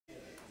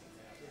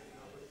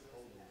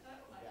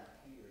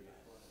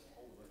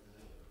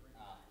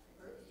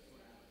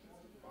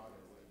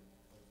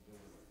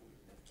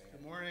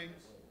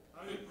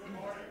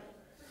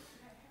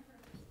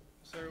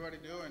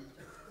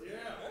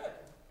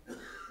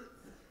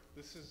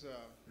This is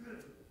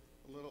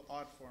a little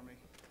odd for me.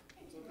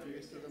 I'm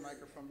used to the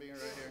microphone being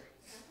right here.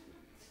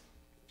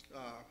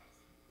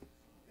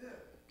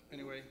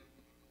 Anyway,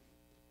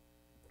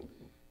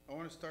 I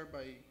want to start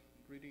by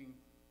reading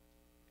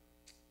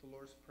the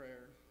Lord's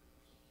Prayer.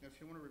 If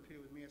you want to repeat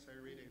it with me as I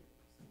read it,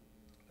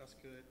 that's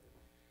good.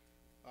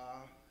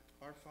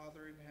 Our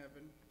Father in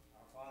heaven,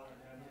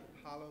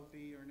 hallowed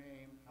be your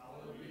name.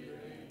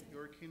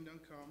 Your kingdom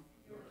come.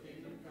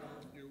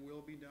 Your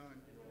will be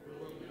done.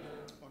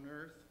 On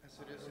earth as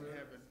it is in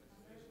heaven.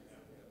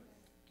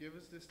 Give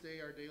us this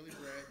day our daily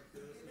bread.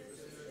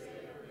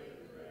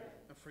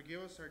 And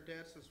forgive us our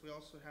debts as we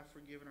also have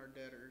forgiven our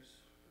debtors.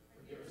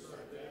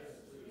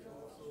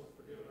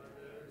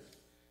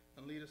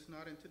 And lead us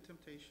not into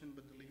temptation,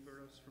 but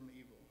deliver us from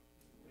evil.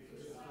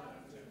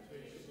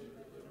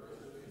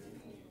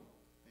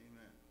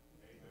 Amen.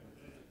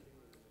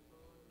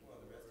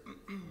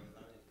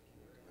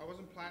 I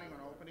wasn't planning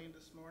on opening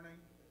this morning.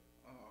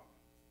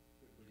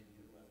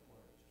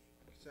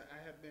 So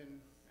I have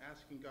been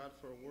asking God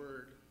for a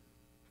word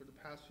for the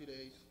past few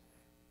days.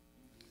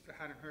 I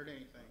hadn't heard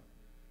anything.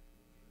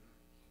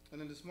 And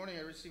then this morning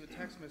I received a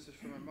text message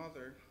from my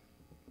mother.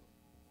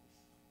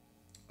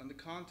 And the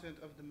content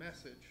of the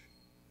message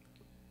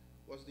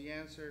was the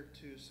answer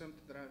to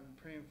something that I've been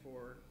praying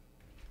for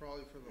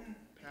probably for the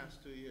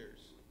past 2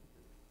 years.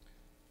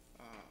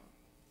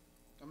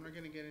 I'm not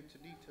going to get into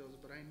details,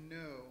 but I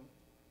know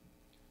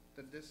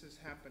that this is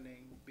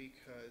happening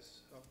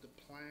because of the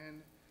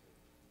plan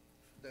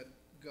that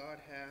God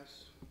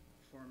has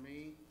for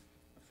me,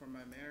 for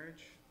my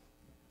marriage.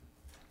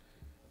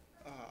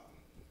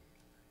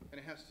 And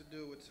it has to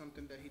do with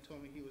something that he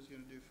told me he was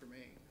going to do for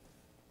me.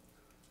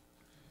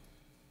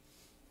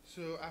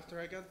 So after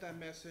I got that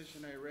message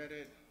and I read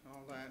it and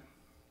all that,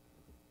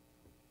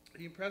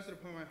 he impressed it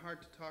upon my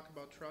heart to talk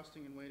about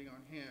trusting and waiting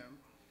on him.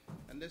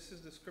 And this is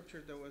the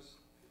scripture that was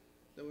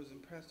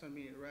impressed on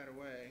me right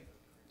away.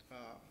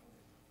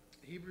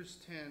 Hebrews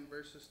 10,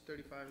 verses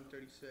 35 and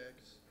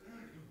 36.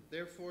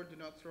 Therefore, do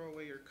not throw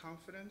away your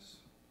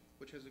confidence,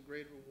 which has a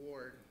great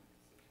reward.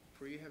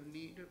 For you have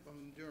need of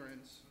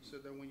endurance, so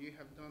that when you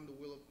have done the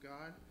will of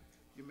God,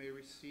 you may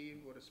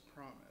receive what is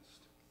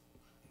promised.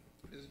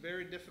 It is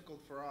very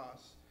difficult for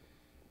us,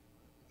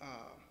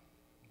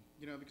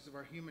 because of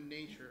our human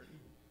nature,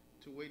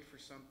 to wait for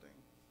something.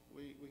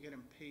 We get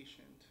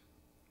impatient.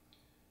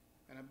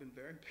 And I've been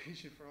very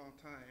impatient for a long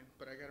time,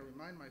 but I got to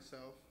remind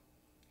myself,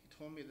 he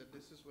told me that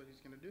this is what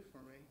he's going to do for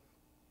me.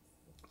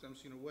 So I'm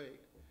just going to wait.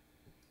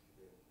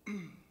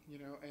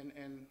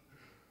 And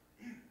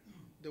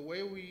the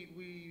way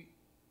we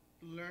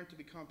learn to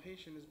become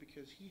patient is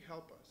because he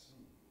helped us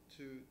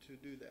to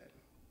do that.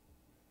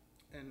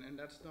 And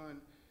that's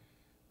done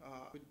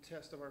with the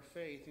test of our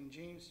faith. In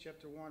James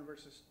chapter 1,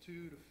 verses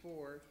 2 to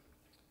 4,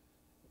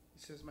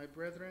 it says, My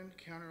brethren,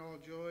 count it all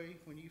joy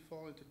when ye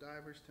fall into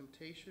divers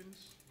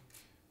temptations,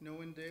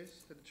 knowing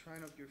this, that the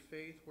trying of your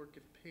faith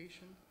worketh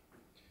patience.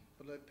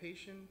 But let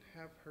patience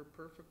have her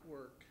perfect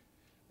work,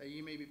 that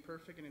ye may be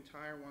perfect and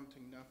entire,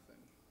 wanting nothing.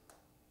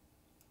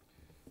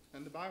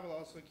 And the Bible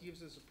also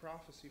gives us a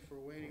prophecy for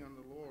waiting on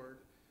the Lord.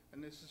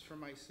 And this is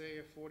from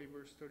Isaiah 40,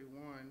 verse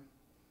 31.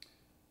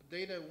 But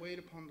they that wait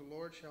upon the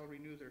Lord shall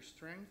renew their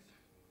strength.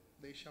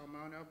 They shall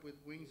mount up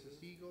with wings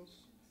as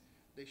eagles.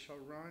 They shall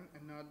run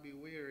and not be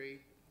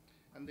weary,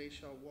 and they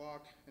shall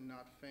walk and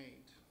not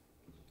faint.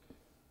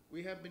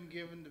 We have been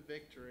given the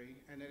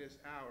victory, and it is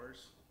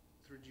ours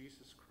through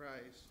Jesus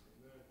Christ.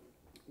 Amen.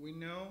 We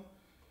know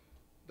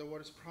that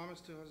what is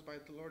promised to us by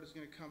the Lord is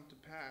going to come to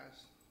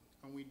pass,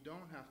 and we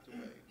don't have to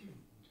wait.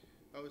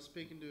 I was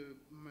speaking to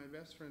my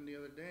best friend the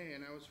other day,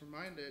 and I was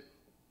reminded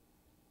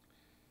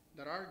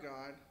that our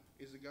God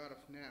is a God of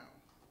now.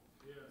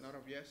 Yes. Not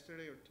of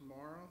yesterday or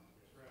tomorrow,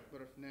 right,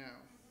 but of now.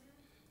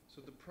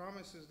 So the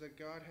promises that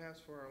God has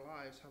for our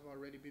lives have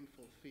already been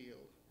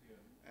fulfilled, yeah,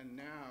 and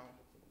now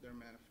they're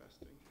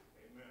manifesting.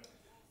 Amen.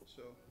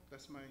 So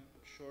that's my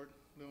short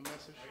little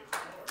message.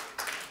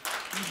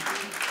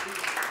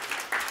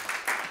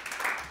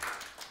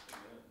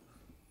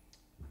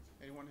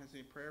 Anyone has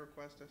any prayer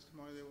request,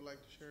 testimony they would like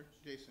to share?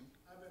 Jason.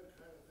 I've been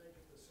kind of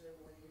thinking the same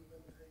way you've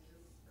been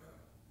thinking.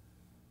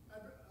 My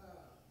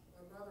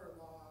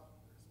mother-in-law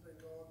has been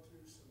going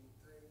through some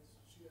things.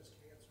 She has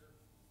cancer.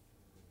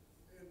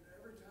 And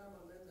every time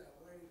I'm in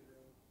that waiting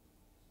room,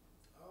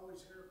 I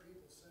always hear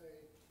people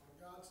say, on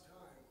God's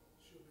time,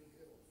 she'll be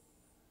healed.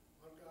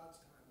 On God's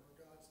time, on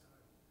God's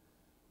time.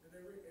 And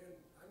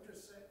I'm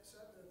just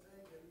sitting there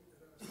thinking,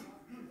 and I was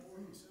talking to the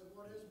Lord, he said,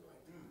 what is my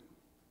time?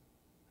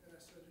 And I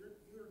said,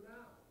 you're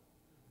now.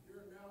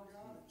 You're now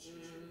God, and she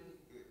should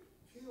be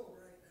healed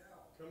right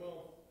now. Come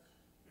on.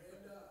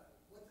 And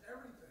with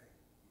everything,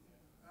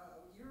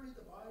 you read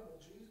the Bible, when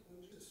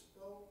Jesus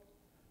spoke,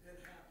 it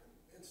happened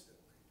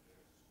instantly.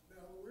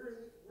 Now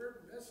we're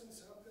missing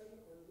something,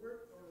 or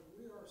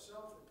we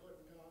ourselves are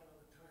putting God on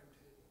a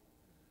timetable.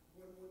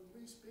 When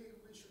we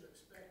speak, we should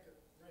expect it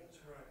right now.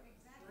 That's right.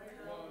 Exactly. Right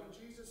now, when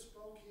Jesus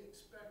spoke, he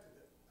expected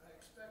it. I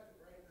expect it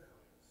right now.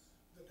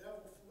 The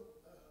devil would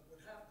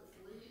have to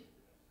flee,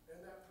 and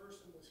that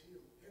person was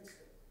healed.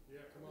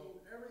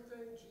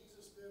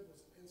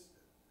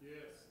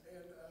 Yes.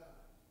 And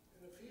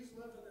if he's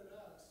living in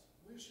us,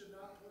 we should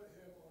not put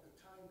him on a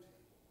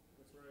timetable.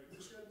 That's right. We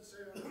shouldn't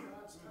say on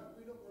God's time.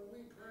 When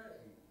we pray,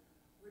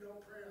 we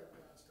don't pray on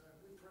God's time.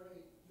 We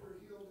pray, you're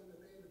healed in the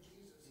name of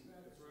Jesus, and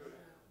that is Right.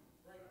 now,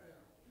 right now.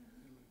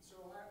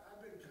 So I've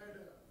been kind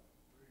of,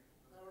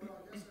 I don't know,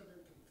 I guess I've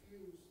been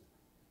confused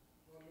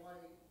on why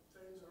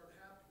things aren't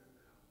happening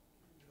now,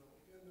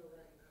 in the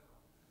right now.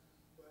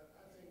 But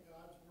I think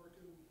God's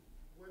working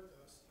with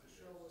us to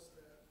show us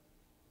that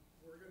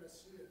we're going to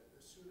see it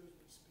as soon as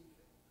we speak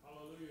it.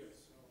 Hallelujah.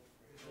 So,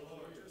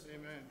 Hallelujah. just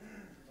Amen.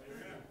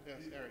 Amen.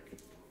 Yes, Eric.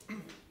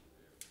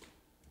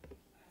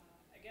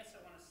 I guess I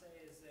want to say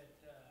is that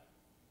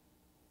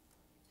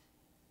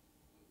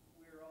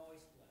we're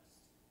always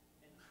blessed,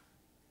 and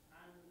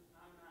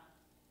I'm not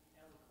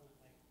eloquent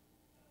like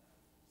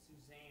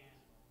Suzanne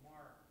or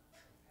Mark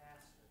or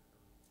Pastor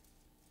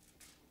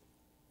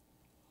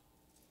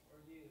or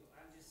you.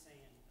 I'm just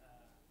saying,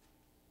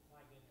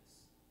 my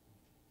goodness,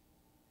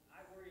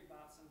 I worry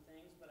about some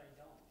things, but I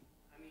don't.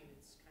 I mean,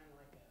 it's kind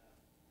of like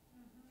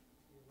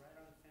you're right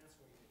on the fence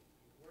where you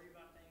worry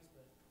about things,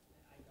 but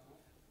I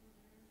don't.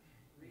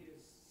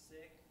 Rita's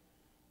sick.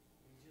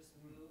 We just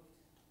moved.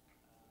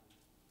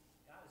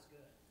 God is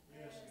good.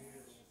 Yes, he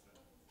is.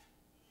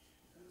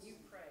 When you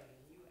pray and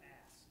you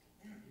ask,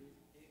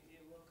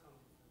 it will come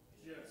to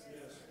fruition. Yes,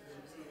 yes.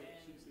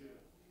 She's here.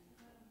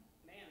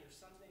 Man, there's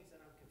some things that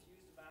I'm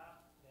confused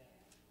about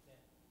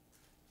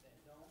that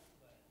don't,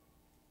 but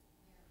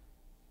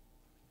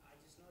I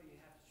just know you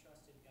have to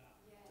trust in God.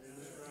 That's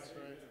right. That's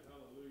right. Amen.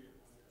 Hallelujah.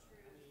 I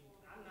mean,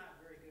 I'm not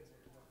very good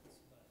with words,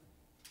 but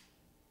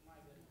my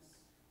goodness,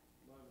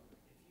 My Lord.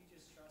 if you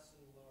just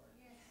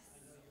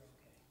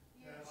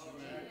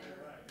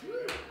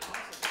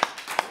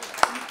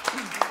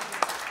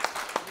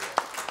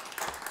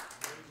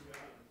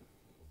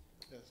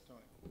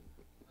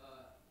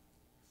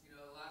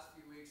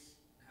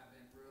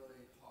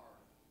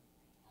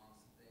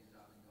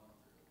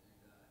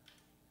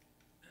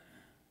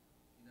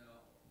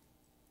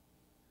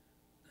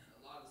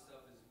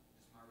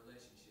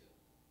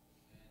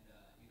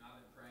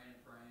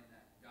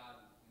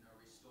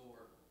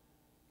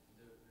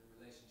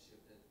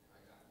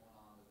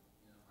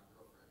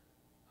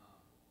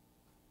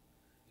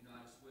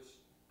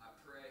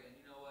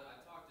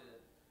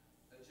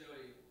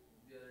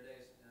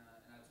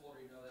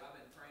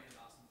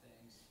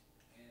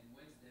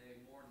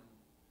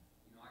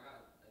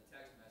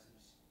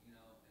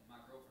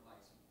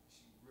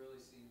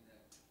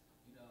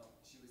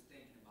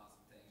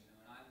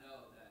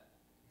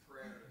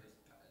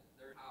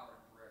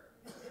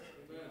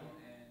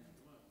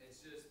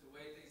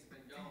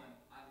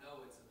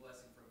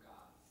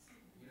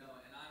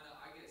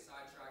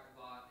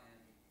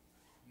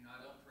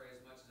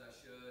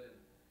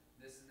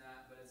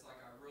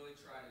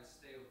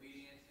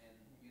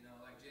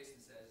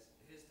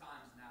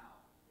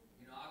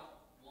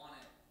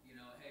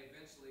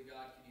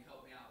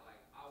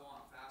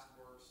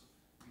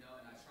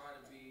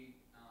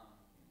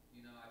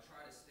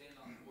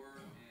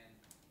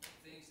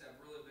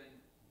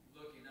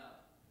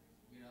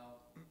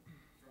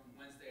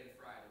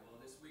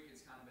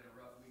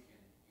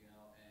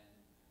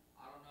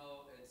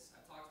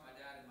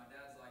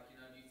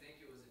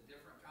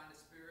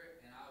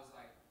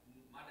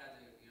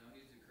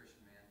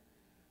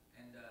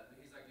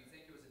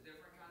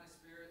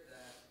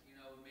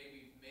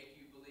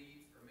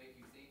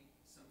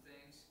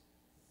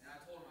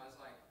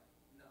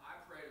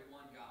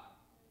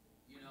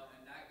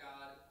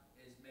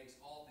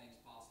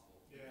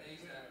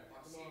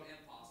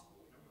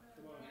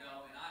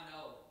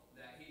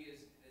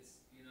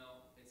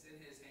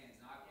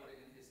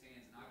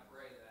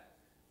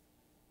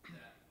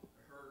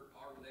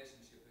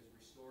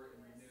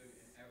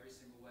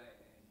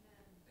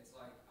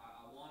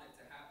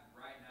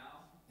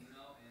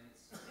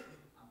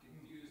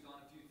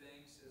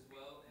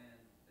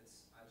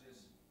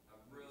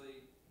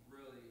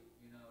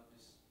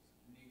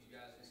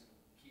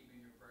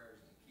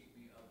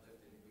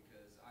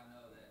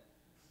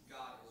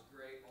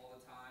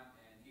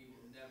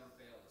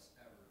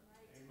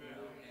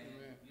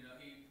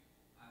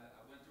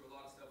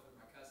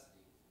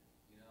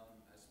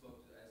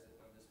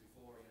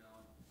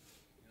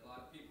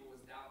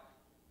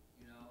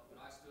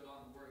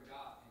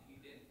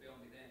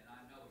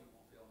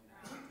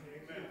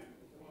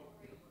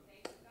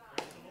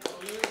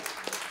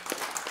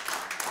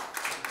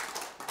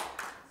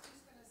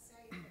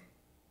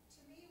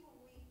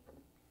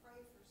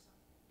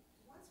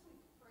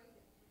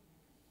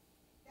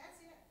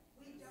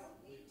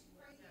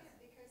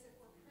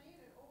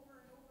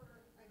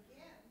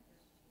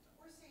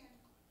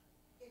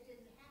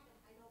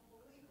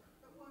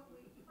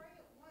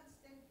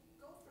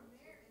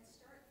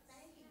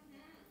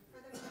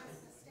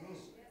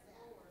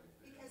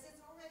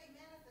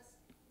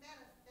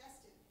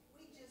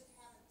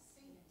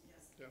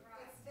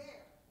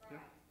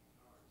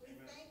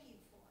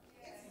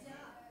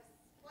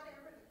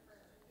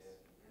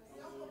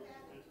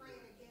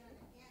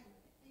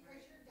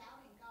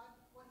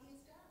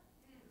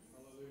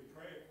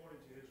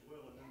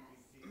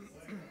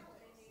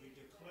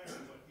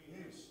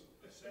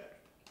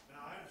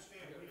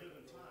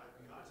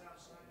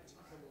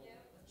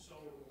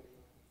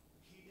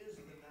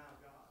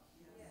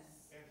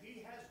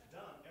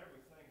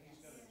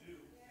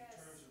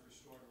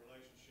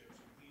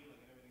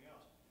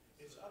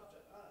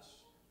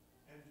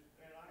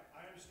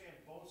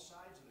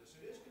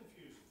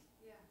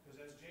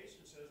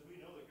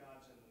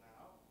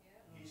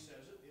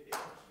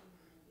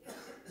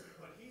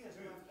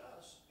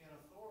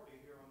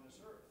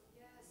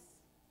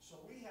So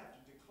we have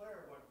to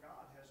declare what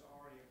God has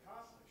already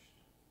accomplished.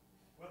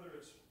 Whether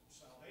it's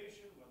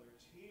salvation, whether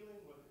it's healing,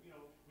 whether,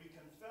 we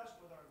confess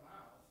with our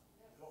mouth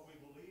what we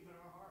believe in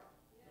our heart.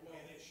 Come on.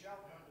 And it shall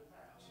come to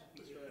pass.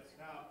 That's right.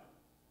 Now,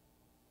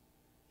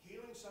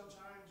 healing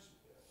sometimes,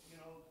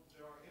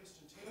 there are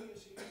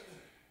instantaneous healings,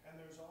 and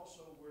there's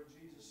also where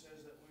Jesus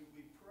says that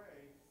we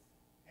pray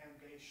and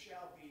they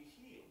shall be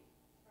healed.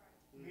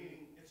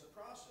 Meaning it's a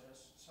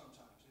process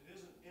sometimes. It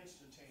isn't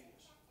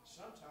instantaneous.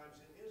 Sometimes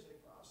it is a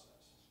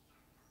process.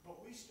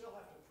 But we still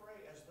have to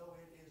pray as though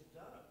it is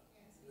done.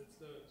 It's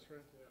done. That's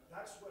right. Yeah.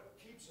 That's what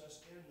keeps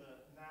us in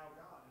the now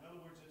God. In other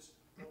words, it's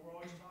what we're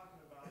always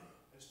talking about.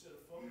 Instead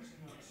of focusing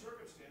on the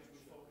circumstance, we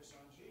focus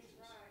on Jesus.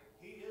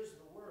 He is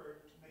the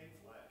Word made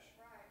flesh.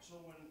 So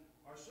when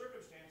our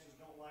circumstances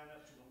don't line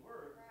up to the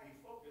Word, we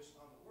focus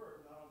on the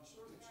Word, not on the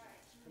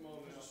circumstance. Come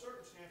on Because now. the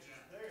circumstance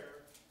is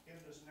there in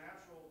this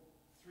natural,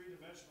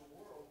 three-dimensional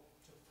world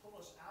to pull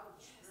us out of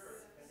the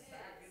spirit and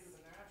back into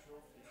the natural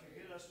to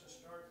get us to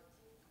start,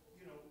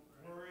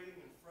 worrying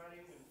and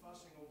fretting and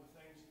fussing over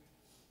things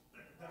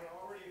that are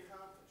already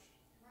accomplished.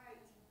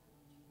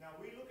 Now,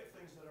 we look at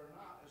things that are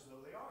not as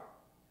though they are.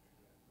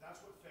 That's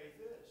what faith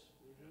is.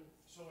 Mhm.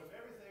 So if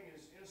everything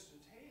is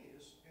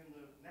instantaneous in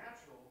the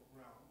natural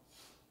realm,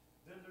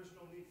 then there's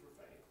no need for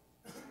faith.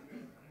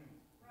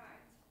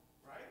 Right?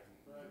 Right.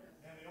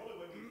 And the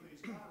only way we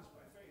please God is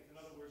by faith. In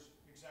other words,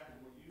 exactly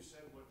what you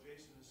said, what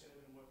Jason has said,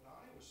 and what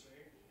Donnie was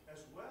saying,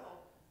 as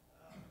well,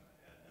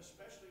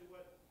 especially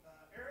what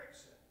Eric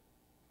said.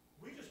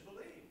 We just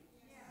believe.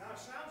 Now, it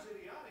sounds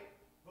idiotic,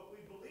 but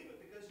we believe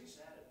it because he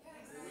said it.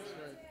 That's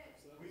right.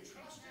 We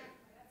trust him.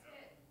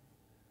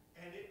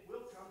 And it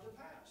will come to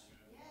pass.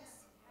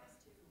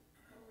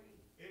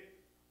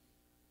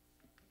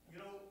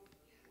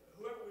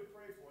 Whoever we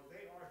pray for,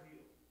 they are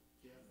healed.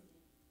 Yeah.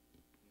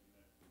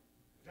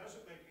 It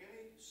doesn't make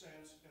any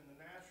sense in the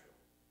natural,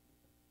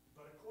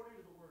 but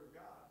according to the Word of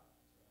God,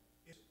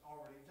 it's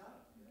already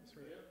done. That's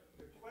right.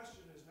 Yeah. The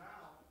question is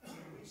now,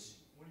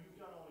 when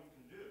you've done all you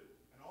can do,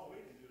 and all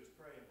we can do is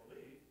pray and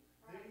believe,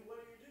 then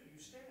what do?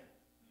 You stand.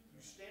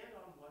 You stand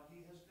on what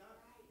He has done.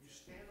 You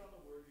stand on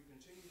the Word, you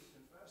continue to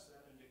confess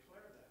that and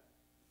declare that.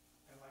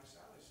 And like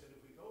Sally said,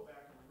 if we go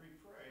back and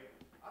re-pray,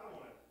 I don't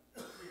want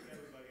to freak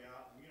everybody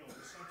out,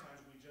 because sometimes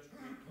we just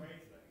re-pray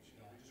things,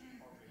 we just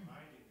are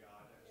reminding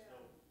God as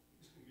though,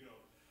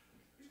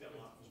 He's got a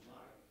lot on His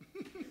mind.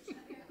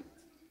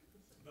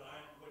 But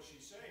what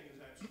she's saying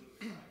is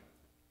absolutely right.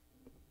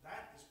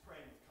 That is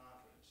praying with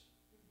confidence.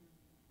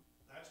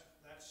 That's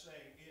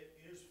saying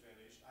it is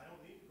finished. I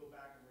don't need to go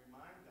back and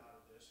remind God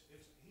of this.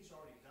 He's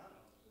already done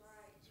it.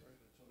 That's right.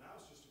 So now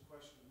it's just a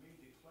question of me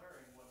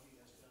declaring what He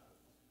has done.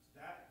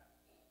 That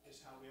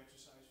is how we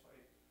exercise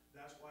faith.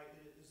 That's why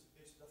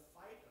it's the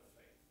fight of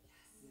faith.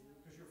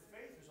 Because your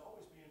faith is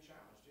always being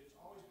challenged. It's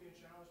always being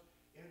challenged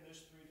in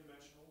this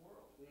three-dimensional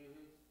world.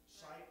 Mhm.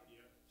 Sight,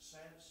 Yeah.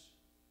 sense,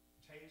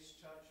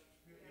 taste, touch,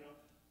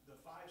 the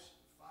five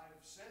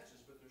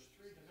senses, but there's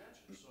three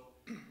dimensions. So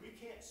we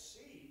can't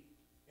see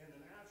in the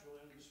natural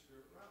and in the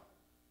spirit realm.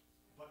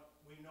 But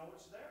we know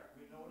it's there.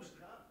 We know it's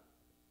done.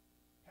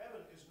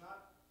 Heaven is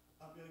not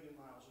a million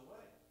miles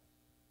away.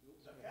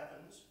 The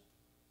heavens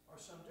are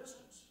some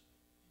distance.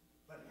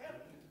 But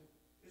heaven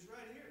is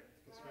right here.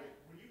 That's right.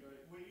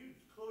 When you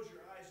close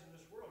your eyes in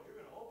this world, you're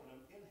going to open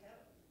them in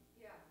heaven.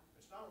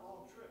 It's not a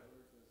long trip. I mean,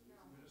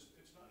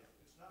 it's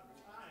not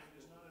time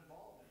is not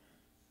involved in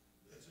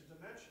it. It's a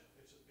dimension.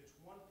 It's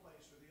one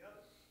place or the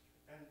other.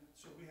 And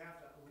so we have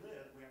to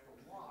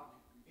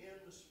walk in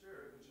the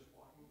spirit, which is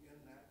walking in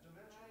that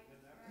dimension,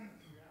 in that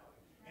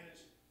reality. And it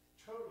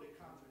totally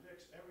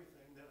contradicts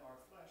everything that our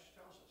flesh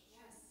tells us.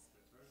 That's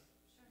right.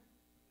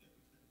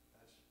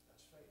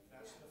 That's faith.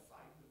 That's the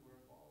fight that we're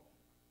involved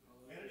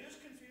in. And it is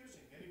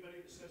confusing.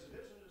 Anybody that says it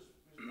isn't is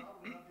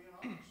probably not being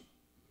honest.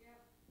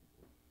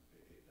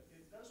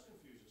 It does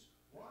confuse us.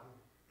 Why?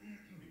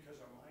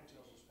 Because our mind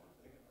tells us one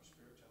thing and our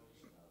spirit tells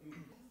us another.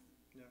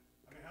 Yeah.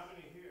 I mean, how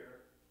many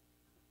here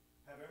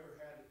have ever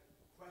had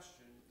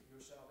questioned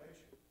your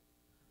salvation?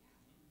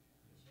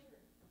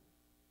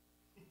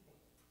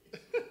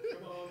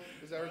 Come on.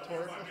 Is that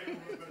rhetorical? Maybe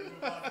we better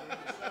move on to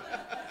another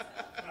subject.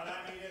 But I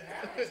mean, it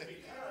happens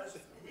because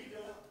we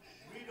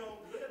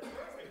don't live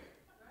perfect.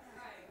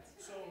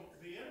 So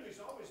the enemy's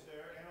always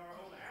there, and our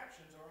own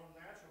actions, our own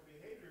natural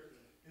behavior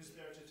is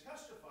there to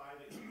testify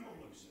that you don't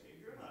look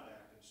saved, you're not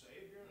acting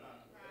saved, you're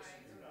not this,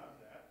 and you're not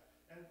that.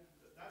 And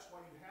that's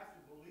why you have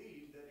to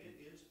believe that it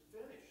is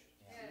finished.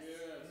 Yes.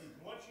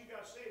 Once you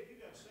got saved, you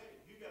got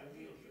saved. You got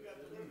healed, you got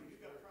delivered, you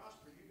got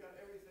prospered, you got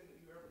everything that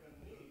you're ever going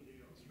to need.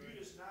 You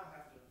just now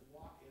have to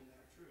walk in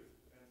that truth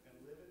and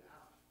live it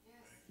out.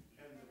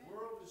 And the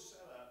world is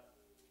set up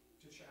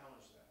to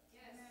challenge that.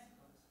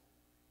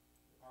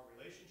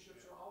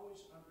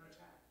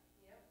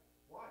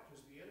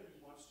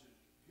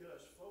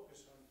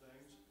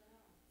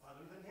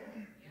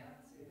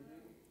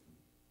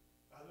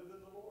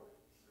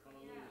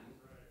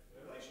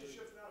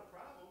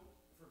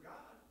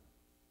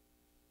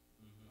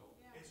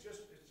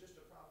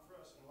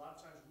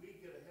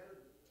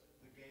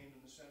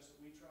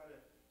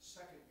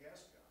 second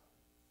guess God.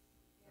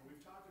 And we've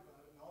talked about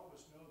it, and all of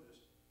us know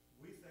this.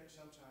 We think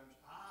sometimes,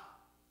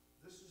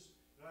 this is,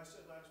 and I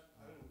said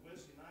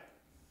Wednesday night,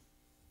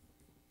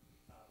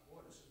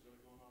 boy, this is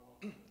really going on a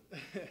long time.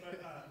 But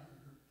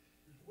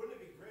wouldn't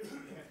it be great if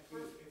we had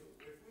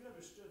if we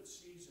understood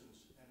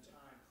seasons and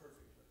time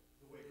perfectly,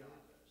 the way God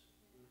does?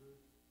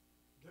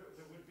 There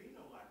would be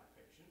no lack of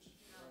patience.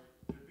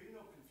 There'd be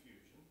no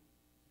confusion.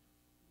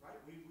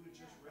 Right? We would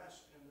just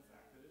rest in the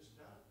fact that it's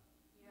done.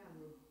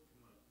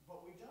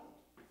 But we don't.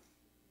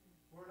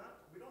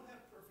 We don't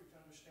have perfect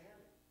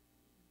understanding.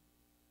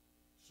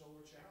 So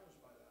we're challenged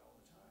by that all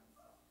the time.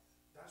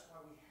 That's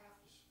why we have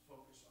to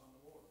focus on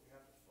the Lord. We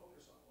have to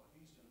focus on what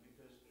He's done,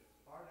 because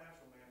our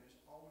natural man is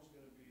always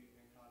going to be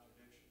in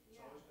contradiction. It's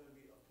always going to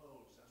be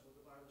opposed. That's what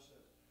the Bible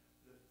says.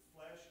 The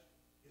flesh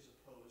is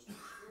opposed to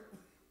the spirit.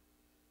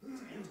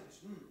 It's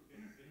anti-spirit.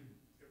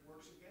 It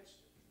works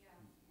against it.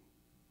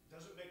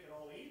 Doesn't make it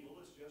all evil.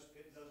 It's just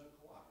it doesn't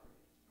cooperate.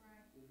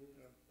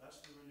 That's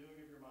the renewing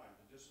of your mind,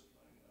 the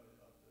disciplining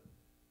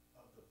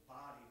of the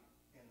body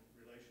in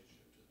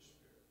relationship to the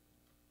spirit.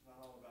 It's not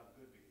all about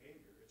good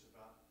behavior. It's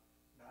about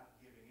not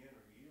giving in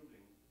or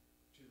yielding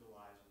to the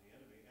lies of the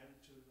enemy and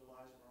to the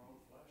lies of our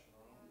own flesh and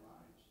our own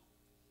minds.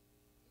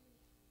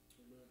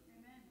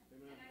 Amen.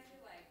 And I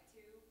feel like,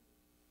 too,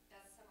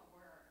 that's some of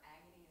where our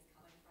agony is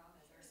coming from,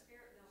 is our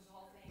spirit knows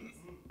all things.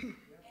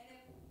 And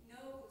it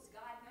knows,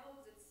 God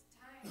knows it's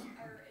time,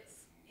 or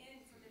it's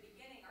in from the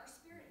beginning. Our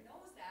spirit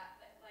knows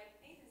that, but like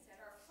Nathan said,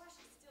 our flesh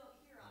is still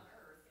here on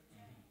earth.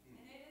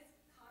 And it is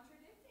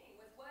contradicting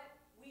with what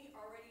we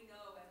already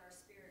know as our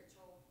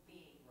spiritual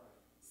being. Right.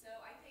 So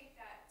I think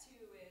that,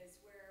 too, is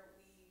where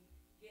we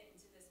get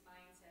into this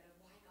mindset of,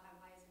 why, God,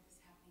 why isn't this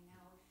happening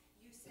now?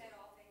 You said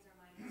all things are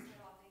mine. You said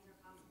all things are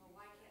possible.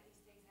 Why can't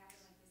these things happen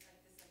like this,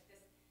 like this, like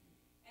this?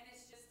 And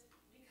it's just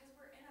because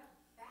we're in a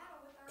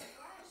battle with our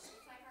flesh.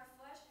 It's like our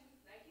flesh,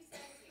 like you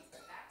said, takes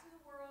us back to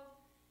the world,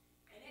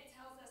 and it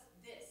tells us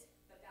this.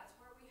 But that's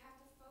where we have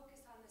to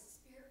focus on the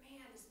spirit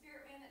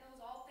man that knows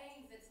all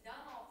things, that's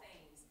done all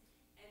things,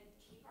 and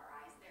keep our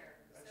eyes there.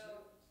 That's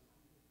So,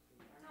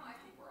 it. I don't know, I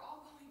think we're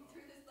all going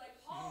through this like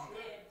Paul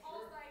did.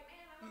 Paul's like,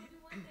 man, I want to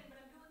do one thing, but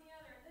I'm doing the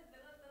other, and this,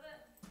 blah, blah, blah,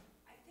 blah.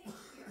 I think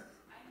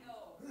I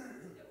know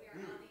that we are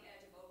on the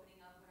edge of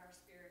opening up what our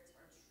spirits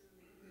are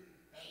truly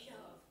made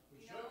of.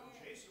 You know?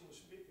 Jason was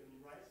speaking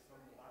right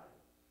from the Bible.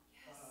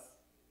 Yes.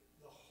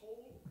 The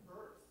whole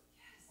earth,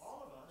 Yes.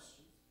 all of us,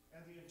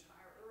 and the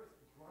entire earth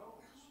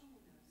groans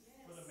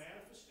Yes. for the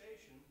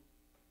manifestation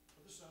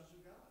of the sons of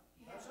God.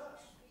 That's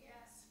us.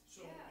 Yes.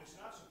 So it's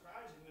not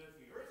surprising that if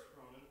the earth's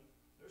groaning,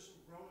 there's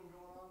some groaning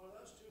going on with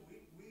us too.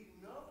 We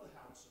know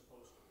how it's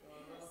supposed to be.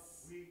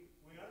 Yes.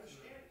 We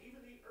understand.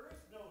 Even the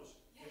earth knows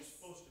it's Yes.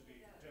 supposed to be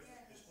It does.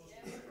 different. It's supposed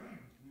Yes. to be different.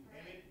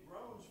 And Right. it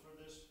groans for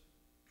this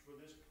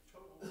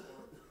total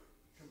or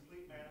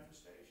complete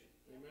manifestation.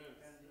 Amen.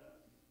 And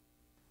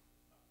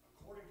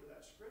according to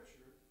that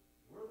scripture,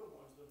 we're the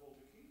ones that hold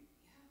the key,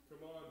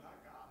 Come on.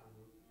 not God.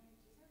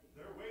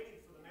 They're waiting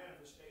for the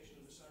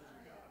manifestation of the sons of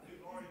God.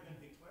 We've already been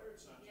declared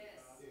sons Yes.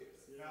 of God.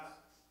 Yes. Now,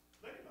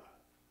 think about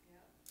it.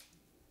 Yeah.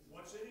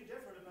 What's any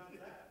different about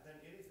that than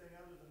anything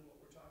other than what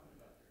we're talking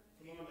about here?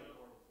 Come on Healing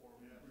now. or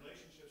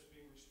relationships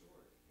being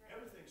restored. Right.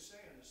 Everything's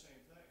saying the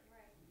same thing.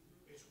 Right.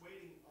 It's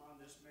waiting on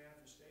this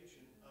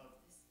manifestation of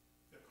This-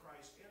 the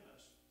Christ in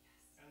us.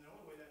 Yes. And the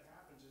only way that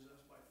happens is us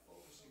by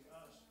focusing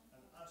us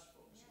and us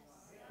focusing on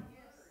Yes. Him,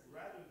 Yes.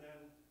 rather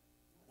than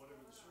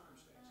whatever the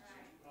circumstances.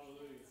 Right.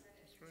 Hallelujah.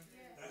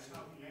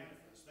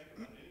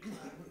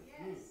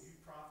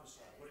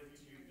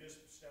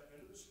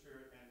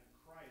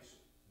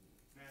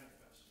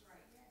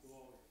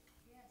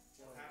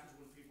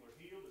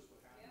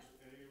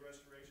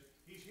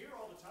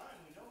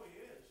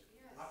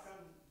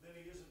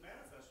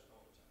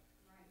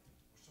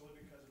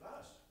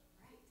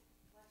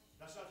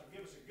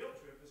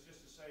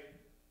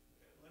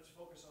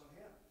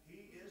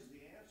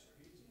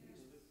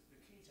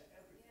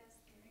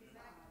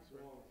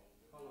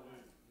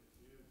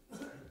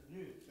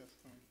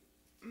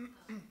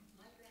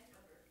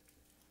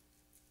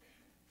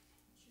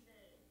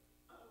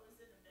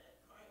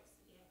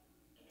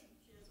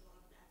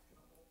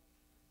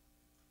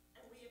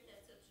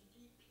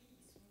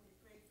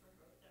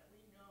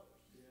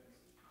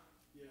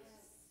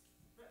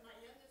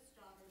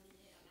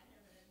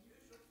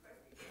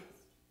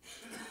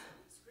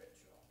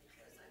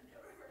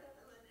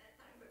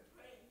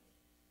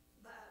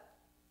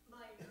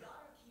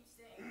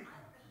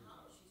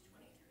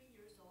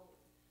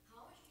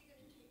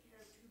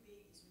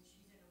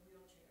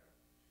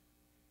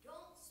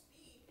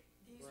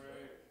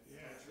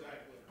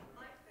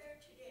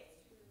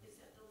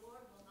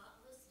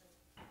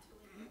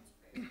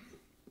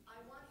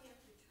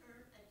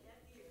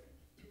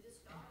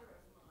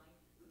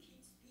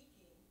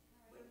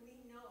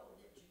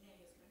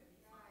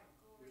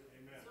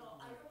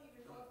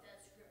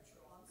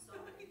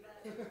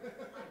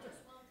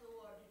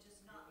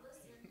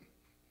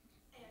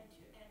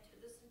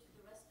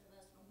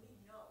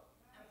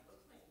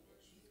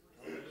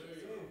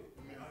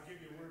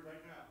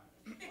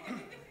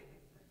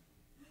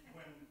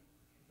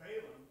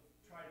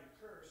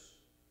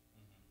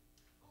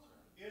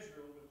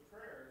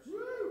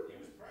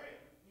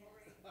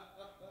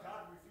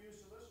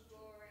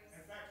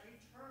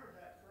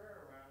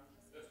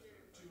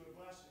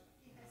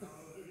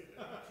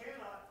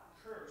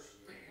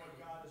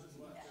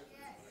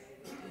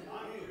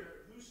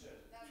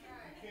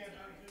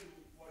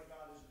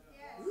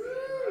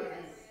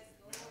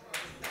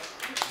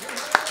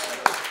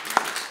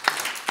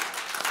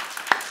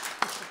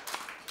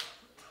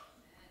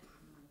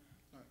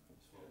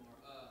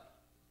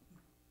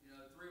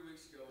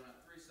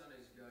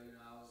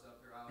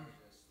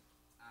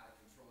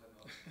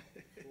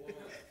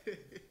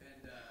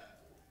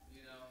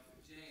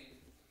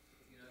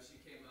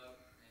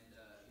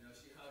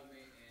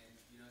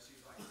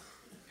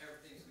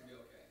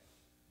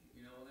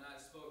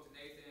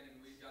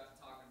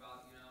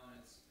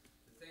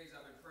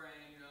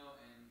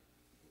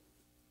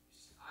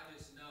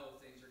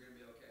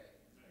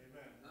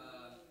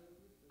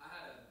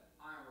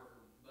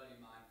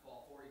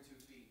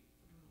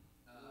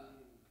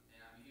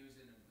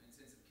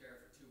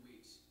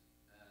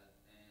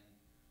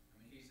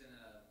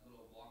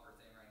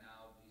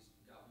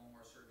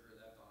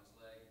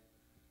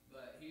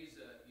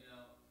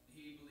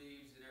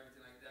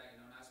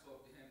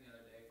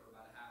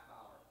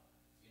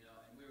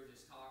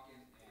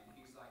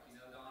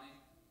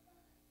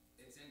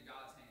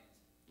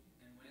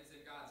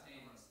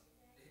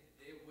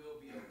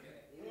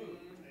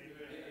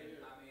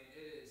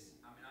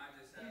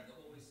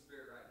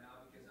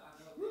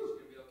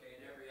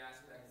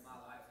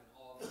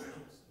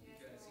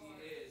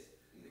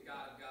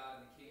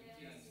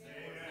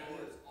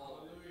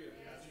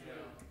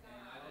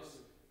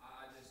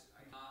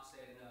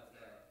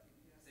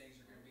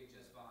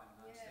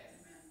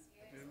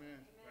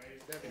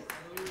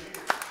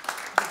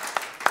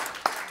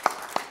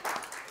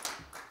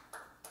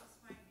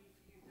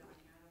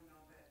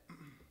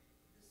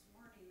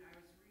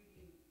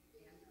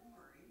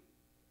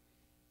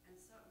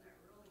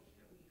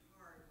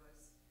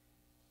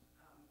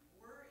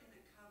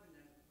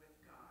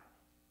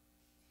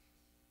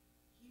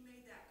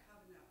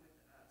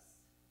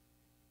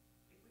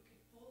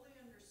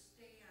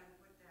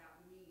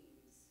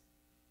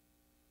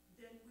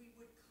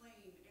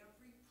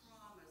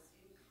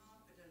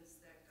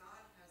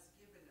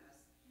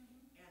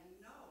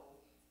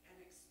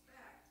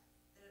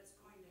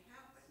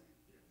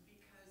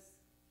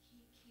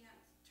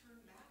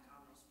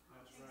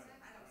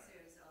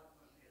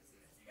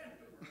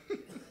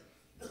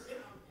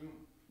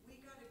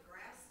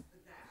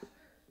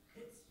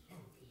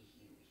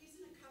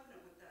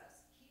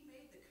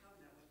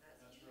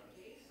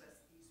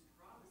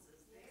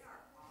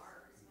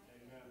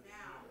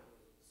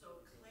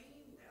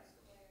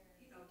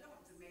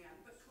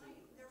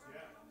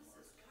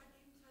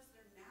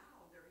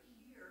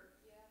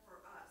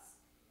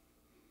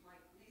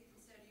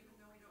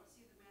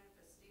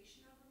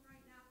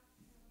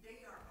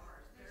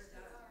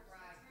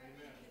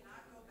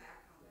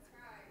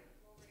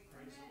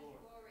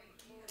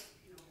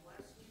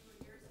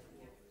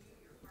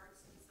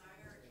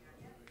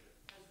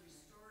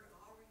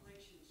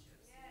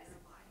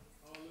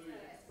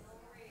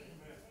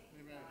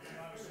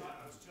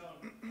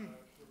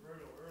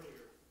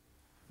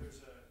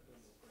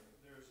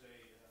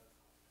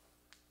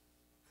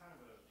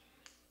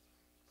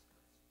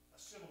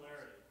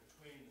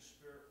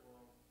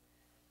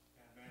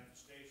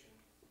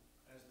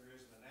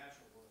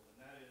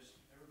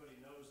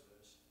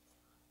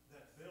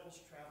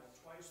 devils travel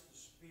twice the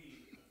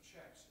speed of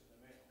checks in the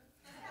mail.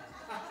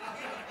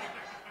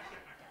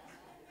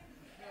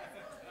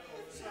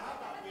 So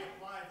how about we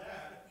apply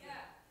that,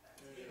 Yeah.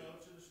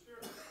 to the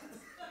spirit?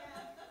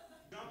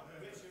 Jump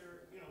gets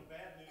here,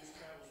 bad news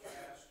travels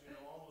fast,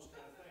 all those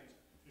kind of things.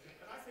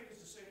 And I think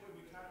it's the same way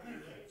we kind of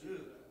relate to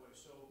it that way.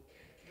 So,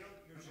 your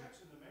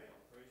check's in the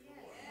mail, praise the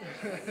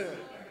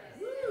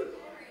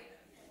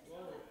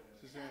Lord.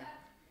 Suzanne.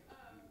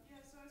 Yeah,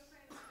 so I was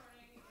praying this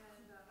morning,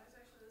 and I was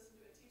actually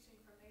listening to a teaching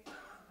from Nathan.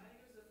 I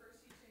think it was the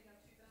first teaching of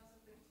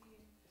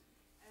 2015,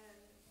 and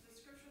the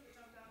scripture that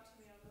jumped out to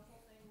me on the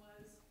whole thing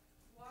was,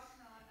 walk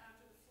not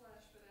after the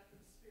flesh, but after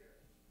the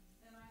Spirit.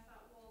 And I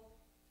thought, well,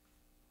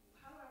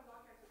 how do I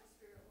walk after the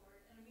Spirit,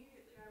 Lord? And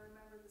immediately I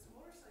remembered this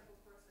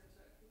motorcycle course I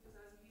took, because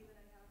I was a heathen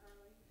and had a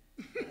Harley.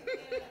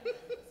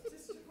 And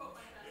just to quote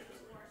my pastor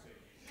more.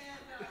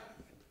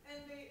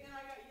 And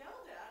I got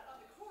yelled at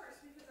on the course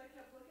because I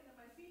kept looking at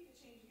my feet to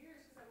change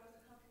gears because I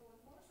wasn't comfortable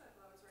with the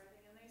motorcycle I was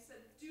riding. And they said,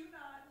 do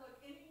not look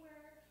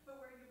anywhere but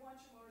where you want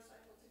your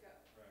motorcycle to go.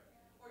 Right.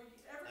 Or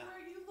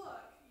everywhere you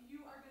look,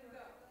 you are going to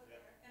go.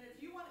 Yeah. And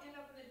if you want to end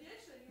up in a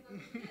ditch, then you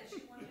look at the ditch.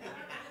 You want to end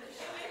up in the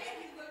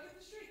street, you look at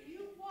the street.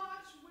 You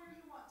watch where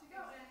you want to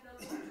go. And the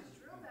Lord just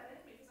drilled that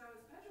in me because I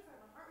was petrified.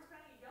 My heart was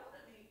pounding. He yelled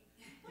at me.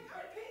 Like,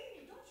 I'm paying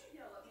you. Don't you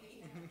yell at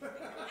me. But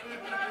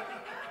I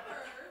remember,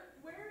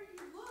 where you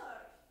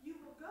look, you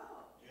will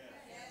go. Yeah.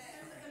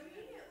 And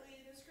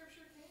immediately the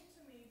scripture came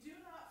to me, do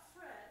not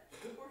fret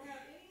or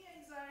have any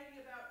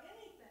anxiety about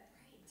anything,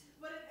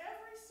 but in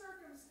every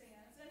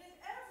circumstance and in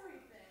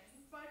everything,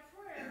 by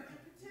prayer and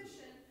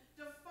petition,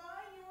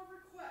 define your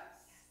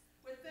requests.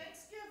 With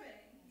thanksgiving,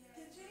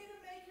 continue to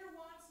make your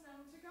wants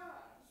known to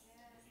God.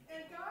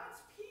 And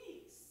God's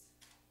peace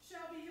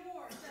shall be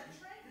yours, that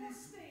tranquil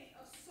state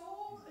of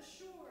soul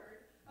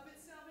assured of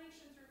its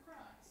salvation through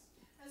Christ.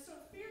 And so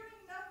fearing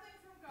nothing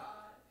from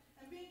God,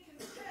 and being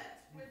content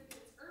with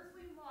its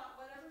earthly lot,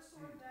 whatever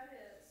sort that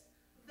is,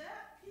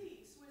 that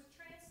peace which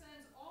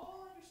transcends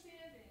all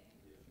understanding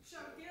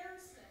shall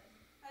garrison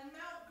and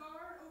mount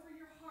guard over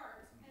your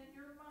heart and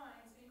your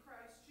minds in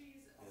Christ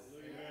Jesus.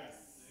 Amen.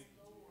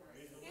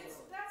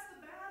 That's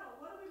the battle.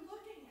 What are we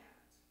looking at?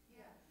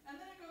 Yeah. And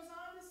then it goes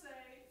on to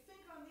say,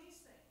 think on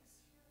these things.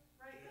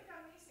 Right? Think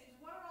on these things.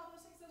 What are all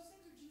those things? Those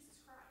things are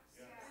Jesus Christ.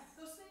 Yeah.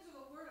 Those things are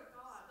the Word of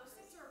God. Those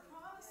things are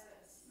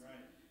promises.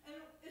 Right. And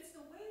it's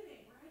the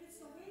waiting, right?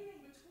 It's the waiting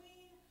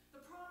between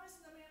the promise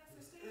and the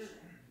manifestation.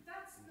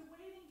 That's the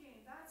waiting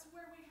game. That's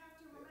where we have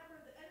to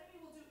remember the enemy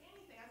will do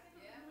anything. I think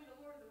of the movie The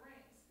Lord of the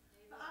Rings.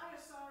 The Eye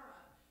of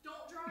Sauron.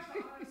 Don't drive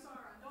the Eye of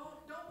Sauron.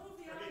 Don't move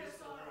the Eye of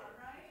Sauron,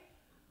 right?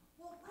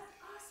 Well, let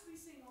us be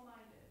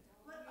single-minded.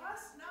 Let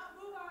us not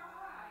move our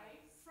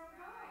eye from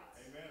God.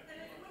 Amen.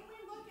 And when we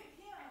look at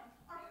Him,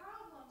 our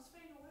problems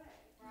fade away.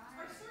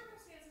 Our Right.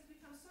 circumstances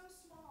become so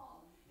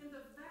small in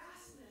the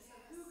vastness of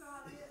who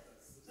God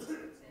is.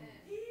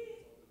 Amen. He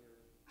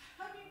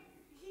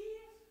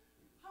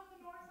hung the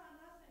north on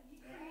nothing. He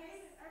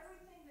created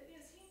everything that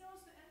is. He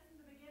knows the end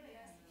from the beginning.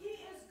 Yes.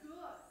 He is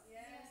good.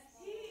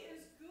 Yes. He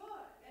is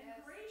good and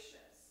Yes.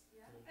 gracious.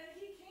 Yeah. And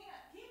He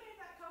can't. He made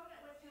that covenant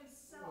with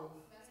Himself.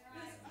 That's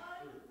It's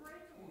right.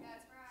 unbreakable.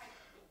 That's right.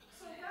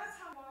 So that's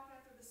how we walk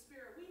after the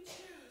Spirit. We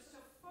choose to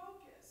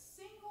focus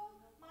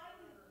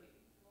single-mindedly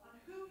on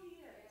who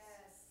He is.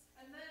 Yes.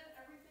 And then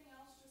everything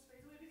else just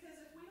fades away. Because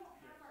if we don't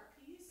have our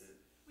peace,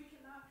 we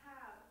cannot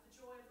have the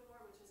joy of the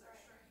Lord, which is our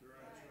strength.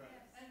 That's right.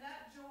 Yes. And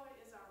that joy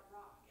is our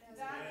rock. And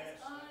That's that right. is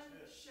Yes, that's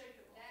it.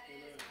 unshakable. That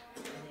is.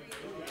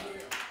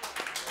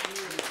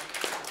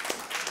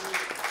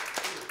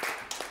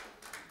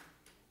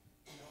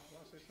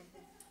 Want to say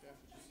something? Yeah.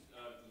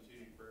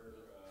 Continued prayer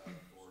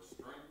for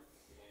strength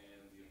and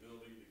the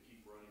ability to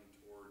keep running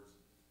towards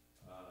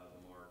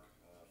the mark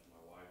for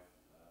my wife.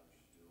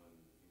 She's doing,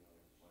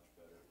 much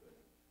better, but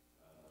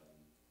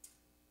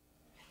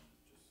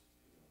just,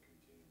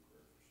 continued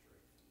prayer for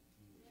strength.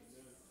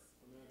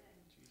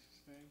 In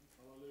Jesus' name.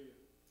 Hallelujah.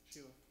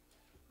 Sheila.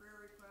 Prayer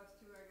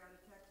request too, I got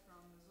a text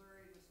from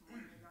Missouri this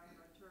morning, a guy in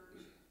my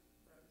church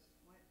that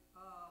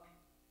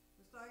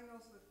was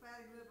diagnosed with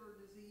fatty liver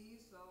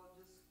disease, so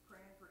just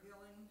praying for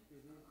healing.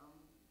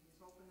 He's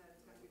hoping that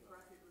it's gonna be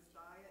corrected with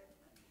diet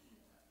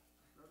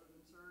rather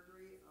than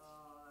surgery.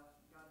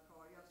 Got a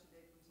call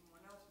yesterday from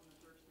someone else from the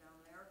church down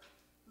there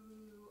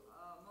who,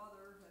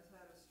 mother has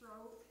had a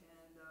stroke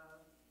and,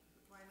 the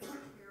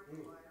primary care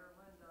provider,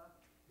 Linda,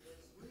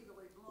 is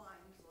legally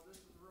blind, so this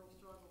is a real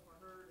struggle for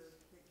her to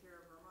take care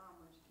of her mom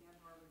when she can't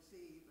hardly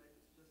see, but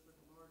it's just that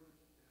the Lord was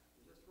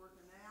just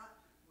working that.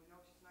 We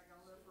know she's not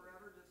gonna live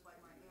forever, just like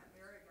my Aunt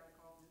Mary. I got a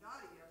call from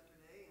Dottie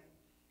yesterday, and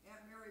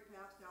Aunt Mary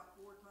passed out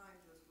 4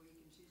 times this week,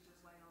 and she's just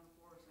laying on the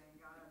floor saying,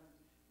 God, I'm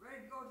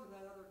ready to go to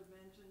that other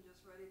dimension,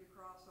 just ready to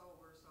cross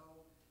over,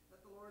 so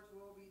that the Lord's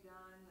will be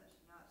done, that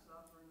she's not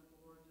suffering, that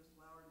the Lord just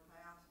allow her to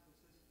pass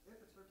if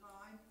it's her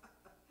time.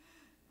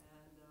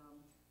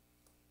 And,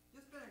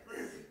 just been a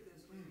great week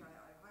this week.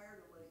 I hired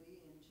a lady,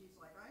 and she's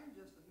like, I am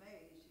just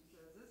amazed. She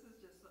says, this is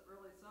just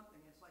really something.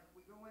 It's like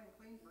we go in and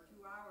clean for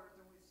 2 hours,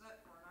 and we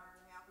sit for an hour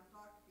and a half and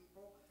talk to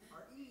people,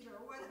 or eat,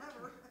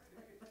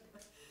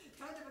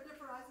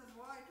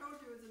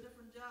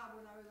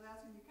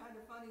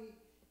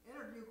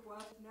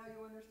 request. Now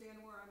you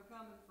understand where I'm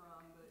coming from,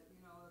 but,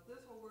 if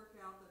this will work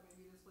out, that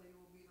maybe this lady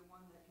will be the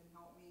one that can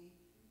help me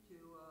to,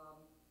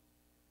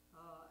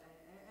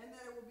 and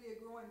that it will be a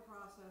growing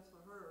process for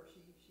her.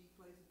 She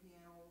plays the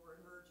piano over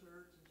at her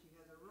church, and she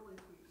has a really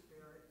sweet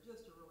spirit,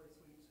 just a really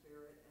sweet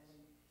spirit, and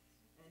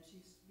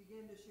she's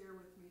began to share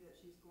with me that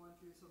she's going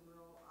through some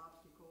real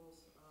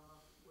obstacles,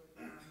 with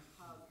her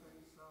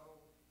husband.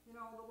 So,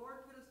 the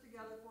Lord put us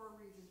together for a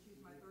reason. She's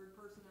my third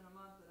person in a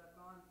month that I've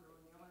gone through,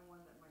 and the only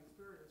one that my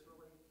spirit has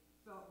really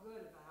felt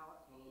good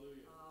about.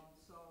 Hallelujah.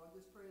 So I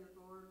just pray that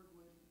the Lord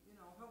would,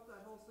 help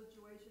that whole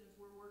situation as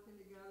we're working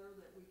together,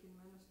 that we can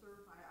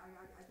minister.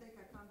 I think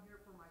I come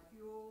here for my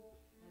fuel,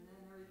 and then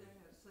everything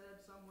that's said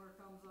somewhere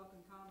comes up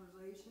in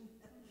conversation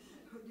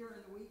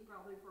during the week,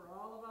 probably for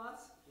all of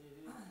us.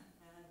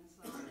 And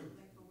so I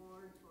thank the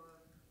Lord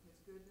for His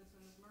goodness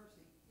and His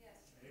mercy.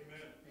 Yes.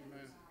 Amen.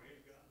 Amen.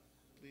 Praise God.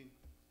 Lee.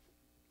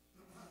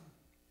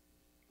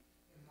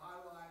 In my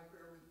life,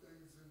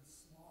 everything's in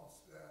small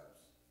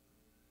steps.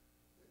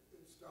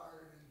 It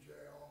started in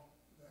jail,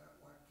 then it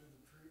went to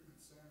the treatment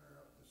center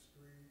up the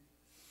street,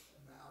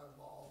 and now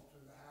evolved to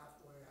the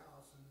halfway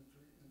house in the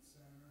treatment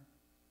center.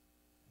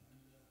 And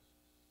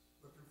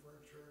looking for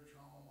a church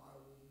home, I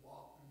was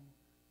walking,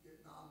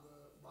 getting on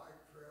the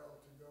bike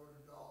trail to go to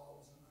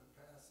Dolls, and I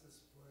passed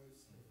this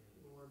place.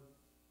 The Lord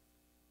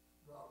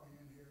brought me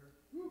in here,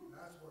 and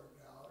that's worked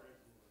out.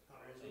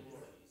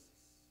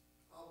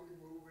 I'll be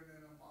moving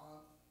in a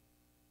month,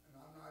 and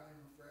I'm not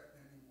even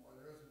fretting anymore.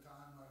 There was a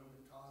time I would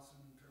be tossing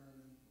and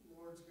turning. The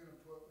Lord's gonna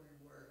put me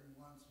where He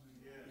wants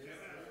me. Yes.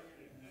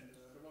 And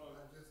Come on.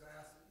 I just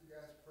ask that you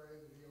guys pray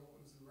that He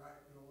opens the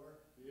right door.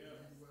 Yes.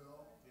 And He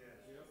will.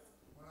 Yes. Yep.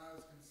 When I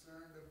was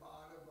concerned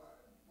about it,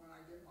 but when I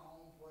get my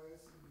own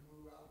place and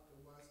move out to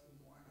West Des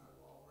Moines,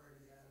 I've already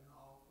had an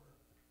offer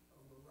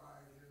of a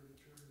ride here to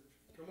church.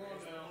 Come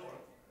on now.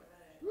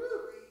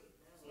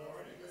 So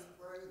I just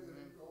pray that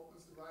He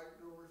opens the right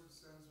doors and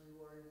sends me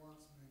where He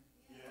wants me.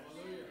 Yes.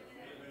 Hallelujah.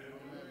 Amen.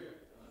 Hallelujah.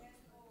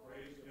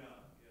 Praise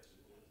God. Yes,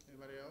 it is.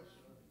 Anybody else?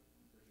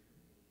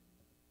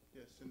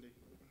 Yes, Cindy.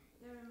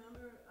 Yeah,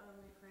 remember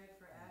we prayed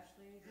for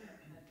Ashley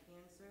that had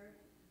cancer?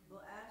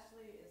 Well,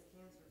 Ashley is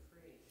cancer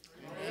free.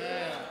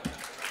 Yeah. You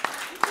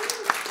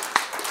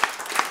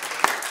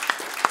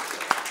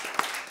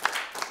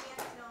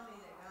can't tell me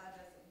that God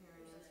doesn't hear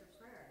and answer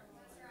prayer.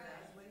 That's right.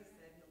 That's what He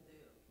said He'll do.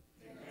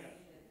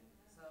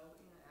 So,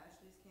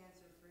 Ashley's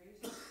cancer free.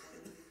 She's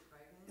 4 weeks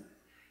pregnant,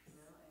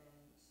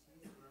 and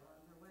she's well on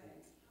her way.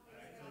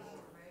 So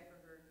pray for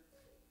her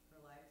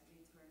life to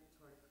be turned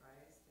toward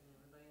Christ and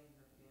everybody in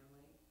her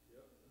family.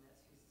 Yep. And that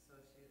she's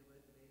associated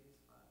with the baby's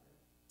father.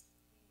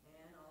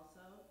 And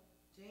also,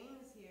 Jane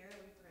is here,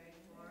 we prayed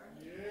for.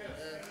 Yes.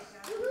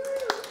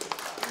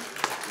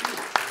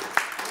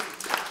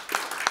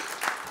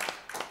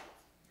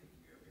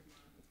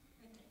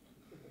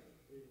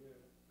 Praise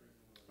God.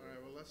 All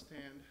right, well, let's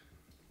stand.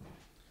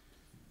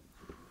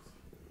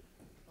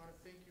 Father,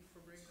 thank you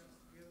for bringing us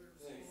together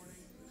this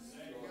morning.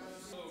 God,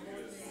 So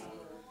good.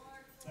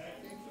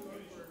 thank you,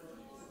 Lord, for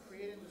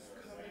creating this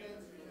covenant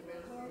you have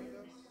entered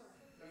with us.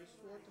 You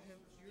swore to Him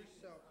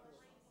yourself,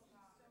 Lord.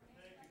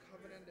 A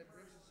covenant that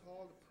brings us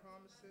all the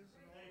promises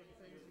and all the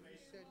things that you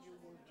said you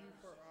will do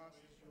for us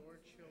as your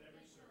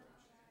children.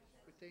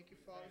 We thank you,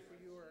 Father, for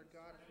you are a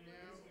God of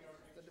now,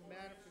 that the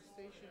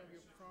manifestation of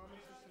your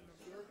promises and of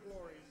your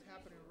glory is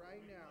happening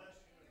right now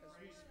as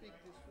we speak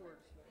these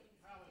words, Lord.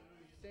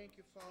 We thank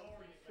you, Father,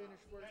 for the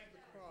finished work of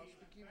the cross.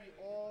 We give you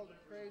all the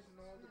praise and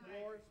all the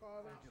glory,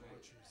 Father.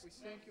 We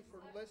thank you for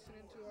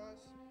listening to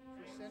us,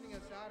 for sending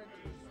us out into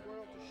this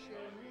world to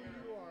share who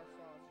you are,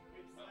 Father.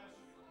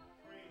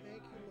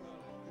 Thank you,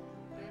 Lord.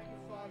 Thank you,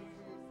 Father,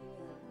 for your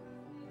glory.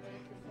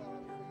 Thank you,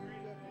 Father, for your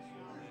goodness,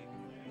 Lord.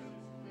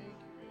 Thank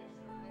you.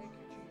 Thank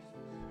you,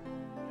 Jesus.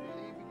 We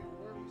believe in your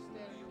word. We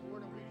stand in your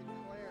word and we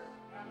declare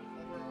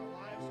over our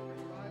lives, over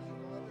the lives of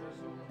others,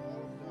 over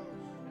all of those.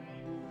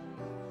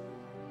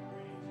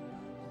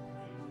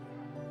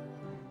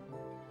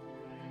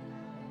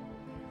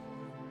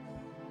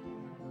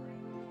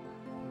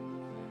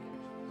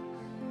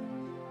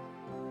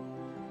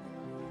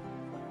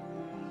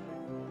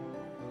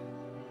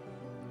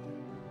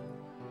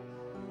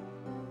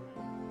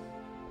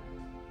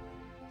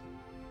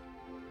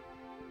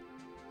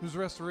 There's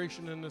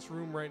restoration in this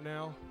room right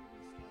now.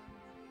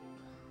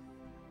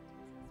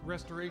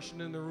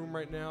 Restoration in the room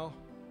right now.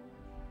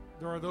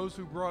 There are those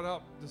who brought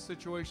up the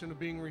situation of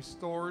being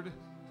restored.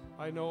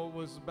 I know it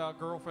was about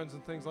girlfriends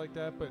and things like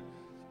that, but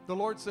the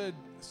Lord said,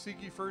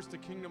 seek ye first the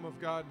kingdom of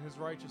God and His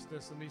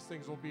righteousness, and these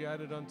things will be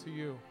added unto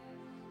you.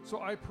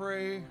 So I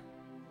pray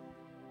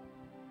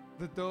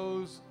that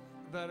those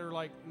that are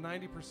like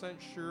 90%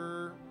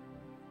 sure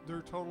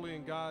they're totally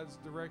in God's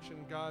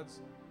direction, God's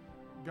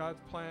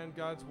plan,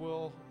 God's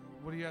will,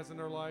 what He has in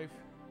their life.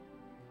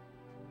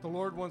 The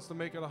Lord wants to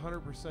make it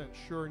 100%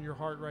 sure in your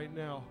heart right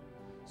now.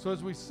 So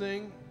as we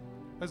sing,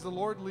 as the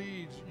Lord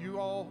leads, you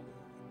all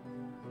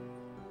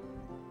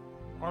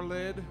are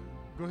led.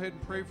 Go ahead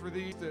and pray for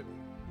these that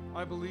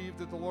I believe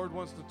that the Lord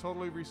wants to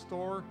totally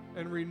restore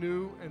and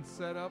renew and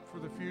set up for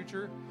the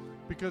future,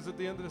 because at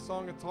the end of the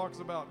song it talks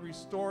about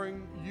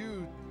restoring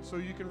you so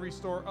you can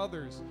restore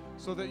others,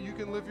 so that you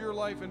can live your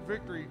life in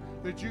victory,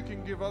 that you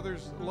can give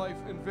others life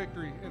and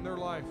victory in their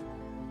life,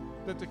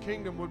 that the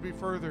kingdom would be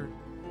furthered.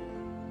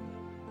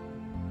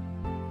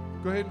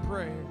 Go ahead and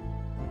pray.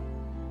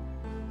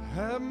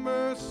 Have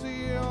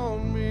mercy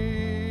on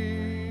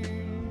me,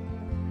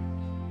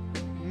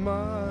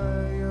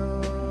 my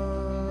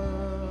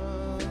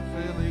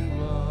unfailing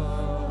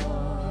love.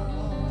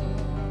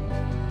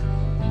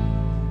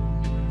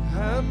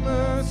 Have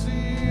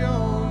mercy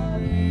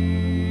on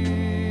me,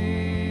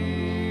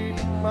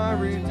 my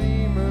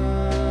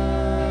Redeemer.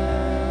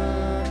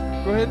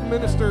 Go ahead and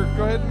minister.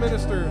 Go ahead and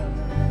minister.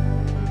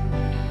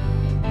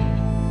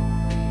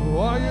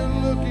 While you're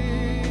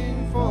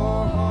looking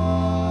for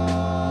hearts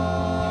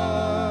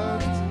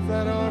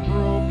that are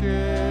broken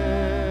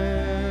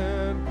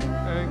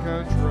and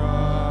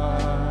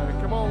contrite.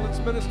 Come on, let's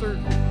minister.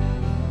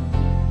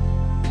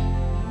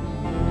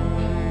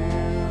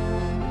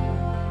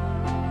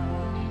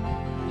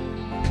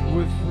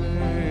 With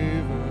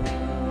favor.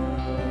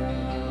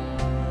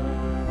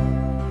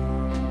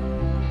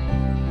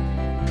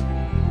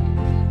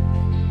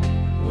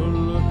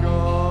 Look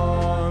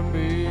on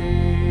me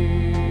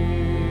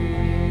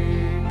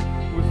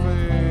with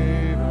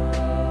favor.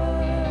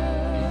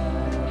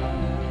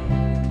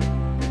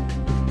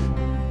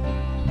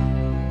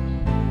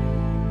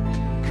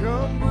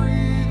 Come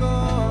breathe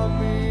on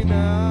me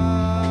now,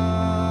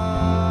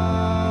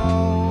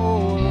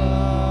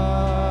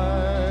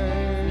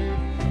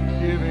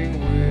 life-giving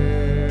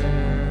wind.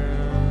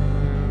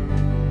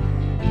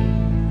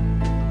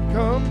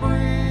 Come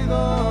breathe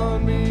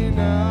on me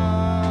now.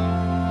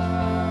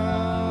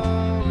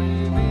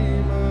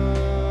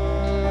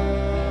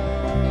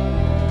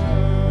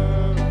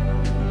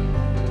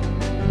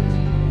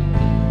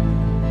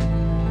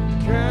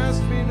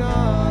 Cast me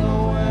not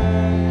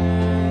away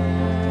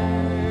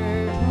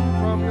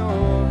from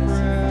your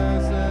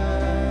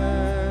presence,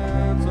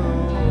 O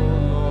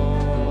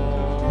Lord.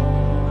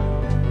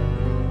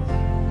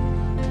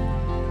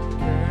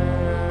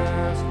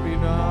 Cast me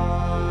not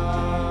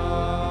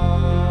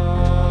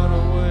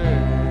away.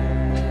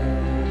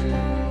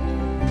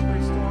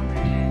 Restore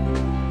me.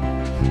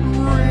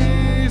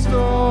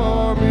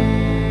 Restore me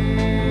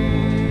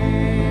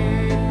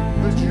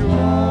the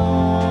joy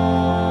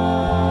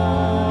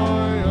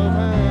of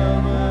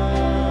heaven.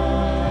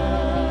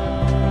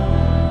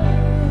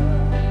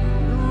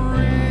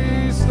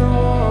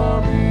 Restore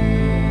me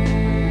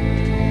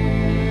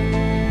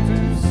to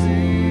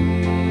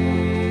see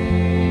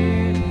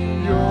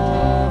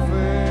your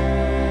face.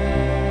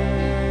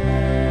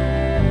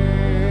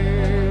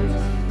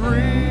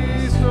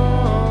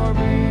 Restore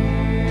me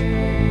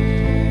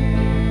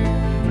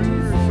to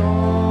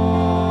restore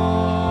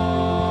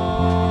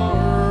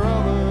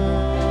others.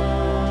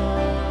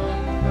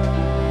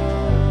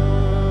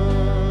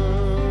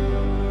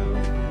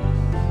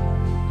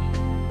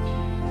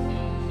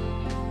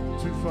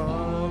 To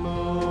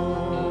follow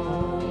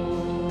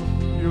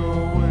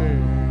your way.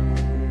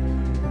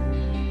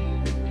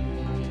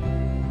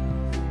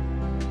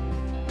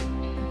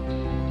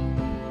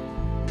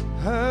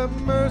 Have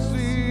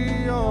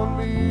mercy on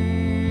me,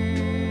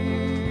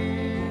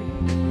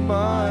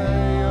 my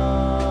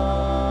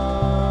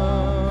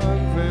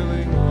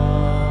unfailing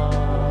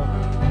love.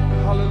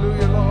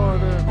 Hallelujah,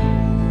 Lord.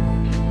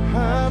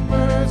 Have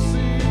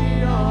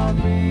mercy on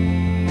me,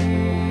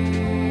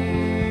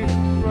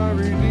 my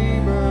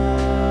Redeemer.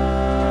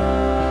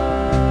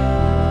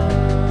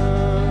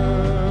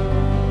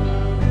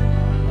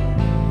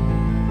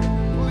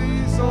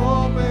 Please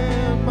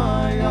open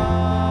my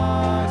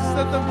eyes.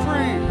 Set them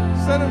free.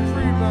 Set them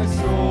free, my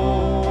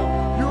soul.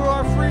 You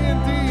are free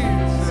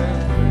indeed. Set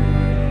free.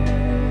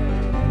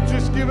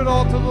 Just give it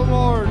all to the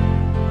Lord.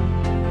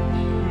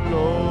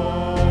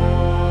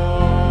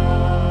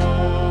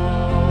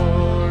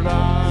 Lord,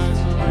 I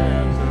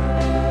surrender.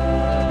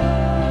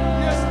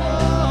 Yes,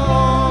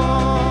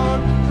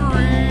 Lord,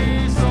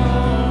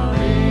 restore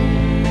me.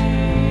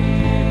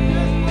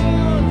 Yes,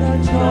 Lord, the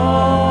joy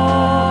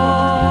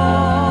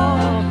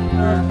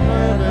of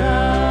heaven.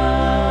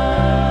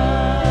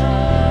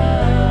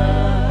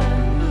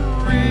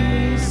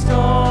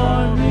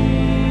 Restore me,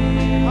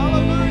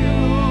 hallelujah,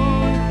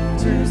 Lord,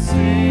 to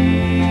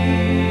see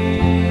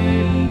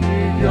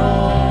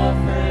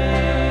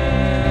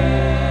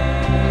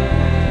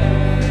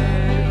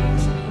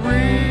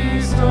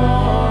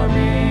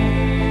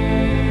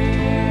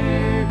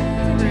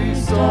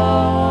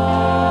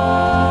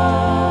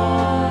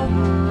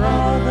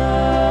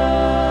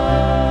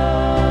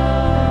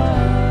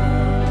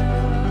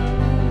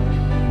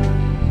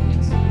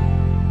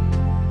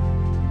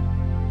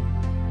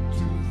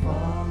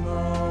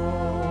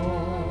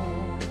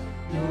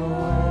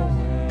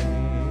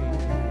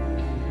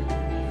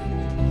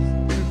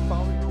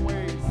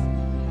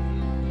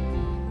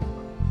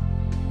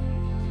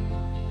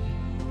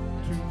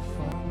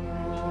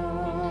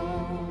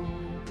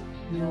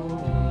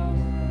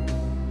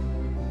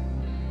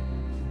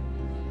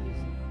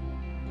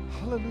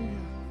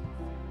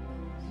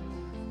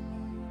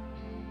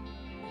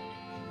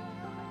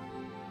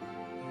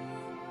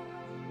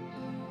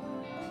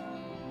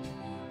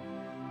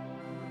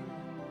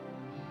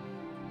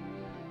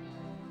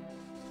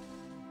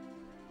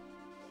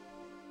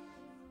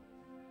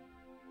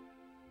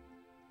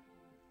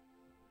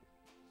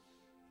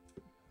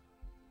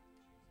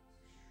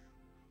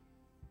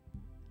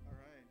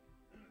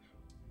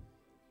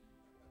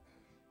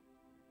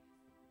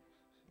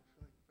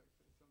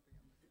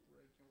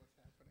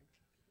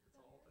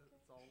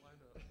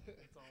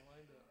It's all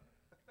lined up.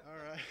 All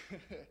right.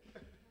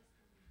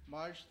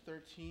 March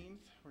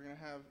 13th, we're going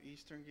to have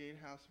Eastern Gate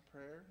House of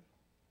Prayer.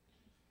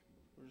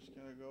 We're just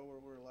going to go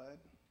where we're led.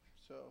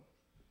 So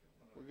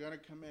we're going to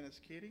come in as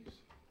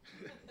kiddies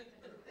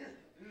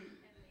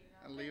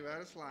and leave out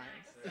as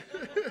lions.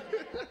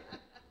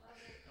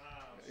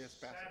 Yes,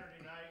 Pastor.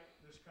 Saturday night,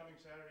 this coming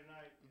Saturday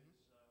night is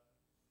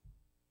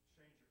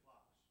change your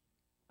clocks.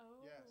 Oh.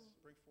 Yes,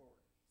 bring forward.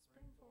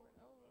 Spring forward.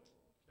 Oh.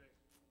 Okay.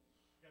 You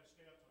got to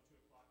stay up till 2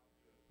 o'clock to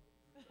do it.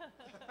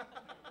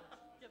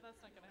 Yeah,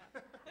 that's not going to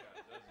happen.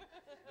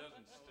 Yeah, it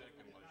doesn't stick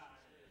unless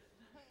you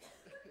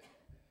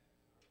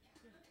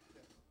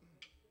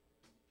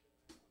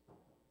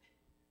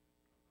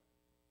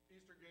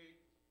Easter Gate,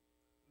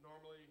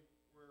 normally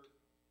we're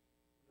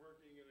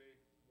working in a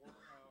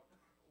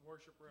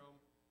worship realm.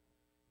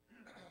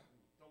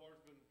 The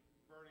Lord's been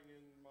burning in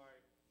my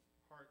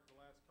heart the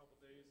last couple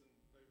days, and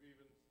they've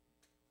even,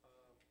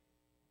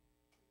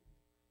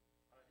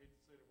 I hate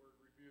to say the word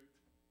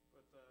rebuked,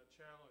 but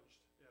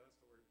challenged, yeah,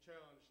 that's the word,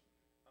 challenged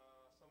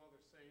some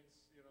other saints,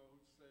 who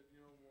said,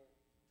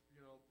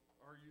 well,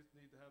 our youth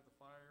need to have the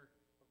fire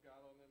of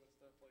God on them and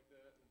stuff like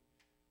that,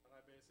 and I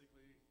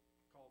basically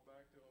called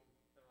back to them.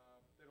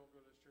 They don't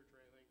go to this church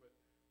or anything, but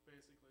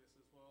basically it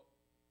says, well,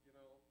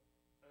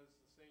 as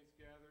the saints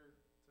gather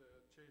to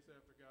chase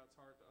after God's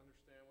heart, to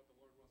understand what the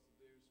Lord wants to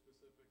do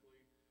specifically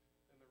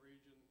in the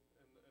region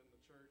and the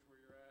church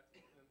where you're at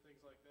and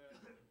things like that,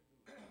 they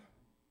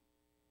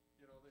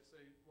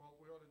say, well,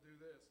 we ought to do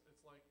this.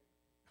 It's like,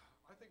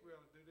 I think we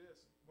ought to do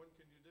this. When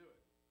can you do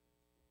it?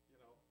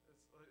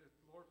 It's if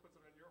the Lord puts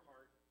it in your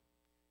heart,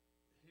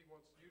 He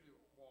wants you to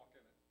walk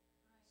in it.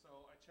 Right.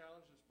 So I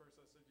challenged this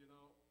person. I said,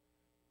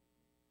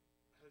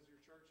 has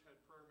your church had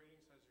prayer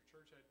meetings? Has your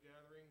church had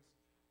gatherings?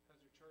 Has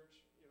your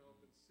church,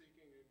 been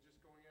seeking and just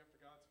going after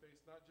God's face,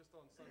 not just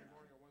on Sunday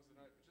morning or Wednesday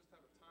night, but just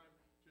have a time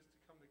just to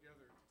come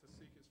together to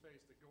seek His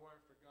face, to go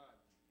after God?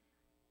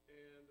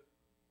 And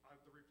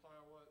the reply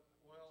was,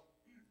 well,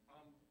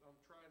 I'm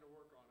trying to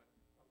work on it.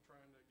 I'm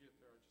trying to get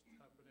there. I just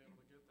haven't been able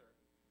to get there.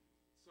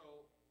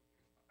 So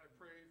I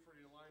prayed for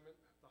the alignment,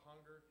 the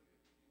hunger.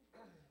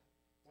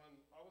 When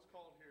I was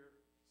called here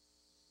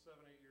 7, 8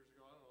 years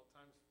ago, I don't know,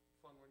 time's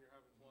fun when you're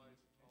having flies.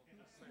 I'll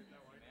just say it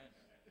that way.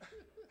 I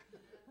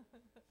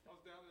was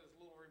down in this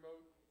little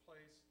remote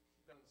place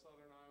down in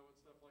southern Iowa and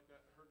stuff like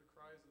that. I heard the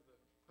cries of the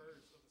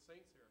prayers of the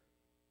saints here.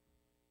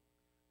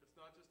 It's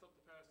not just up to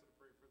pastor to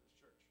pray for this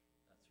church.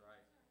 That's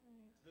right.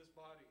 This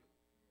body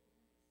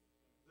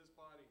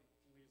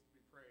needs to be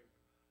praying.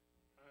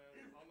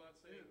 And I'm not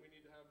saying we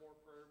need to have more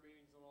prayer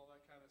meetings and all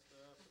that kind of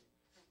stuff,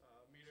 and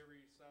meet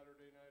every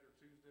Saturday night or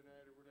Tuesday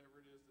night or whatever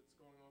it is that's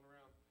going on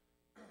around.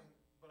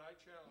 But I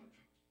challenge,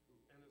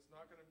 and it's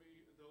not going to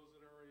be those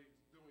that are already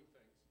doing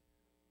things,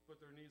 but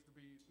there needs to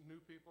be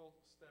new people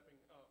stepping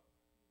up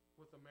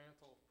with the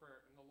mantle of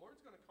prayer. And the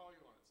Lord's going to call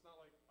you on it. It's not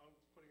like I'm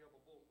putting up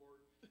a bulletin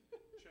board,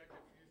 check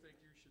if you think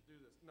you should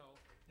do this. No,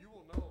 you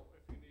will know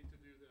if you need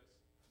to do this.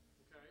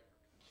 Okay?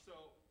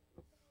 So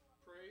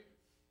pray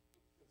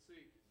and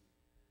seek.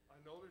 I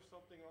know there's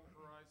something on the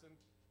horizon,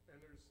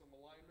 and there's some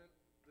alignment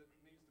that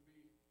needs to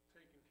be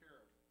taken care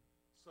of.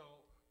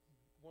 So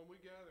when we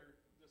gather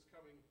this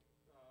coming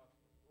a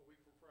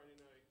week from Friday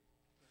night,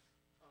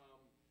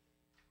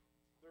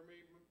 there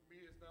may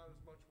be not as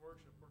much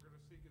worship. We're going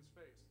to seek His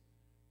face.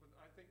 But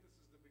I think this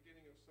is the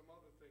beginning of some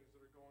other things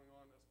that are going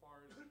on as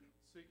far as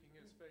seeking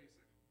His face.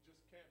 It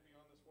just can't be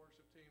on this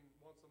worship team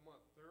once a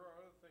month. There are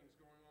other things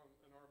going on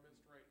in our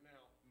midst right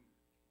now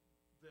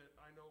that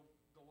I know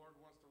the Lord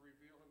wants to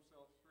reveal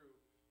Himself through.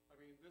 I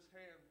mean, this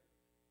hand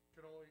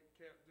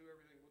can't do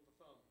everything with the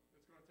thumb.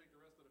 It's going to take the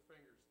rest of the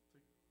fingers to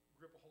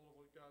grip a hold of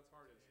what God's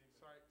heart is.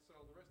 Right? So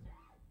the rest of you,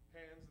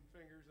 hands and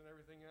fingers and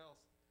everything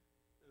else,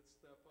 it's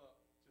step up.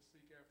 Just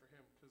seek after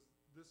Him, because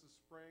this is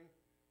spring,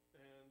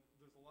 and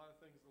there's a lot of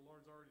things the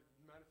Lord's already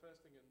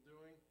manifesting and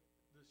doing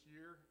this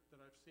year that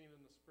I've seen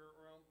in the spirit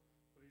realm,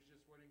 but He's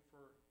just waiting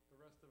for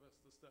the rest of us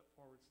to step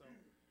forward. So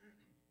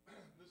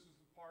this is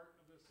the part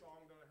of this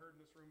song that I heard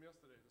in this room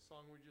yesterday, the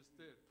song we just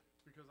did,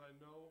 because I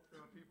know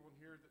there are people in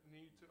here that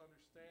need to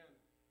understand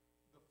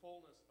the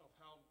fullness of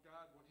how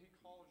God, when He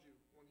calls you,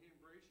 when He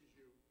embraces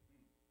you,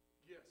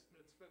 yes,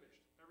 it's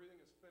finished. Everything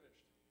is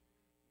finished.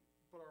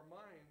 But our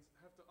minds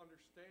have to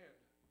understand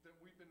that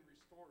we've been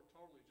restored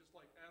totally, just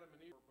like Adam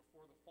and Eve were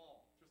before the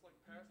fall. Just like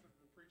Pastor's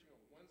been preaching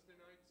on Wednesday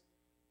nights,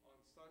 on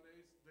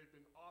Sundays. They've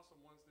been awesome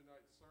Wednesday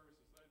night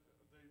services.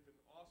 They've been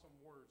awesome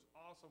words,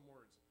 awesome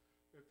words.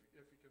 If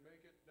you can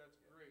make it, that's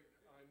great.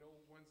 I know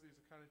Wednesdays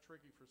are kind of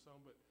tricky for some,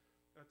 but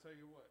I tell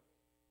you what,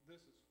 this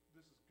is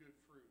good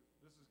fruit.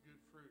 This is good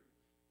fruit.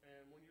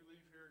 And when you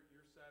leave here,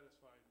 you're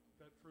satisfied.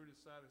 That fruit is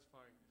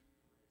satisfying.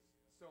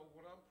 So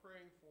what I'm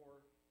praying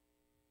for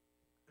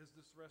is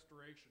this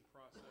restoration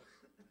process,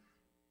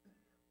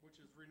 which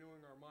is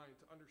renewing our mind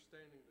to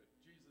understanding that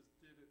Jesus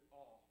did it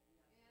all. Yes.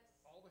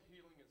 All the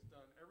healing is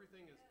done.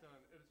 Everything is done.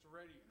 It's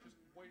ready.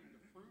 Just waiting.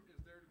 The fruit is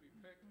there to be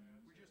picked.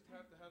 We just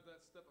have to have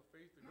that step of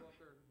faith to go up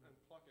there and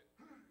pluck it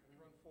and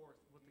run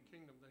forth with the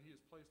kingdom that He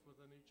has placed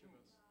within each of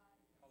us.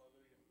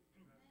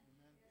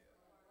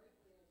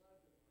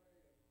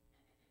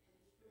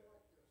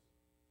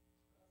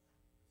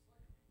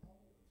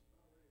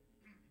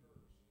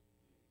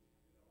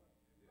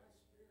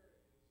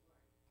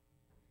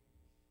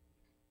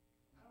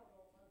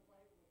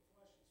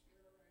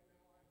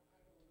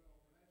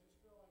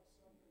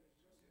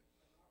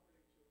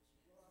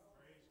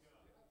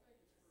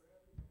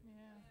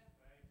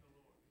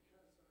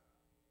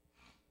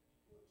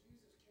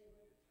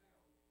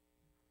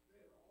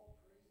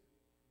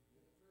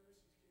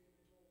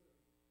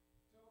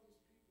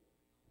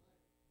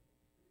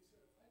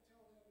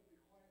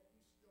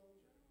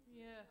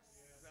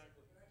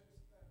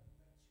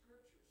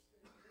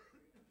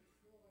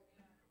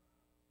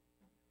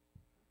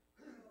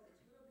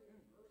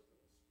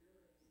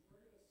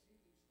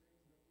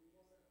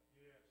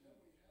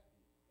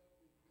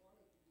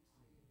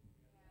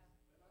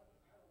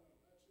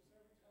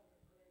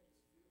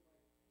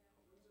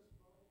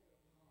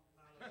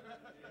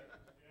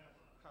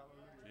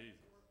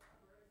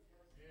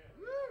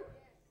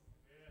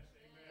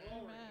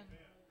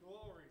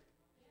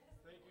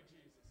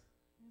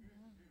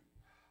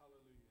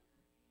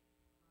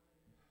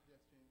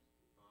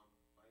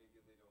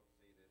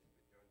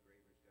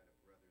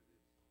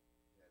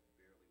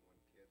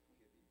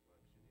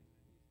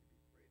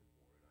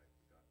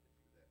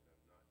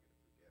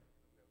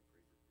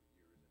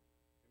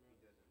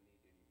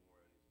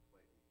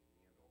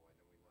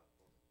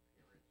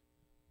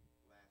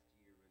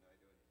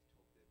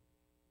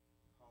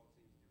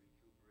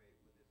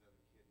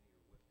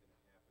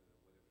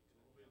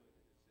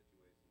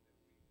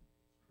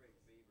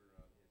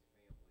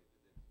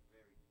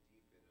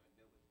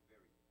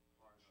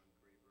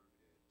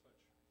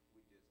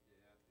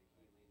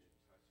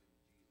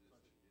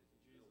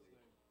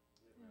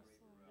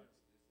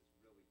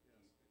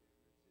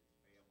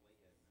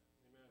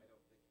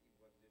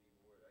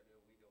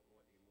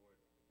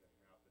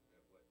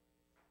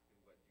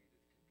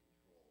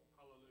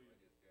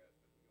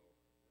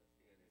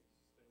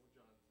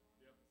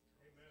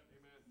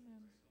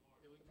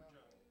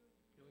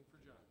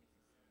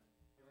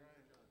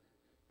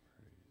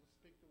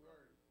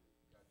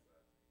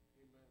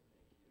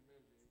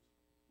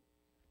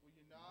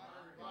 not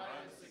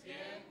revive us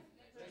again,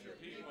 that your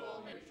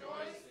people may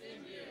rejoice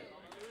in you.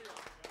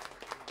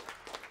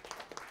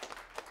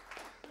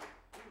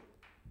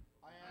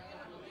 I am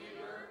a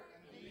believer,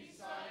 and these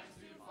signs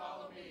do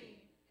follow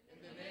me. In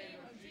the name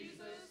of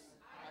Jesus,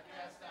 I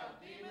cast out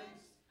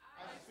demons,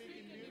 I speak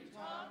in new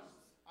tongues,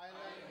 I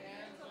lay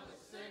hands on the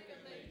sick,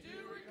 and they do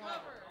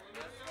recover.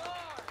 Yes,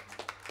 Lord.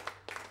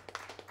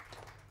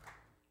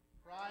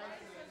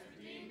 Christ has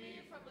redeemed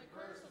me from the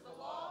curse of the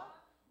law.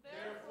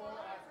 Therefore,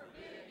 I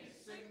forbid any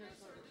sickness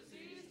or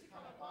disease to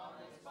come upon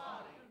this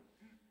body.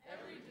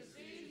 Every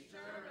disease,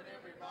 germ, and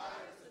every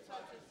virus that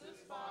touches this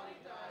body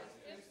dies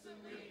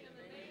instantly in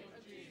the name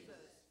of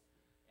Jesus.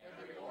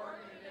 Every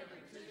organ and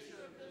every tissue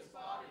of this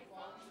body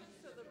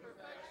functions to the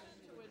perfection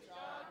to which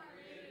God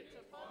created it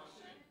to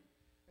function.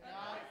 And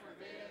I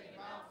forbid any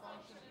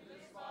malfunction in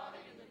this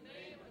body in the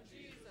name of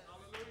Jesus.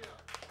 Hallelujah.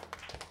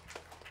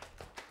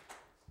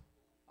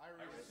 I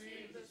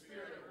receive the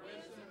spirit of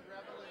wisdom and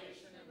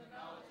revelation and the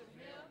knowledge of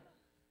Him,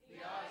 the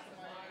eyes of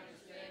my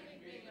understanding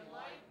being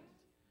enlightened,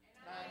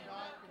 and I am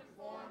not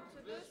conformed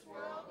to this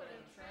world, but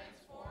am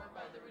transformed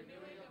by the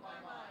renewing of my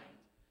mind.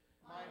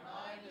 My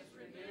mind is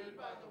renewed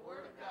by the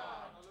Word of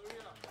God.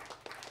 Hallelujah.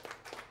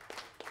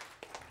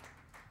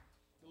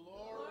 The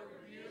Lord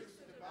rebukes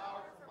the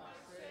devourer for my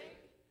sake,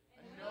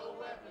 and no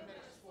weapon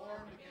that is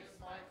formed against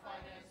my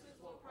finances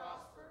will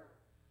prosper.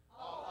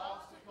 All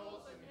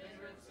obstacles and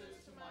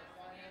hindrances to my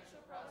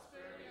financial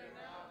prosperity are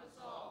now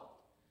dissolved.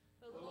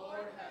 The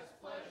Lord has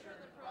pleasure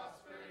in the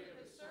prosperity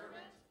of His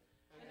servant,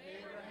 and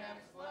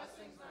Abraham's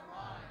blessings are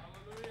mine.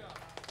 Hallelujah.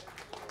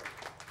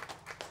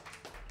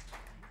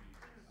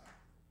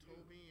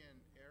 Toby and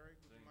Eric,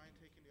 would you mind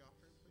taking the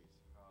offering, please?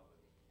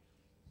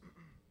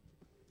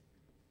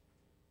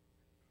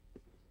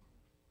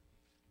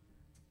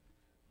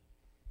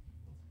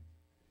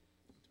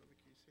 Toby,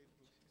 can you say the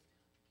blessing?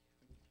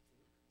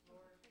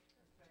 Lord,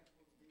 I'm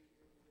thankful to be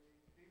here today,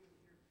 to be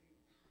with your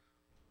people,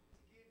 to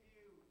give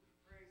you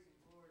praise and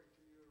glory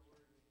for you are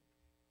worthy.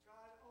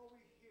 God, all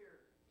we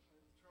hear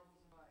are the troubles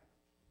of life,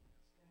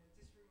 and it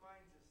just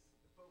reminds us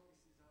the focus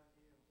is on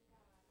you.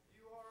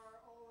 You are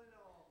our all in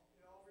all.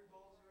 It all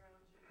revolves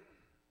around you.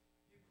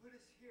 You put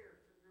us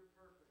here for your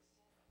purpose.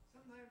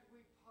 Sometimes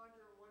we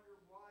ponder and wonder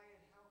why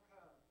and how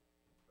come,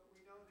 but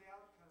we know the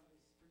outcome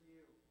is for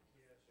you.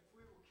 Yes. If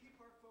we will keep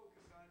our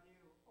focus on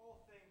you,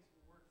 all things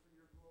will work for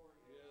your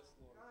glory. Yes,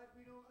 Lord. God,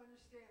 we don't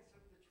understand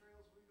some of the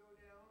trails we go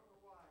down or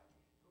why,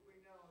 but we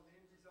know the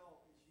end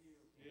result is you.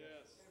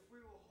 Yes. And if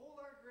we will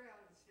hold our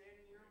ground and stand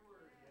in your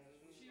word,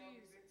 we shall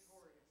be Jesus.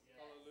 victorious.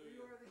 Hallelujah.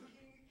 You are the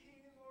King of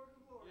kings and Lord of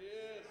lords,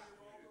 Yes. Savior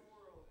of all the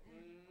world.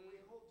 Mhm.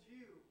 We hold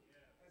you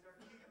as our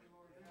King and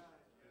Lord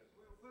God.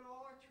 We will put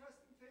all our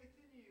trust and faith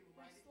in you,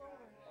 mighty God.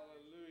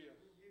 Hallelujah.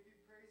 We give you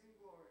praise and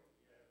glory.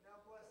 Now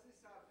bless this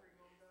offering,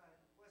 O God.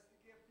 Bless the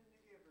gift and the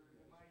giver in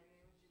the mighty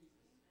name of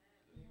Jesus.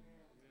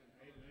 Amen.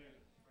 Amen.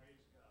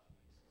 Praise God.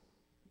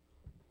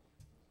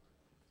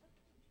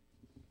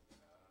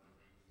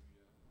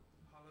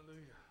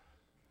 Hallelujah.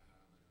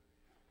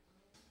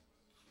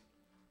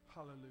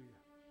 Hallelujah.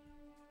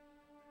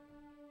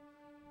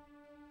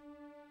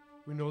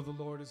 We know the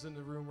Lord is in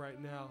the room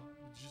right now.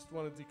 We just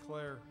want to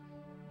declare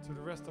to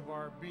the rest of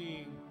our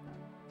being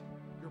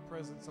your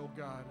presence, oh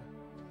God.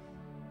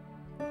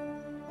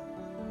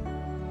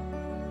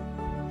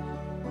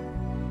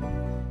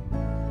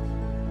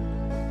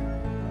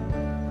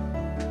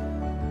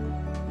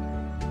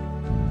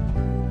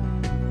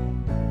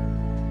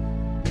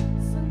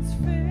 Since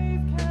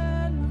faith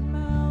can move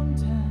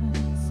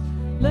mountains,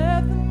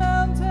 let the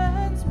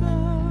mountains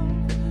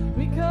move.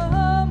 We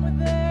come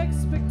with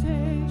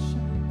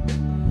expectation.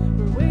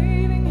 We're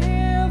waiting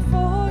here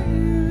for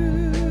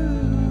you.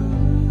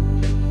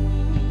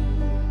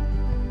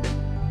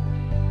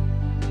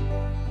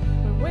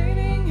 We're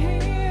waiting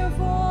here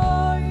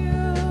for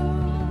you.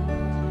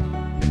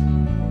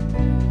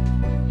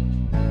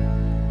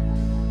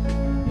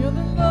 You're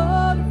the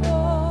Lord of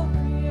all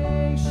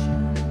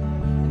creation,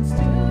 and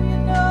still you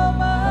know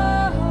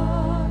my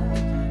heart.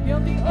 You're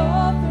the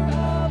author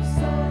of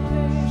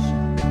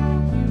salvation.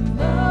 You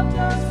loved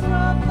us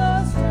from the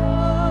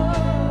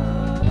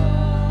start.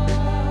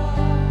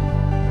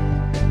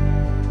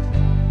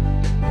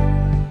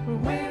 We're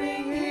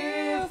waiting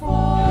here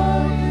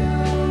for you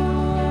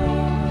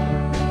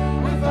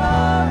with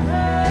our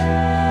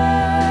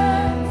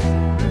hands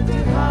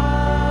lifted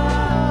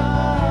high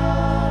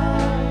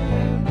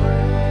in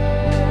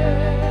praise.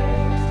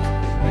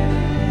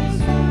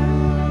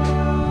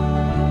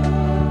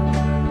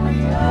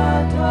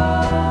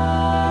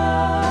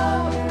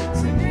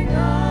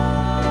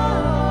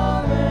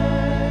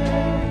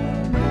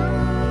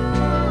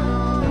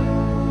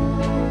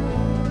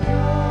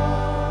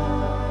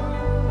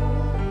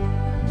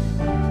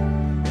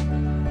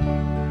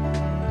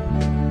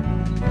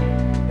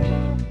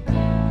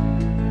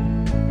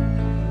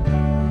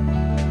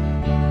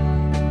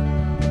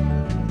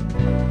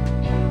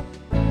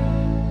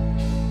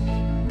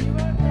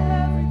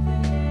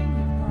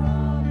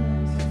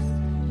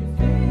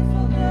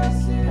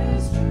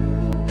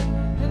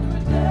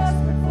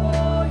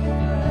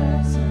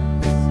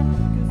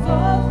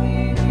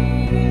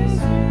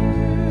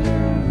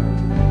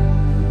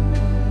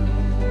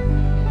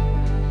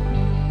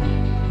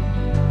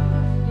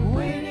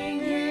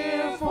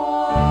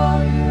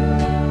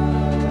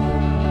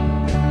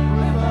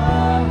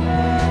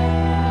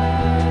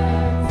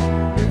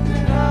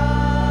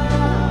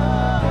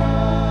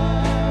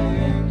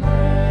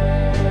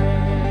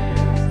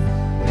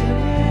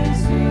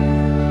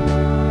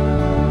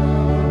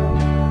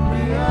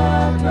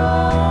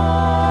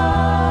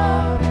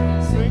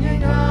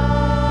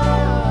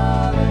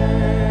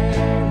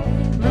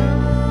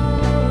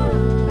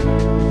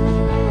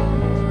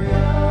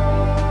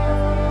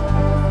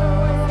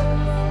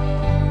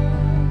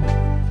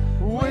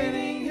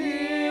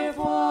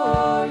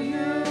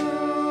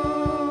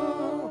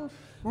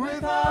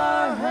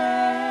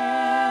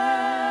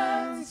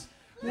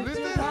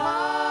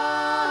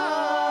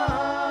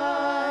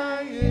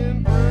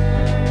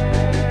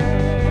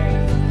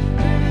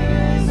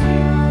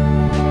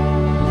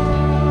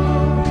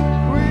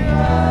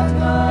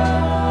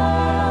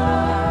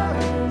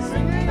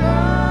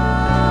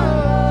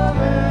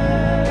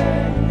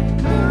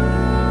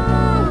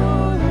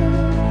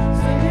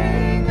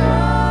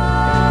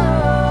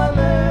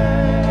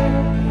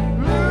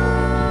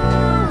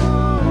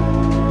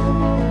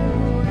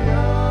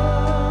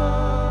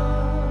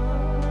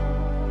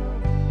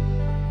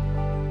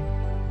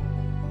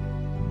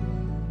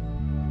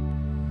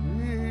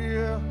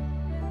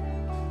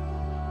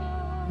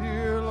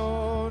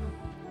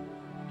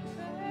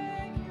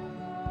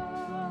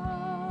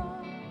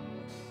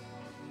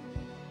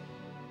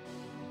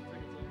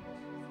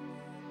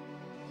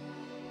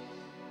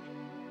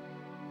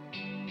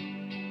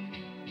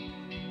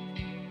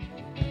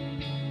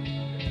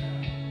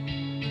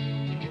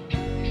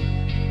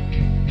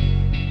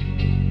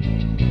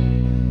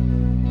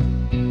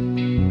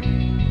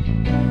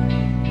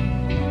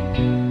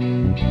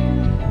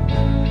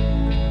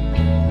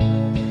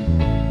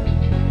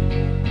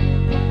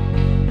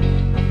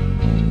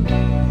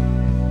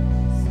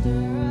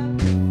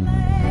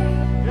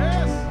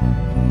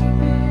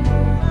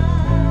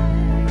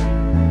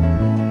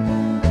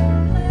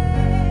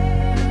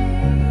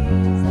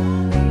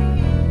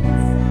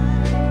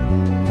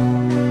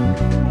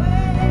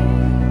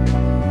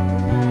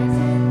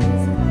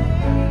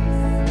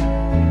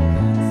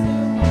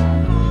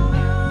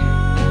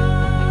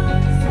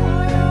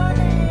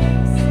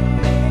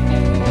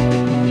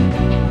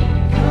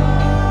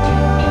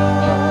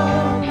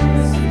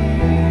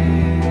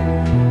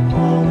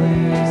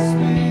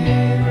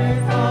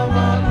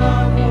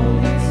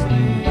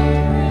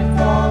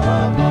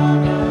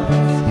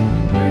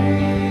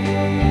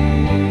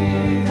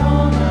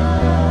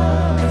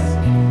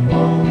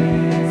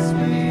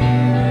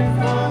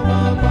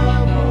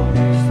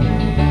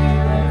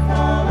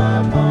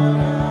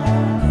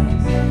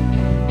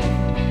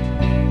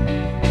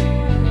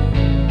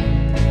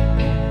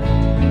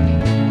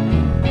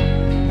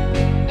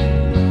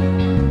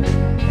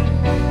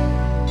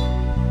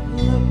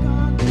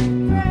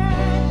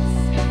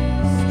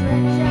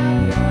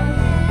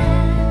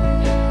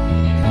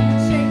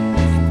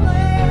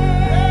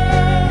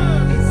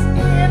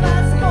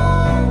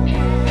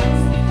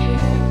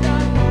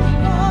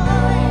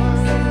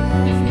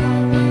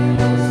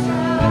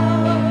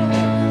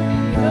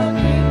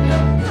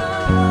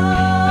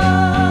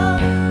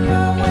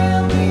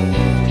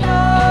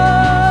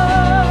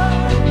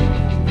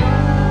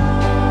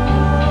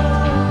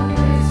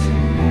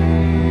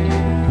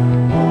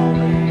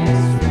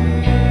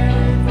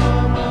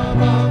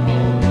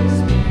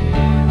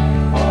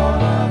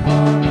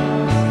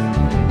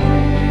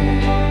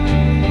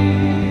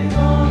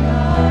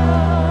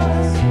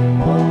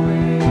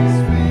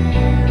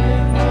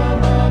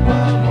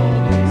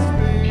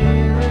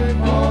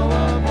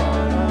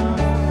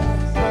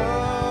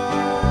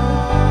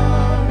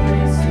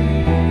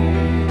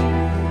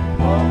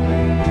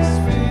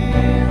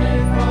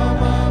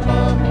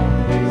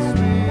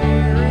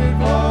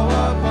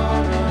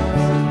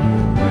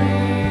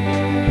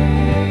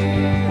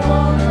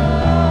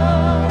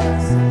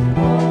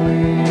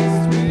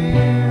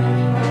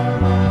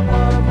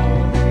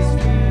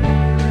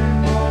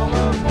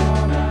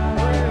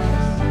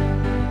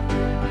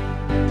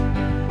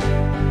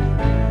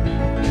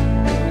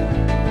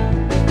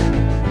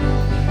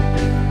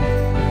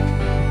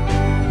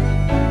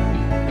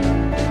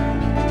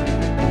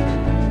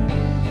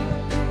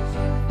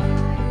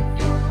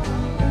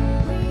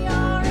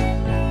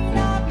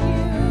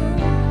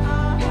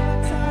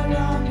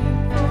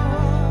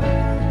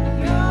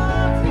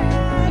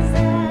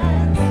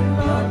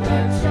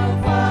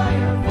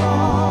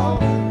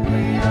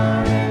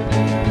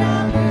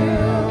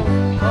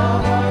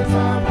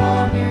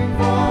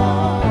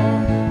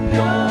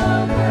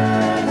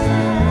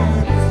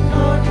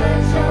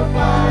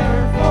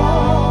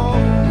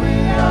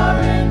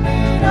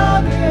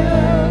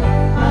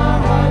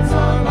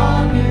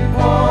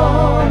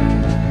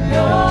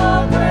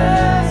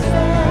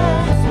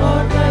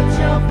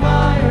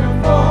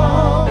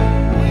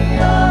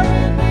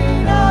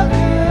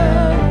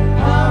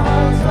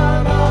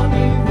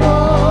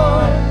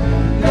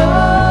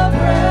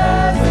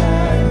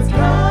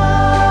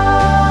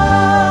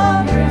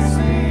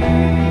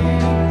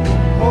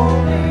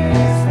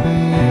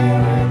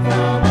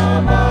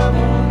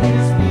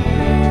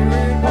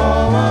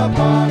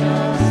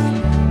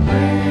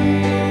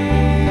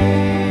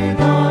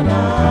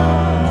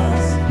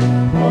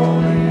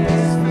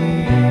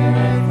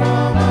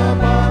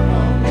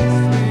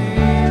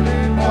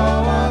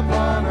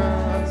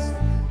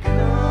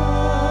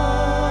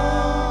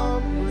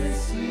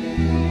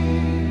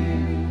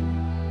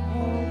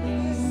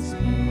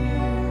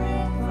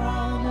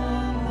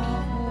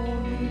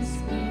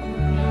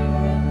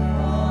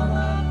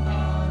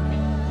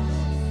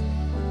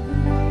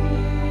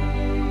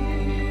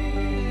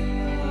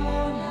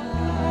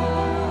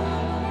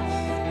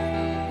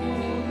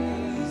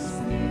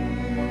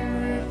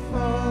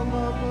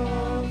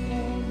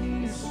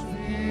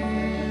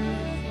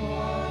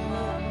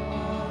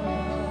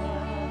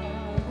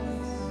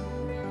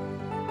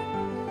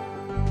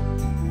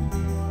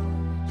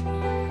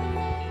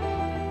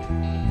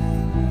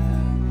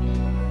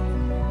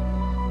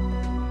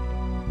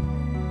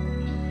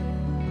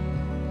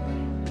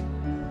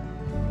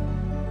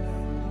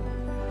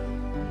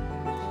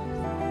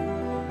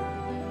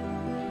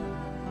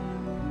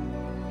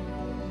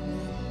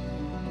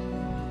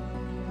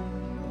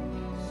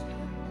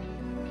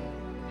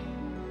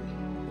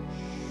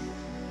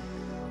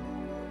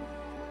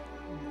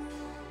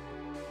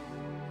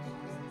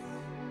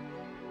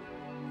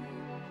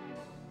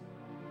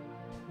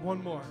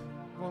 One more.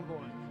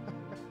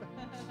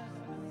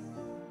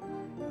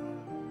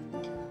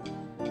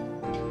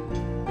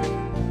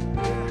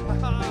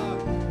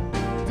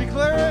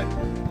 Declare it.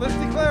 Let's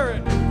declare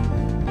it.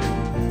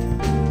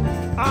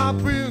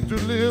 I've been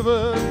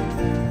delivered.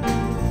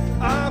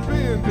 I've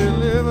been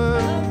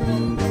delivered.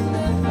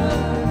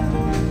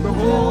 The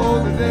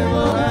hold the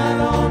devil had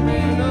on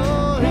me.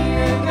 No, he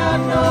ain't got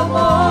no more.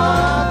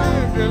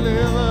 I've been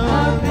delivered.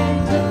 I've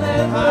been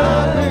delivered.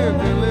 I've been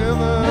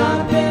delivered.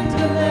 I've been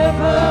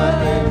delivered. I've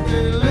been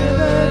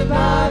delivered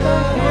by the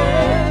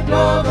hand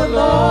of the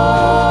Lord.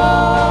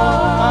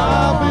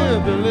 I've been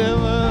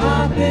delivered.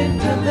 I've been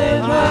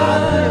delivered.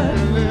 I've been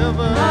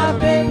delivered. I've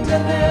been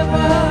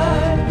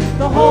delivered.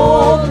 The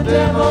hold the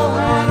devil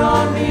had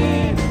on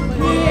me, but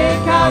he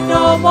ain't got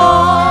no more.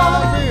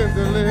 I've been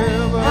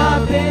delivered.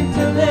 I've been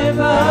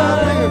delivered.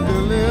 I've been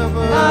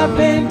delivered. I've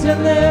been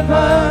delivered.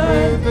 I've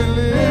been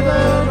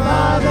delivered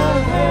by the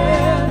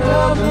hand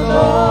of the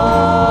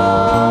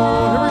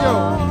Lord. Here we go.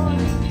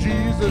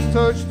 Jesus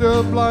touched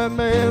the blind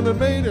man and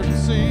made him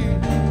see.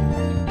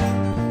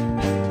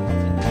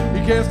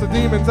 He cast the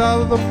demons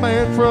out of the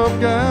man from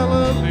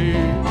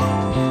Galilee.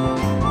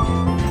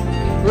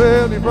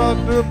 Well, he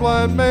brought the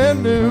blind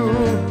man new,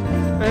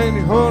 and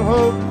he brought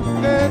hope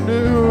and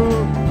new.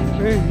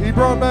 He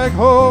brought back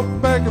hope,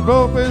 back in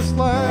both his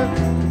life.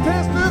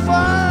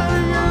 Testify to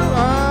you,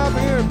 I've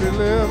been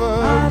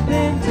delivered. I've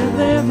been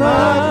delivered.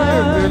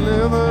 I've been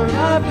delivered.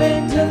 I've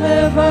been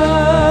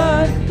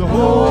delivered. The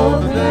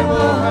hold the devil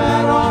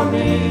had on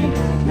me,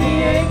 he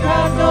ain't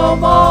got no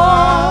more.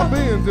 I've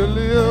been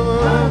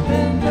delivered. I've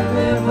been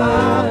delivered.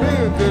 I've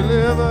been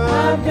delivered.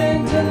 I've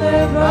been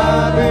delivered.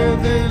 I've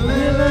been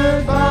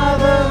delivered by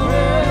the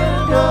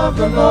hand of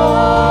the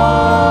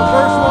Lord.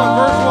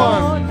 Verse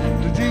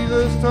 1.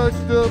 Jesus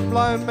touched the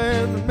blind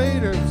man and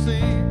made him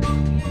see.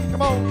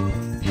 Come on.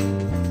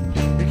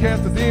 He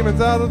cast the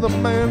demons out of the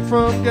man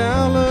from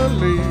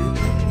Galilee.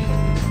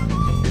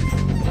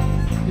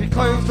 He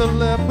cleansed the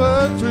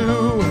leper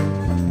too.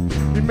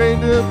 He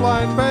made the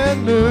blind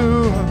man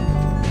new.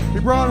 He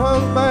brought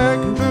hope back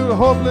into the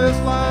hopeless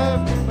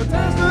life. I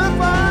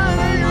testify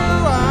to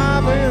you,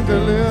 I've been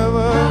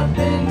delivered. I've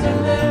been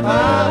delivered.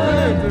 I've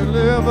been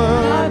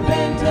delivered. I've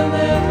been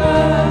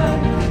delivered.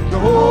 The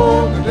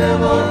hold the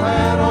devil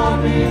had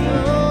on me,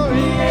 oh,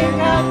 he ain't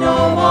got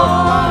no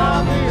more.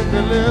 I've been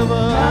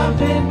delivered. I've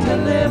been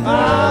delivered.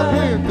 I've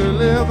been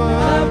delivered.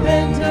 I've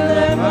been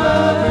delivered.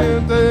 I've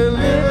been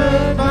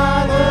delivered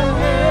by the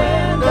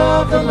hand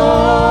of the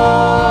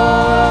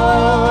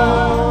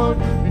Lord.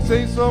 You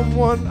say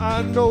someone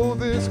I know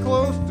this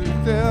close to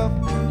death.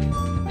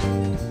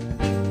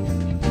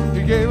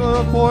 He gave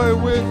a boy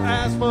with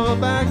asthma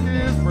back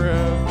his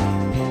breath.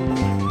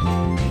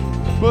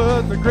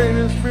 But the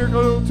greatest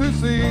miracle to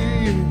see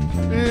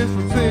is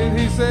from sin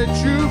he set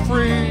you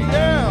free.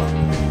 Yeah,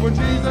 when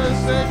Jesus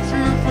set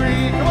you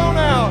free, come on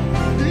now,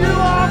 you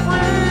are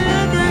free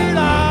indeed.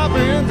 I've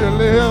been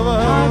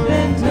delivered. I've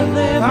been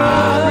delivered.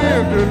 I've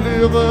been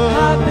delivered.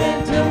 I've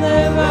been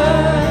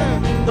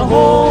delivered. The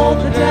hold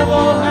the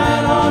devil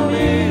had on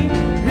me,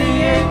 he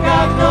ain't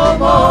got no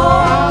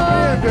more.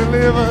 I've been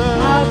delivered.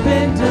 I've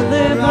been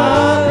delivered.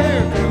 I've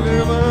been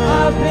delivered.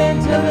 I've been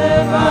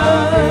delivered.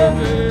 I've been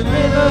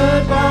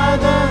delivered by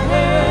the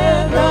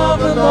hand of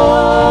the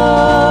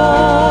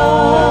Lord.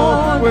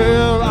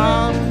 Well,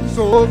 I'm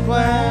so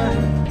glad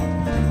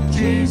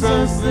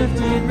Jesus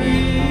lifted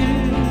me.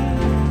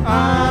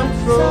 I'm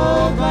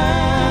so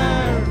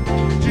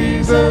glad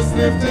Jesus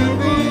lifted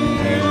me.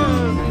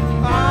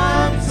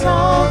 I'm so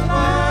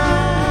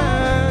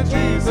glad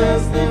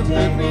Jesus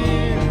lifted me.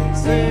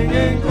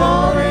 Singing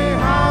glory,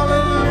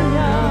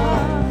 hallelujah.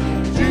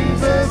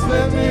 Jesus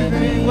lifted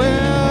me.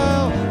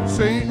 Well,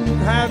 Satan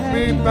had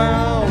me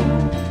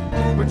bound,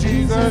 but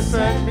Jesus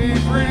set me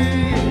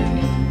free.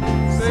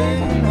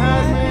 Satan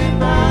had me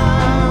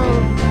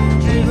bound,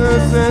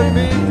 Jesus set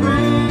me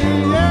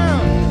free. Yeah,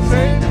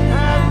 Satan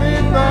had me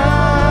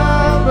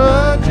bound,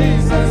 but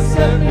Jesus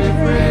set me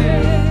free.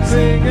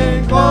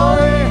 Singing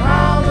glory,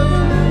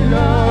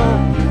 hallelujah.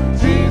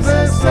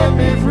 Jesus set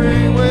me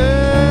free.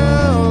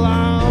 Well,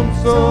 I'm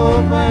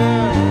so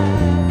glad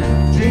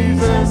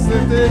Jesus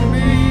lifted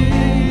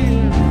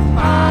me.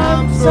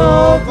 I'm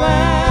so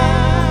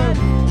glad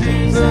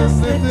Jesus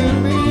lifted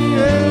me.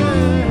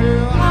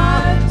 Yeah.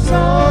 I'm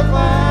so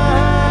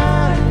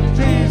glad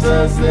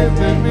Jesus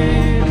lifted me.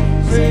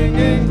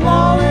 Singing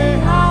glory,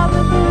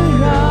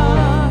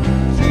 hallelujah.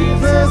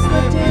 Jesus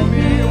lifted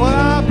me. Well,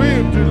 I've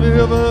been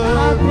delivered.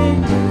 I've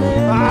been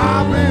delivered.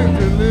 I've been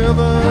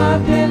delivered.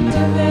 I've been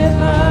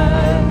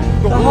delivered.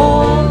 The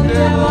hold the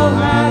devil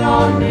had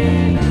on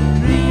me,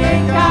 he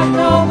ain't got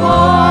no more.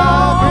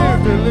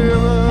 I've been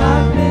delivered.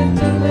 I've been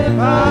delivered.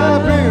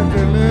 I've been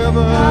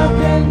delivered. I've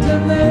been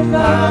delivered.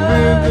 I've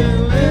been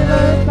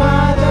delivered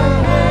by the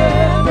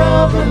hand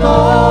of the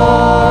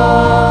Lord.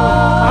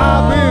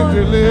 I've been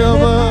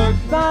delivered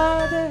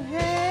by the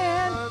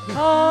hand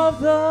of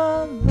the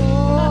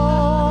Lord.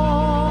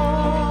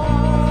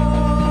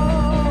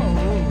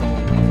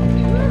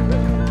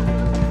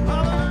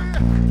 Hallelujah.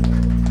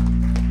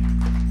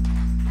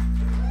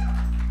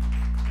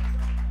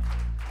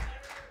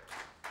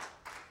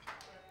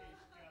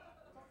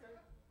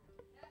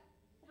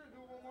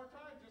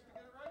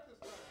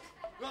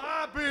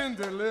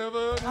 been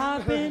delivered.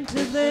 I've been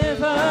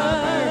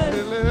delivered.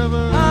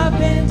 Delivered. I've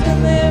been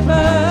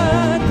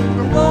delivered.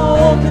 The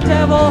hold the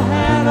devil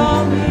had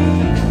on me,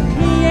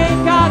 he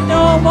ain't got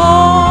no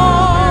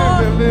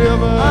more.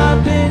 Delivered.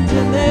 I've been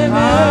delivered.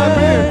 I've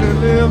been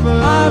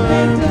delivered. I've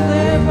been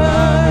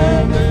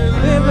delivered.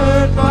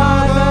 Delivered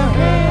by the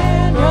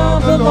hand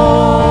of the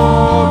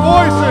Lord.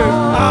 Voices.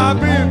 I've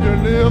been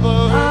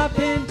delivered. I've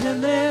been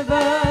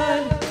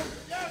delivered.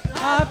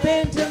 I've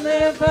been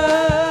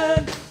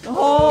delivered. The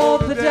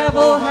hold the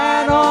devil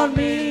had on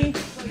me,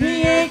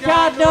 he ain't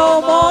got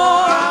no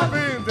more. I've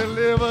been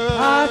delivered.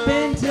 I've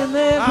been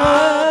delivered.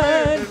 I've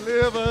been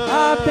delivered.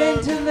 I've been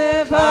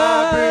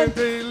I've been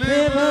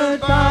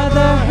delivered by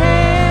the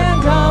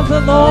hand of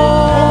the Lord.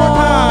 One more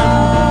time.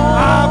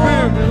 I've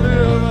been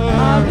delivered.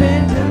 I've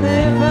been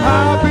delivered.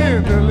 I've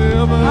been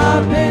delivered.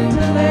 I've been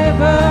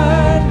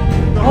delivered.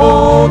 The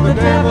hold the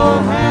devil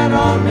had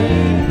on me,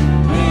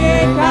 he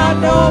ain't got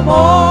no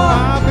more.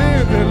 I've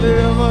been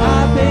delivered.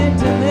 I've been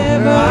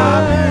delivered.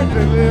 I've been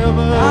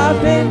delivered.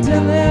 I've been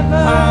delivered.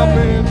 I've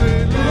been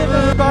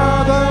delivered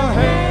by the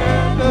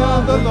hand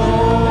of the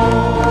Lord.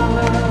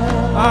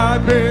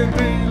 I've been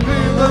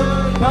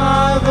delivered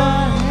by the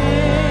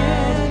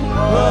hand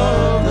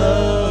of the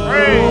Lord.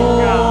 Praise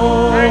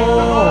God. Praise the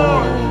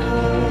Lord.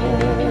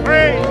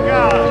 Praise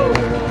God.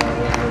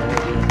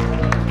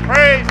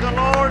 Praise the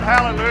Lord.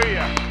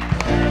 Hallelujah.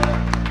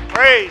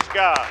 Praise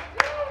God.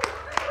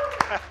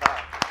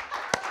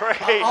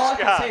 Praise All I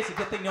can God. say is a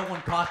good thing no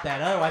one caught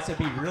that. Otherwise, it'd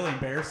be really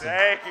embarrassing.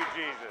 Thank you,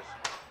 Jesus.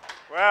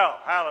 Well,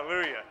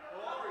 hallelujah.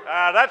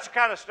 That's the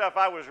kind of stuff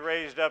I was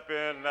raised up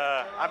in.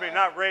 I mean,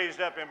 not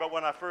raised up in, but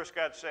when I first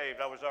got saved,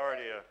 I was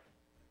already a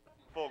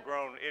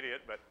full-grown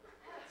idiot, but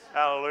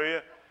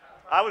hallelujah.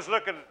 I was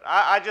looking,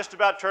 I just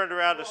about turned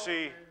around to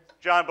see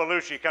John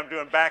Belushi come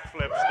doing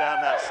backflips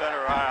down that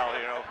center aisle,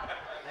 you know.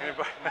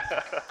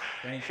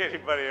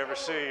 Anybody ever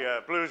see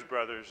Blues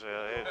Brothers?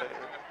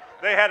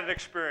 They had an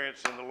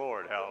experience in the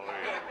Lord,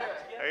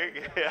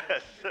 hallelujah.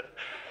 Yes.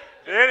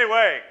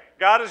 Anyway,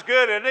 God is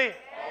good, isn't he?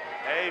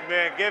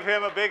 Amen. Give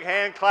him a big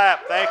hand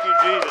clap. Thank you,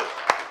 Jesus.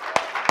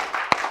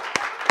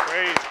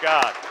 Praise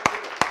God.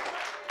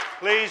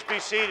 Please be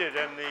seated,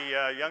 and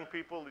the young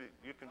people,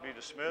 you can be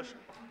dismissed.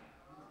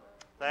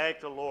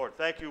 Thank the Lord.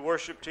 Thank you,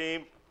 worship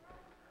team.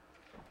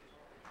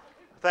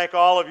 Thank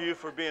all of you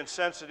for being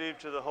sensitive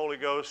to the Holy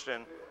Ghost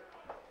and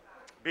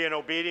being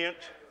obedient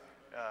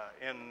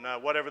in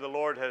whatever the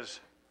Lord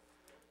has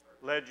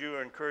led you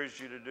or encouraged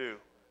you to do.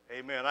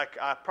 Amen.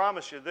 I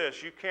promise you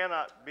this, you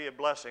cannot be a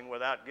blessing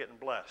without getting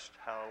blessed.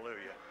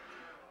 Hallelujah.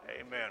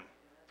 Amen.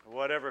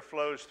 Whatever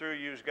flows through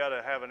you's got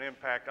to have an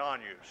impact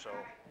on you. So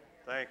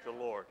thank the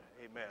Lord.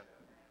 Amen.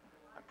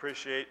 I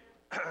appreciate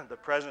the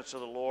presence of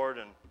the Lord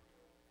and,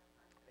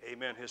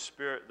 amen, His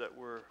Spirit that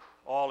we're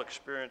all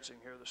experiencing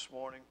here this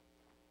morning.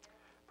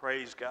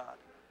 Praise God.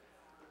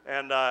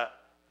 And I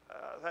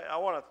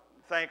want to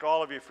thank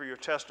all of you for your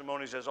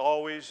testimonies as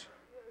always.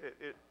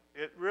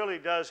 It really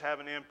does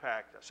have an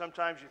impact.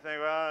 Sometimes you think,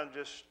 well, I'm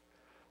just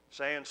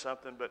saying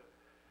something, but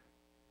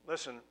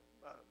listen,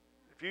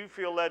 if you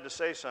feel led to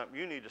say something,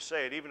 you need to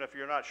say it, even if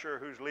you're not sure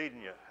who's leading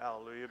you.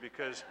 Hallelujah.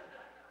 Because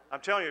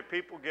I'm telling you,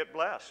 people get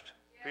blessed.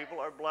 People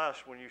are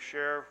blessed when you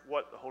share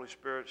what the Holy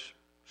Spirit's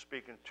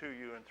speaking to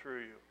you and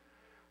through you.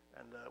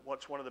 And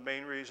what's one of the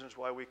main reasons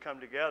why we come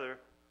together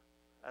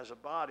as a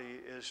body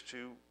is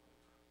to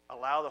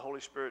allow the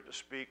Holy Spirit to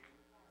speak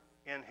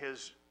in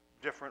His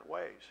different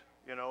ways.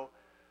 You know,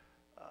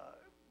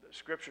 the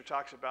Scripture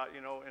talks about,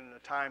 you know, in the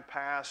time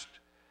past,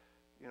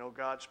 you know,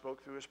 God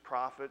spoke through His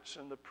prophets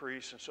and the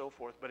priests and so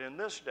forth. But in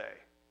this day,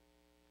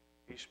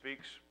 He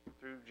speaks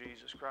through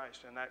Jesus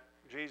Christ, and that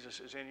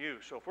Jesus is in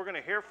you. So if we're going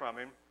to hear from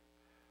Him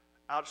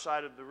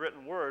outside of the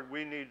written word,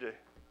 we need to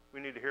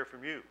hear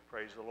from you.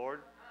 Praise the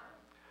Lord.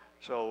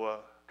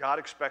 So God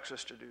expects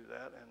us to do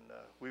that, and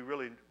we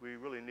really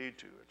need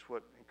to. It's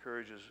what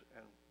encourages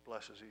and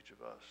blesses each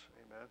of us.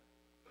 Amen.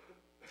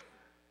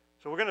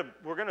 So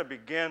we're gonna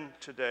begin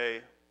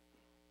today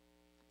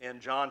in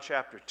John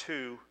chapter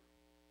 2,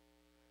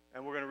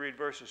 and we're going to read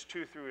verses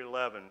 2 through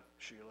 11,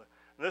 Sheila.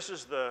 And this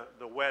is the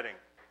wedding.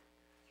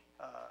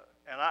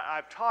 And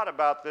I've taught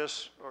about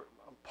this, or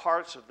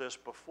parts of this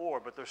before,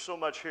 but there's so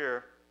much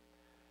here.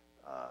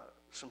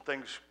 Some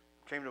things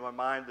came to my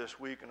mind this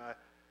week, and I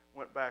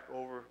went back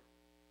over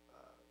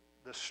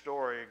this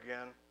story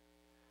again.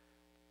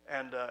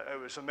 And it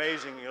was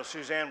amazing. You know,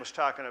 Suzanne was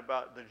talking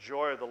about the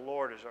joy of the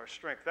Lord is our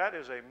strength. That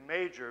is a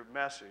major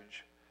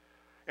message.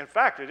 In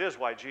fact, it is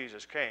why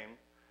Jesus came.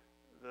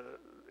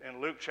 In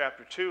Luke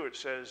chapter 2, it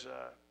says,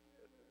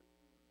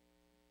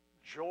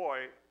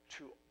 joy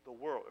to the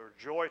world, or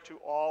joy to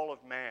all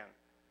of man,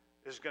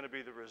 is going to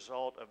be the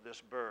result of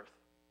this birth.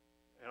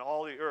 And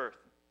all the earth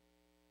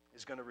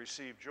is going to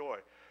receive joy.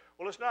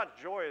 Well, it's not,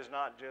 joy is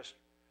not just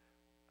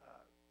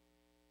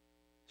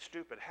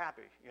stupid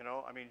happy, you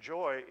know. I mean,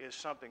 joy is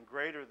something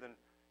greater than,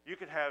 you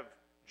can have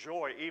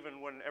joy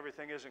even when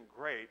everything isn't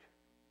great.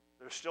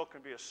 There still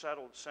can be a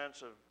settled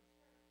sense of,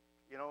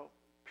 you know,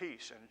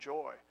 peace and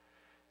joy.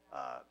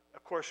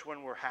 Of course,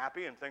 when we're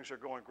happy and things are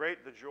going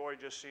great, the joy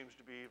just seems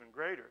to be even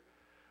greater.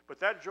 But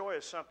that joy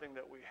is something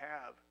that we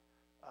have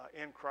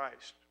in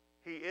Christ.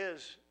 He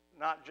is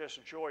not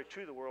just joy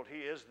to the world, he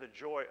is the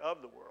joy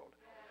of the world.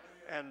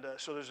 And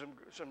so there's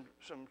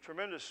some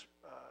tremendous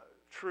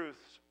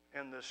truths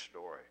in this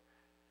story.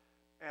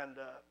 And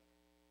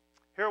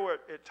here where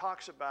it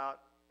talks about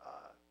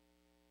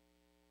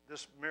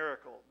this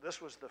miracle.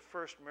 This was the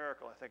first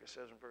miracle, I think it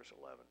says in verse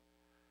 11.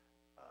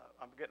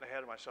 I'm getting ahead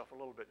of myself a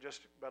little bit,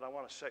 but I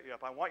want to set you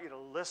up. I want you to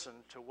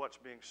listen to what's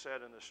being said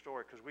in this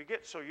story, because we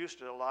get so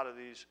used to a lot of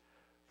these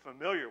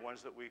familiar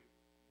ones that we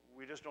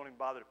just don't even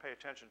bother to pay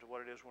attention to what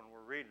it is when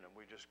we're reading them.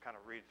 We just kind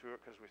of read through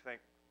it because we think,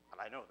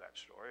 I know that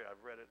story. I've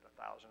read it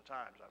 1,000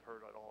 times. I've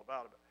heard all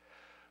about it.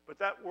 But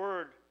that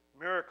word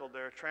miracle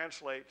there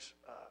translates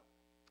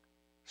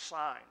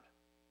signed.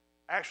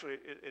 Actually,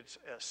 it's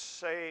a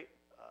say.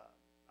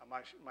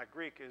 My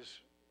Greek is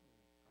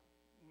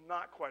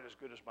not quite as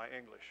good as my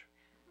English.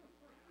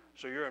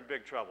 So you're in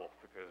big trouble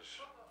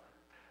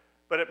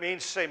but it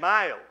means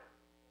semio.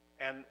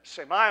 And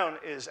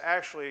semeion is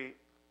actually,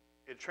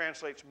 it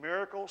translates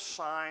miracle,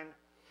 sign,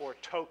 or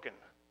token.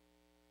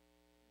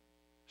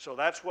 So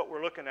that's what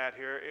we're looking at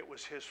here. It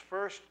was his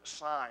first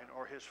sign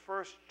or his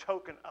first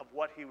token of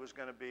what he was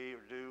going to be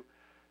or do.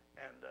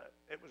 And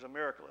it was a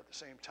miracle at the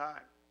same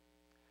time.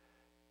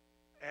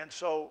 And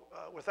so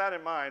with that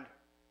in mind,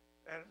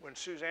 and when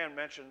Suzanne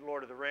mentioned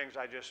Lord of the Rings,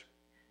 I just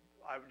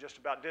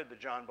about did the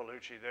John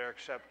Belushi there,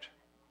 except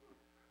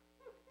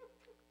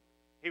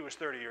he was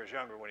 30 years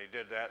younger when he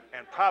did that,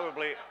 and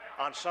probably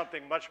on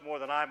something much more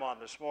than I'm on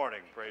this morning,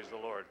 praise the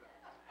Lord.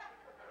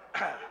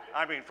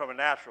 I mean, from a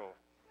natural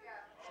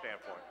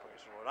standpoint,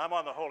 praise the Lord. I'm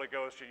on the Holy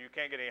Ghost, and you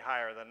can't get any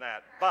higher than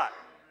that. But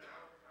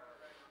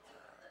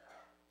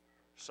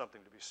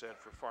something to be said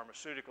for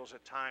pharmaceuticals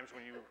at times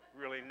when you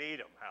really need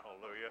them.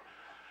 Hallelujah.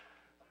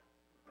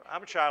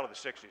 I'm a child of the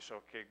 60s,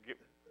 so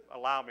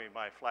allow me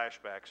my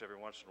flashbacks every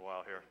once in a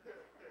while here.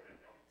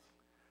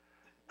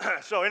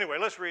 So anyway,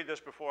 let's read this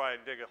before I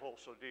dig a hole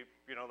so deep.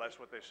 You know, that's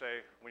what they say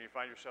when you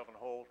find yourself in a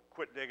hole,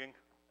 quit digging.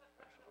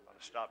 I'm going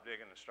to stop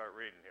digging and start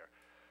reading here.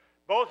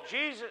 Both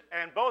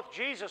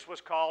Jesus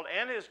was called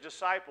and his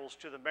disciples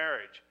to the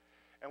marriage.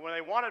 And when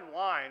they wanted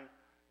wine,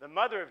 the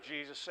mother of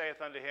Jesus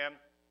saith unto him,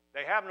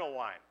 they have no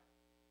wine.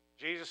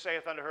 Jesus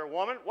saith unto her,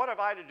 Woman, what have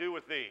I to do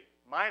with thee?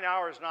 Mine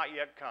hour is not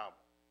yet come.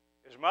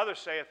 His mother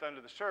saith unto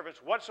the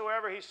servants,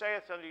 Whatsoever he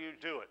saith unto you,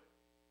 do it.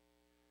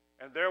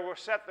 And there were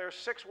set there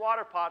 6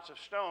 water pots of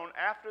stone,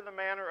 after the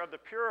manner of the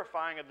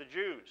purifying of the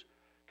Jews,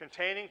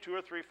 containing 2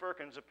 or 3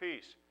 firkins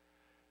apiece.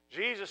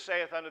 Jesus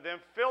saith unto them,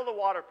 Fill the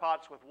water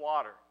pots with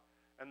water.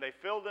 And they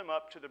filled them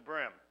up to the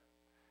brim.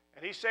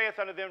 And he saith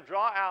unto them,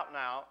 Draw out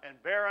now,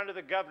 and bear unto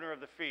the governor of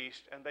the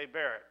feast. And they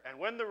bare it. And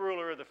when the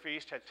ruler of the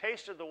feast had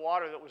tasted the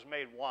water that was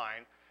made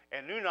wine,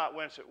 and knew not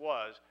whence it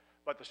was,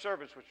 but the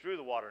servants which drew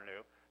the water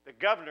knew, the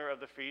governor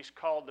of the feast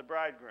called the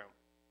bridegroom.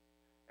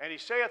 And he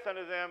saith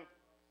unto them,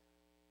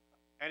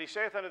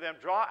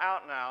 Draw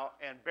out now,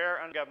 and bear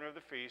unto the governor of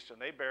the feast.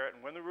 And they bare it.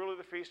 And when the ruler of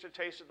the feast had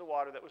tasted the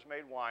water that was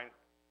made wine,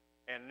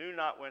 and knew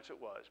not whence it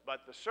was,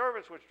 but the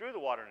servants which drew the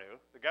water knew,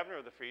 the governor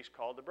of the feast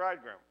called the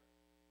bridegroom.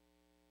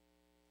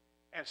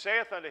 And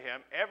saith unto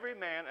him, Every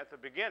man at the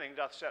beginning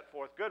doth set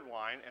forth good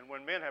wine, and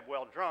when men have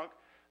well drunk,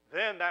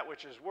 then that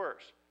which is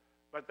worse.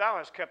 But thou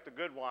hast kept the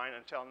good wine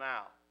until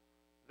now.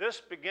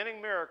 This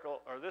beginning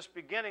miracle, or this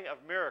beginning of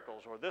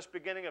miracles, or this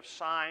beginning of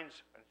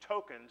signs and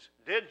tokens,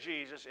 did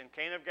Jesus in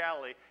Cana of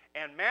Galilee,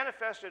 and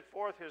manifested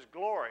forth his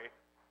glory,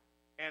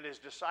 and his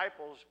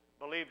disciples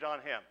believed on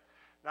him.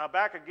 Now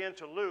back again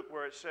to Luke,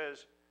 where it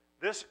says,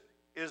 this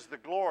is the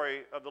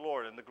glory of the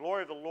Lord, and the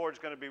glory of the Lord is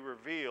going to be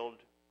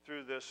revealed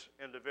through this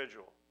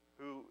individual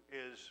who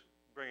is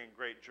bringing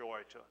great joy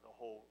to the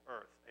whole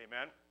earth.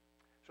 Amen?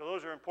 So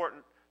those are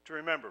important to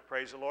remember.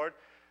 Praise the Lord.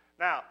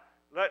 Now,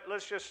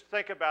 let's just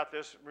think about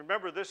this.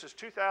 Remember, this is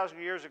 2,000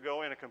 years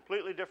ago in a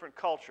completely different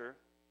culture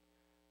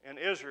in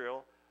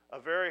Israel, a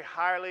very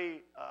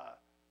highly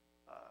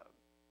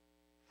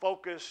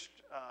focused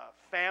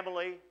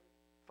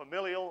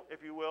familial,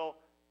 if you will,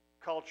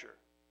 culture.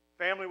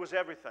 Family was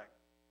everything.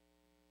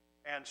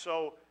 And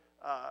so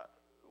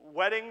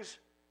weddings,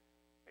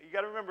 you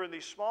got to remember, in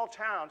these small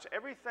towns,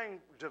 everything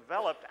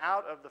developed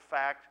out of the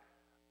fact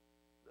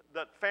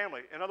that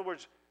family, in other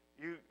words,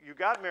 you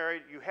got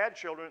married, you had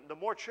children. The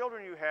more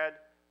children you had,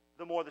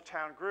 the more the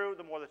town grew.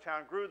 The more the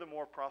town grew, the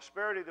more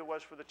prosperity there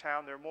was for the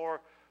town.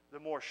 The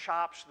more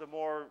shops, the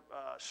more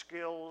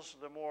skills,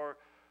 the more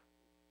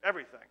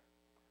everything.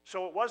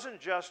 So it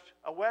wasn't just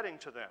a wedding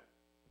to them.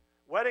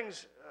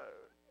 Weddings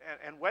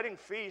and wedding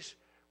feasts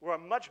were a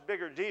much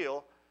bigger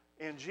deal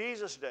in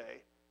Jesus'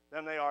 day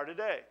than they are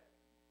today.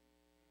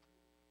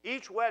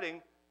 Each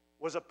wedding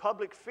was a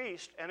public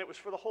feast, and it was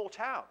for the whole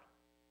town.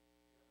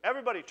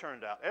 Everybody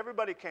turned out.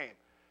 Everybody came,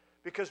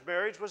 because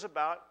marriage was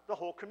about the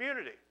whole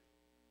community.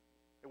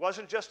 It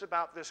wasn't just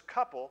about this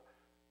couple,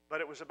 but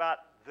it was about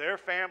their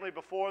family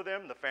before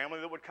them, the family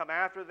that would come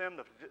after them,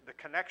 the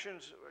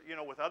connections,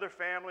 with other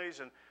families,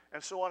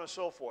 and so on and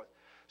so forth.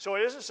 So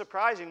it isn't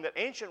surprising that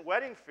ancient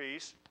wedding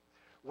feasts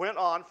went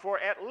on for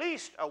at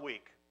least a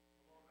week.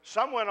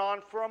 Some went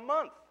on for a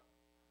month.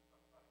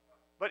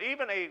 But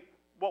even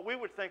what we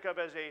would think of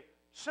as a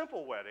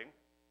simple wedding,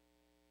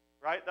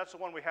 right? That's the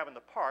one we have in the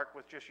park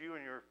with just you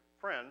and your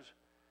friends.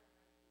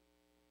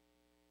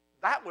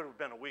 That would have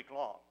been a week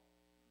long,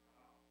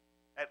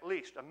 at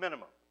least, a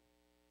minimum.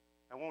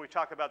 And when we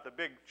talk about the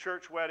big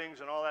church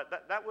weddings and all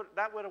that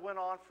would have went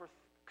on for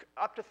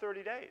up to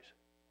 30 days.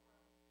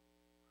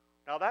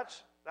 Now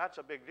that's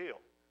a big deal.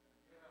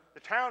 The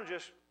town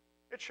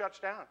it shuts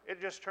down. It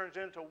just turns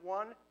into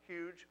one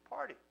huge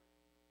party.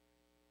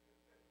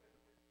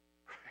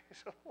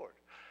 Praise the Lord.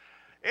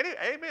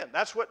 Amen.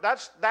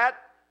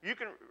 You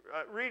can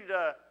read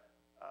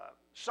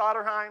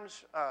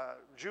Soderheim's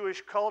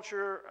Jewish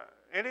culture,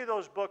 any of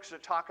those books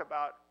that talk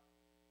about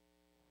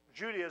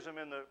Judaism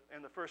in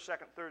the first,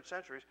 second, third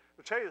centuries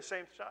will tell you the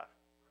same stuff.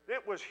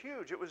 It was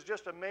huge. It was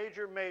just a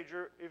major,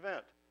 major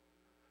event.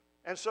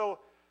 And so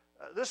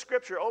this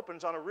scripture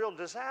opens on a real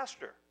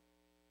disaster.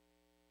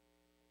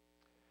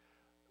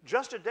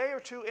 Just a day or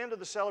two into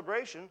the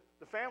celebration,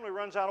 the family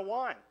runs out of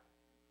wine.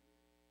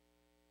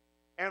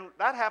 And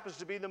that happens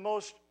to be the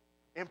most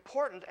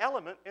important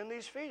element in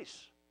these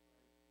feasts.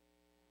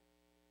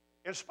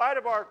 In spite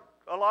of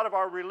a lot of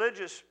our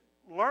religious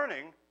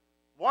learning,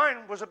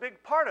 wine was a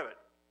big part of it.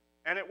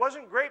 And it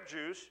wasn't grape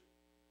juice,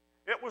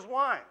 it was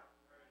wine.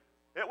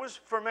 It was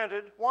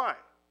fermented wine.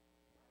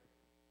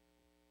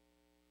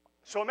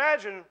 So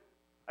imagine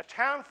a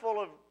town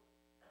full of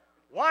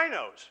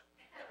winos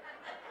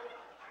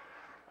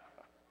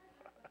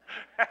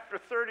after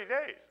 30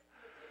 days.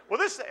 Well,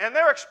 and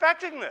they're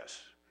expecting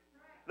this.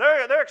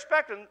 They're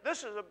expecting this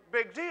is a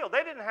big deal.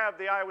 They didn't have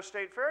the Iowa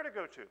State Fair to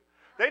go to.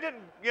 They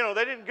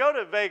didn't go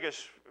to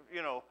Vegas,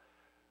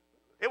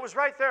 It was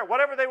right there.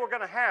 Whatever they were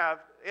going to have,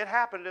 it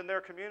happened in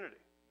their community.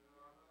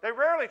 They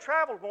rarely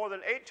traveled more than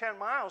 8-10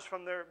 miles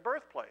from their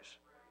birthplace.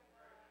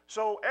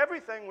 So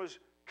everything was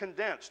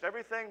condensed.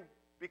 Everything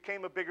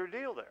became a bigger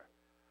deal there.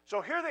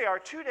 So here they are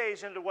 2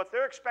 days into what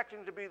they're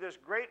expecting to be this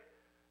great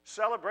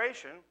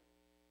celebration,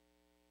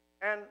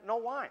 and no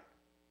wine.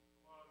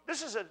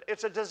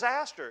 It's a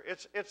disaster.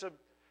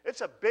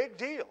 It's a big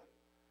deal.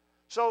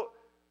 So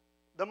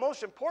the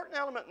most important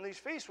element in these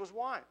feasts was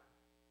wine.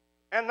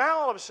 And now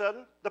all of a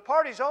sudden, the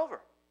party's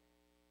over.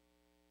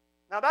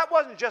 Now that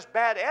wasn't just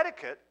bad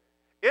etiquette.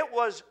 It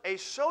was a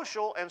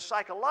social and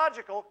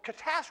psychological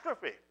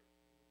catastrophe.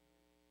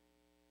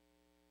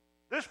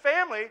 This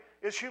family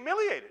is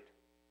humiliated.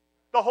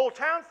 The whole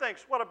town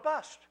thinks, what a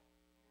bust.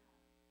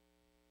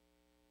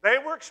 They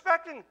were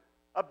expecting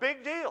a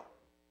big deal.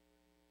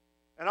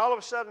 And all of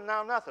a sudden,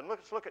 now nothing.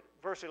 Let's look at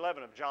verse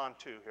 11 of John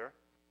 2 here.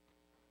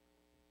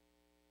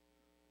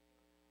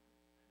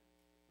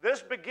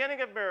 This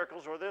beginning of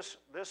miracles, or this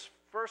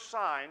first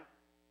sign,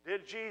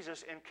 did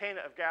Jesus in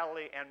Cana of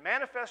Galilee and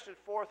manifested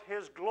forth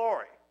his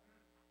glory.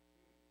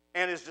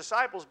 And his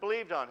disciples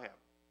believed on him.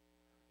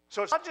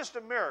 So it's not just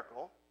a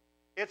miracle,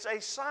 it's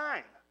a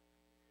sign.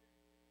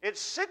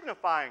 It's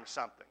signifying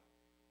something.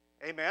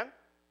 Amen?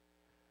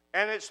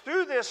 And it's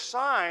through this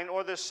sign,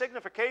 or this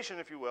signification,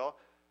 if you will,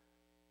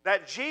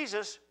 that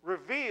Jesus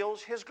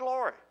reveals his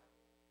glory.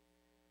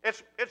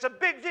 It's a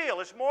big deal.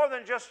 It's more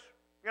than just,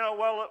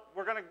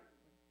 we're going to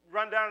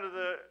run down to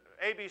the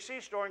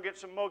ABC store and get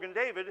some Mogan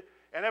David,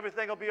 and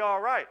everything will be all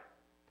right.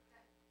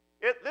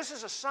 This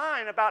is a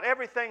sign about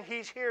everything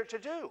he's here to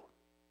do.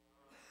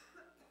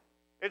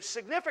 It's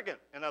significant,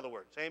 in other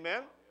words.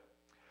 Amen?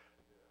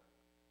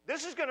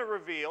 This is going to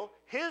reveal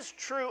his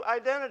true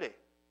identity.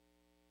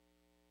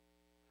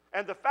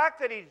 And the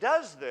fact that he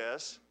does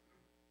this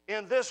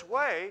in this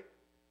way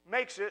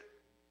makes it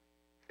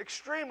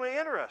extremely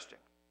interesting.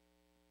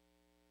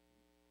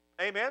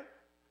 Amen?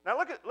 Now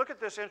look at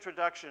this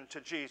introduction to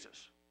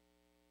Jesus.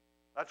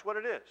 That's what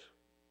it is.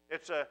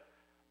 It's a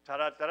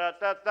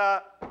ta-da-da-da-da-da,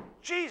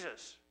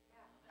 Jesus.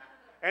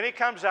 And he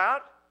comes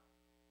out,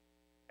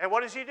 and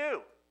what does he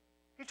do?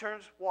 He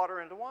turns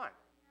water into wine.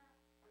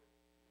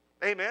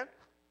 Amen?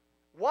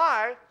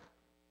 Why?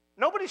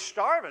 Nobody's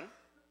starving.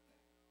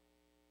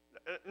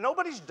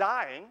 Nobody's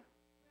dying.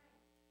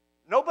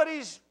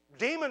 Nobody's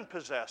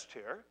demon-possessed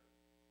here.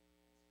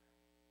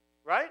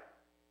 Right?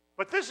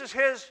 But this is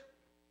his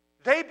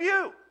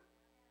debut.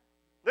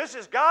 This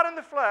is God in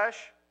the flesh,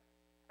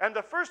 and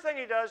the first thing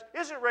he does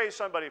isn't raise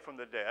somebody from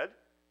the dead.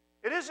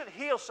 It isn't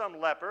heal some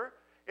leper.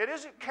 It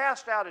isn't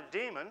cast out a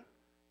demon.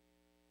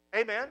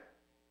 Amen?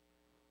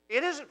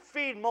 It isn't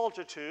feed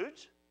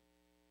multitudes.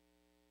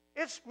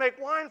 It's make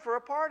wine for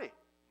a party.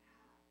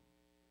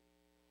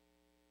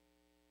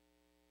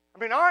 I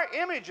mean, our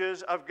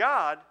images of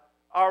God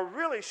are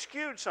really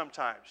skewed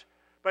sometimes.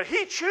 But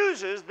he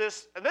chooses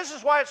this, and this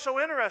is why it's so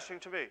interesting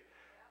to me.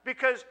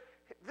 Because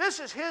this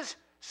is his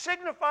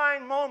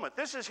signifying moment.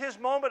 This is his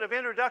moment of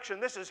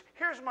introduction.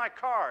 Here's my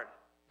card,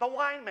 the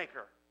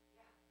winemaker.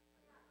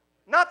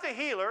 Not the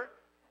healer,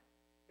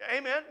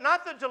 amen,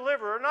 not the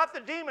deliverer, not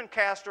the demon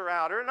caster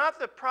outer, not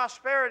the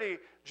prosperity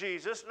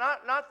Jesus,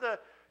 not the,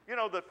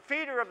 the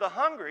feeder of the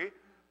hungry.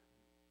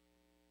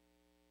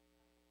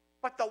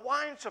 but the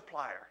wine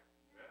supplier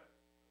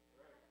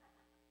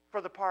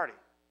for the party.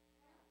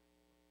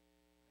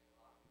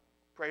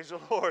 Praise the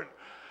Lord.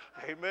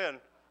 Amen.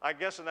 I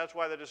guess, and that's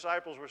why the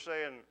disciples were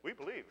saying, we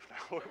believe.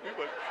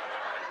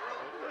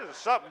 There's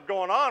something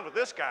going on with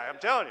this guy, I'm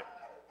telling you.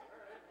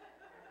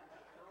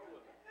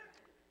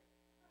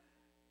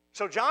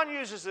 So John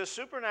uses this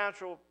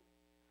supernatural,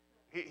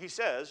 he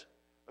says,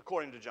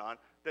 according to John,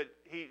 that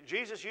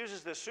Jesus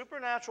uses this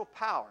supernatural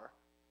power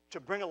to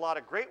bring a lot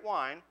of great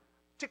wine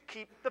to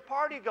keep the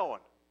party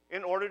going,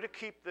 in order to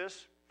keep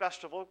this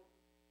festival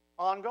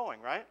ongoing,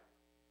 right?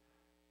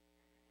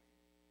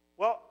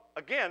 Well,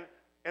 again,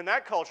 in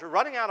that culture,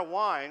 running out of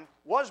wine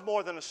was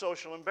more than a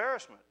social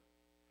embarrassment.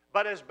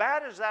 But as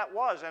bad as that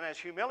was, and as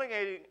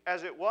humiliating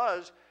as it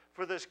was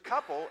for this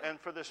couple and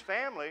for this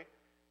family,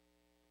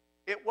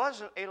 it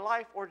wasn't a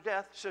life or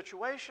death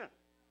situation.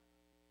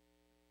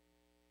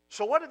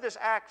 So what did this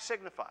act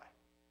signify?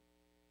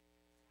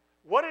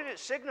 What did it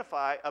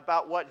signify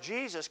about what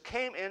Jesus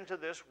came into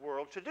this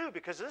world to do?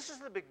 Because this is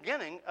the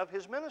beginning of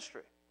his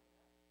ministry.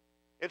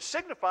 It's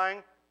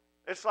signifying,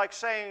 it's like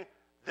saying,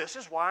 this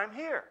is why I'm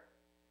here.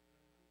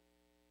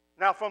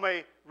 Now, from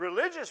a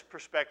religious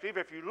perspective,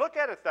 if you look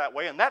at it that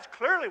way, and that's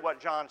clearly what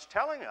John's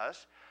telling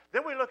us,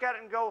 then we look at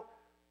it and go,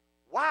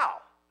 wow,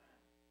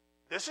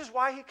 this is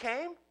why he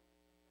came?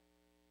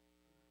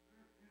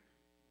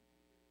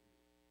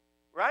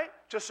 Right?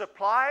 To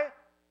supply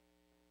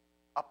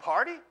a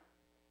party?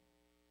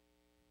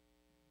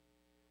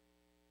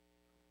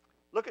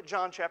 Look at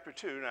John chapter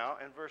 2 now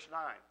and verse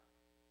 9.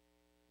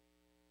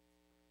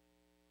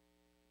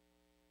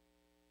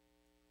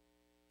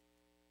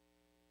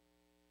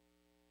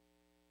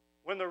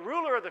 When the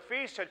ruler of the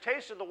feast had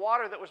tasted the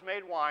water that was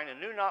made wine and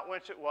knew not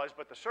whence it was,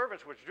 but the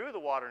servants which drew the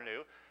water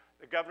knew,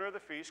 the governor of the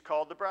feast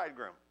called the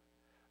bridegroom.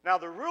 Now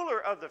the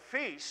ruler of the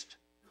feast,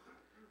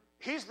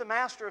 he's the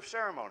master of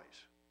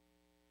ceremonies.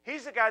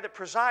 He's the guy that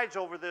presides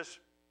over this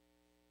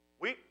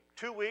week,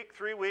 2-week,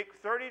 3-week,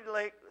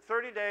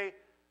 30-day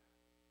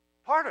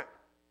party.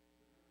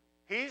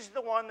 He's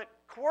the one that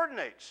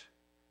coordinates.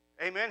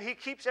 Amen. He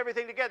keeps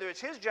everything together.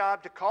 It's his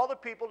job to call the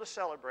people to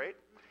celebrate.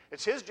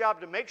 It's his job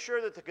to make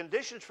sure that the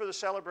conditions for the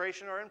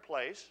celebration are in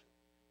place.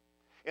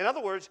 In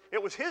other words,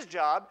 it was his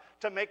job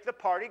to make the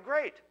party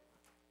great.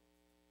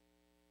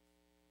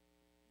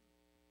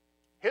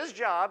 His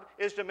job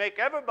is to make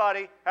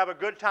everybody have a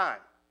good time.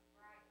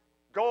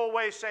 Go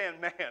away saying,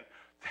 man,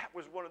 that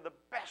was one of the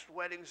best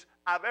weddings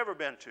I've ever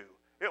been to.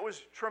 It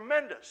was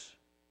tremendous.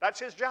 That's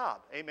his job.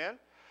 Amen.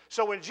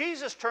 So when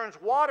Jesus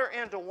turns water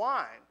into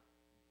wine,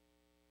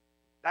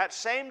 that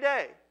same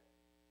day,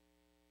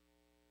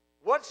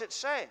 what's it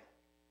saying?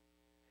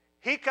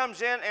 He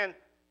comes in and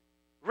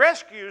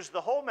rescues the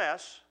whole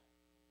mess,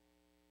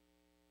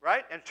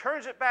 right? And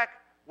turns it back,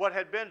 what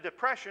had been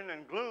depression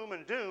and gloom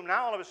and doom.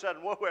 Now all of a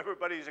sudden, whoa,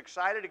 everybody's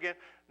excited again.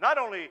 Not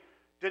only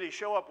did he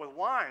show up with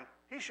wine,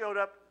 he showed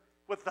up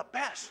with the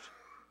best.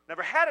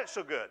 Never had it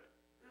so good.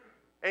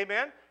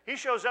 Amen? He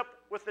shows up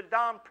with the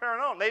Dom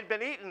Perignon. They'd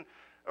been eating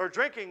or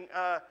drinking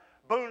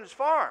Boone's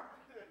Farm.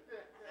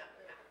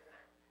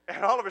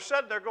 And all of a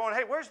sudden they're going,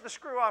 hey, where's the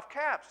screw-off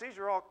caps? These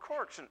are all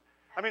corks. And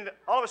I mean,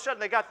 all of a sudden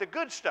they got the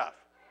good stuff.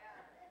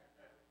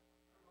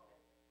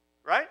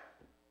 Right?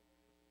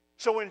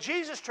 So when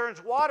Jesus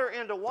turns water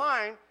into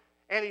wine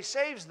and he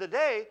saves the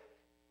day,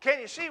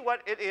 can you see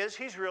what it is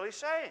he's really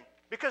saying?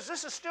 Because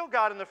this is still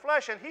God in the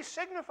flesh, and he's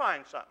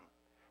signifying something.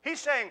 He's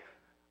saying,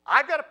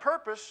 I've got a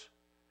purpose,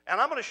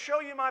 and I'm going to show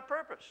you my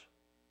purpose.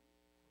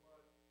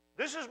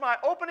 This is my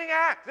opening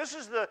act. This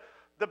is the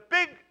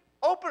big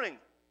opening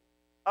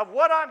of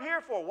what I'm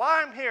here for,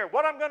 why I'm here,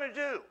 what I'm going to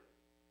do.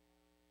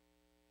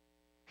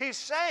 He's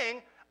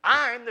saying,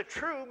 I'm the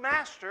true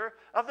master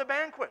of the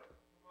banquet.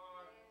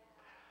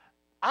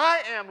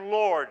 I am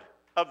Lord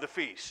of the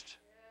feast.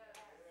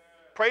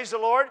 Praise the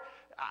Lord.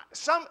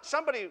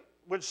 Somebody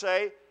would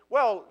say,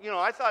 well, you know,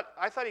 I thought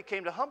he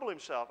came to humble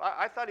himself.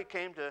 I thought he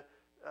came to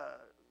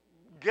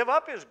give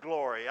up his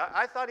glory.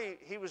 I thought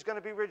he was going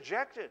to be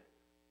rejected.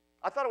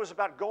 I thought it was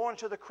about going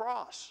to the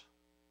cross.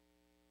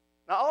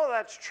 Now, all of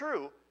that's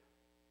true.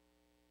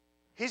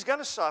 He's going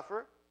to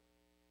suffer.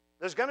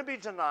 There's going to be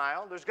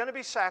denial. There's going to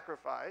be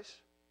sacrifice.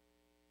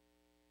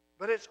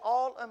 But it's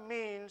all a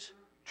means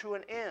to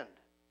an end.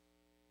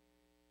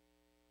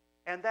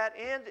 And that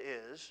end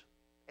is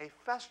a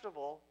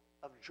festival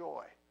of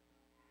joy.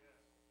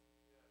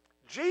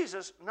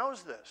 Jesus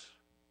knows this.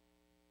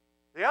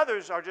 The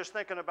others are just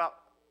thinking about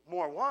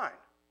more wine.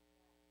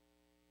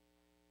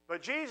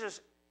 But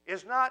Jesus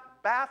is not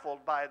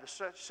baffled by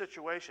the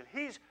situation.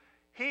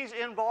 He's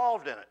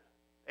involved in it.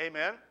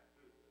 Amen?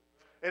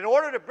 In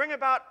order to bring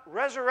about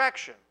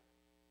resurrection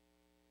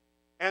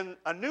and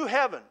a new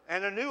heaven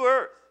and a new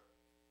earth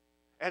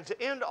and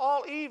to end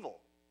all evil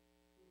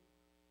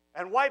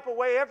and wipe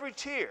away every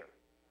tear.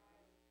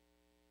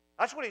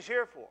 That's what he's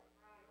here for.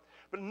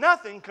 But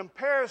nothing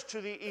compares to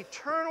the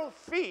eternal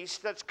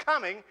feast that's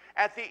coming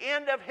at the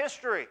end of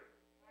history.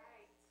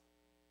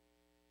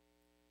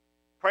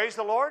 Praise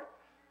the Lord.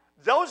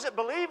 Those that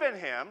believe in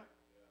him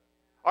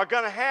are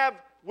going to have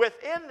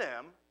within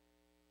them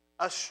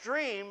a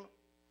stream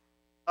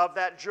of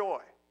that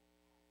joy.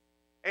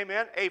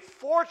 Amen? A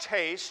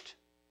foretaste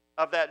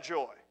of that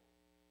joy.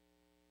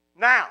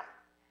 Now.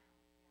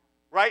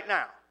 Right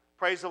now.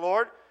 Praise the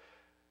Lord.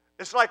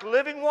 It's like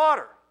living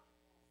water.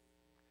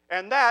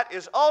 And that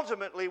is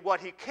ultimately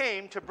what he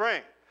came to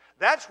bring.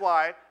 That's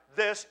why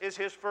this is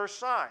his first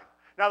sign.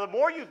 Now, the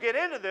more you get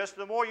into this,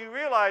 the more you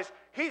realize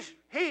he's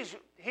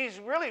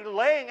really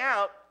laying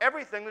out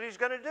everything that he's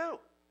going to do.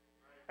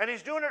 And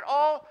he's doing it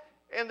all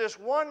in this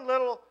one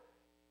little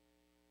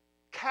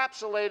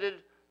capsulated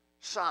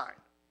sign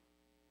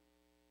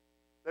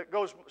that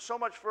goes so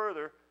much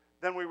further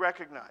than we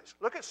recognize.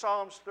 Look at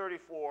Psalms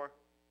 34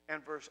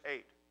 and verse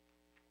 8.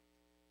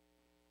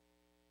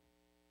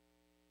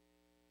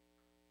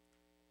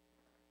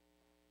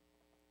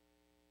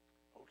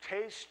 Oh,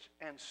 taste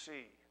and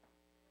see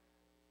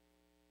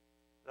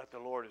that the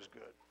Lord is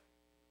good.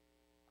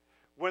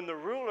 When the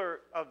ruler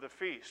of the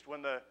feast,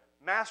 when the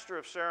master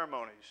of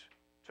ceremonies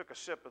took a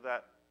sip of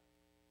that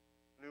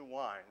new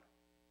wine,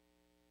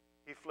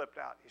 he flipped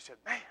out. He said,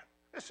 man,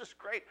 this is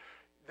great.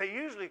 They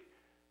usually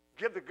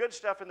give the good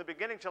stuff in the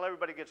beginning till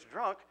everybody gets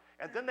drunk,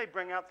 and then they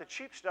bring out the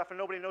cheap stuff and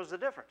nobody knows the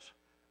difference.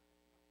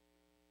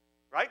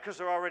 Right? Because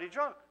they're already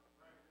drunk.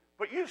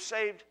 But you've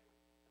saved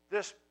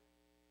this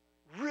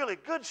really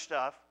good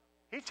stuff.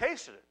 He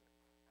tasted it.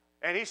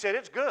 And he said,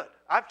 it's good.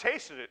 I've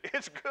tasted it.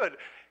 It's good.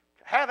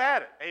 Have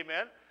at it.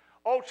 Amen.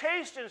 Oh,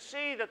 taste and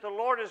see that the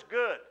Lord is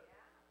good.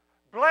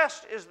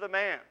 Blessed is the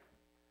man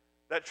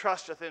that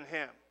trusteth in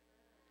him.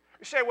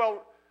 You say,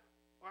 well,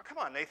 come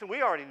on, Nathan.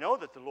 We already know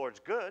that the Lord's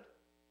good.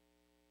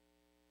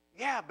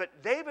 Yeah,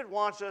 but David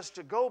wants us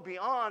to go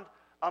beyond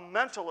a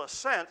mental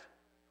assent,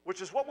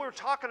 which is what we were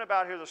talking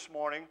about here this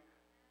morning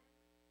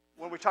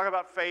when we talk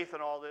about faith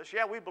and all this.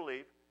 Yeah, we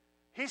believe.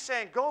 He's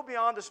saying go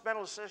beyond this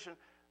mental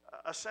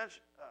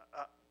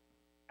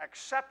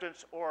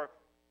acceptance or,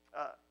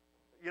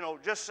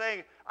 just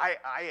saying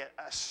I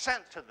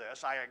assent to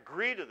this, I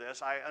agree to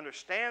this, I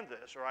understand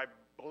this, or I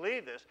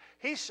believe this.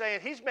 He's saying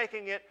he's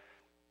making it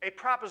a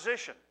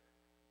proposition,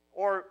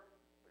 or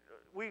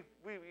we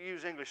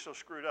use English so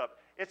screwed up.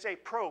 It's a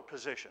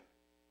proposition.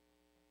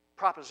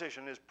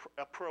 Proposition is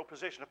a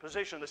proposition, a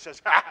position that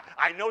says,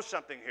 I know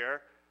something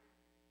here.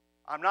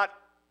 I'm not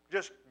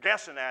just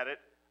guessing at it.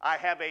 I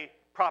have a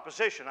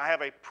proposition. I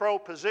have a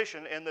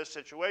proposition in this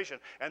situation.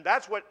 And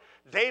that's what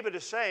David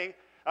is saying.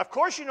 Of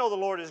course you know the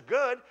Lord is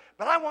good,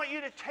 but I want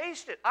you to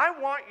taste it. I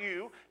want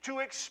you to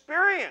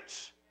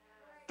experience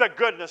the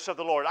goodness of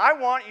the Lord. I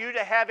want you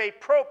to have a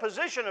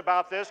proposition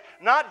about this,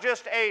 not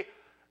just a,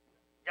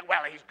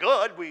 well, he's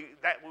good.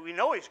 We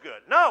know he's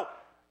good. No,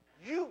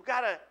 you've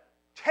got to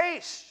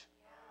taste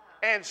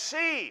and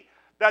see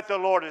that the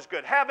Lord is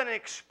good. Have an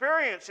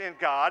experience in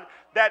God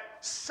that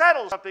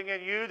settles something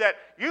in you that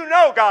you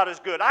know God is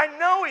good. I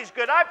know he's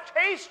good. I've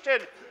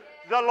tasted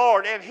the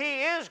Lord, and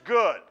he is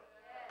good.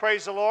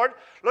 Praise the Lord.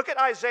 Look at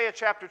Isaiah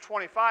chapter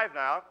 25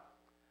 now,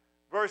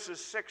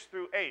 verses 6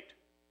 through 8.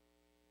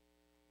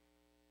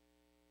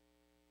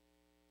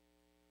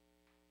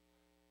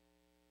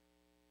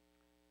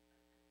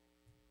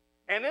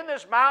 And in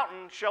this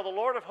mountain shall the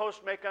Lord of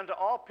hosts make unto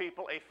all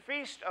people a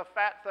feast of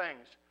fat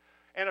things,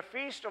 and a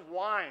feast of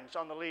wines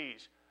on the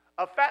lees,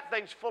 of fat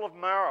things full of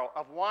marrow,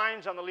 of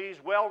wines on the lees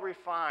well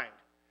refined.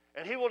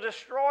 And he will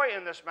destroy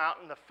in this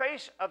mountain the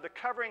face of the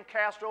covering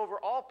cast over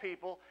all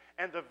people,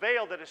 and the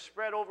veil that is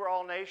spread over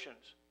all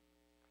nations.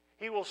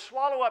 He will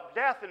swallow up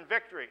death in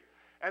victory,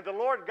 and the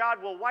Lord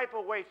God will wipe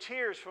away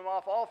tears from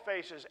off all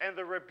faces, and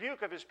the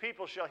rebuke of his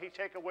people shall he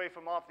take away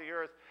from off the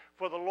earth,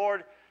 for the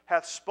Lord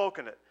hath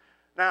spoken it.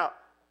 Now,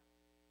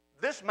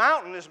 this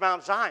mountain is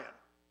Mount Zion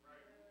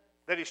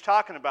that he's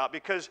talking about,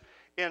 because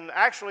in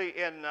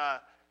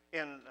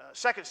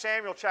 2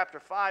 Samuel chapter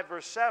 5,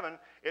 verse 7,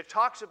 it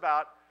talks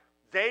about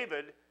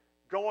David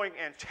going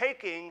and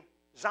taking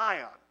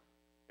Zion.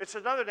 It's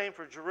another name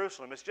for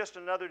Jerusalem. It's just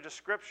another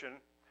description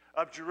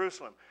of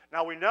Jerusalem.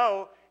 Now we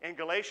know in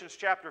Galatians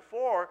chapter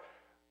 4,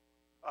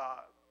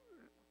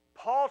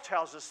 Paul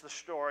tells us the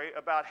story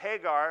about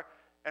Hagar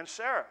and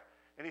Sarah.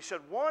 And he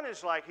said one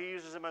is like, he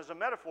uses them as a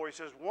metaphor. He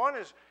says one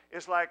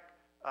is like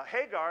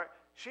Hagar.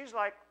 She's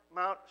like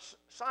Mount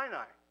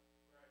Sinai.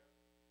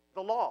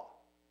 The law,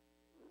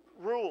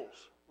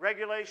 rules,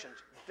 regulations,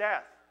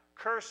 death,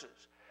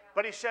 curses.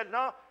 But he said,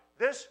 no,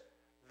 this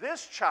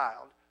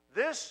child,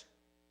 this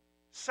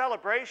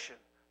celebration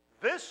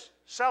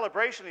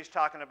he's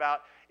talking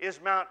about is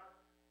Mount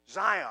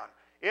Zion.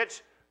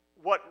 It's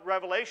what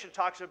Revelation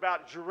talks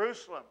about,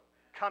 Jerusalem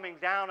coming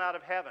down out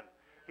of heaven.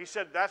 He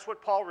said that's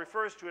what Paul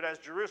refers to it as,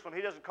 Jerusalem.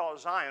 He doesn't call it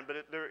Zion, but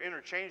they're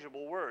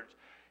interchangeable words.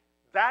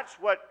 That's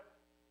what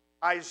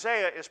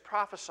Isaiah is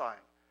prophesying.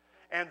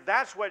 And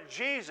that's what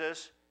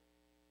Jesus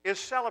is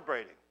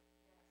celebrating.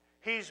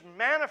 He's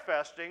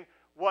manifesting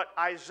what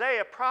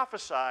Isaiah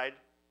prophesied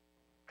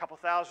a couple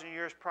thousand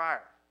years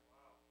prior,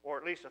 or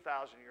at least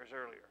 1,000 years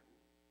earlier.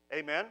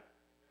 Amen?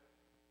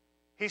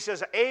 He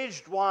says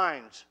aged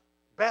wines,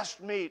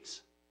 best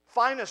meats,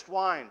 finest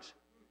wines.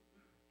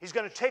 He's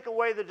going to take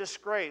away the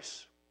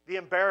disgrace, the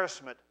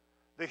embarrassment,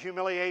 the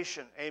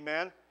humiliation.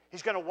 Amen?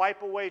 He's going to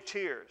wipe away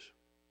tears.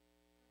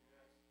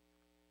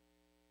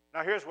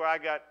 Now here's where I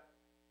got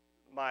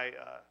my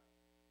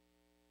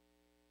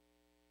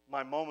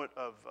my moment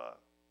of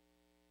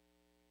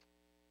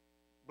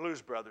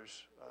Blues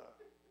Brothers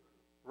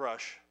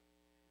rush.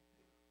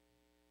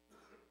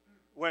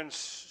 When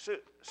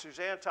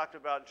Suzanne talked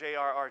about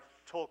J.R.R.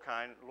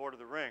 Tolkien, Lord of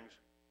the Rings,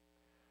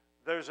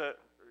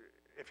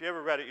 if you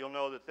ever read it, you'll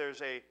know that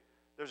there's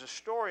a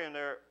story in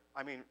there,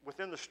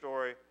 within the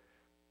story,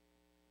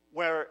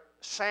 where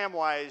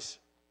Samwise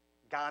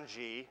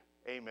Gamgee,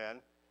 amen,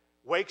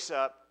 wakes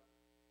up,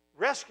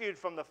 rescued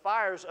from the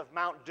fires of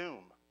Mount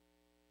Doom.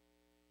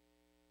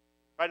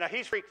 Right now,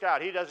 he's freaked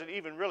out. He doesn't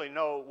even really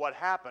know what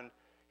happened.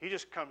 He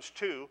just comes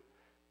to,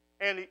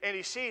 and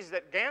he sees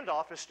that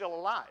Gandalf is still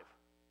alive.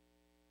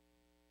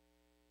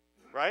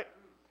 Right?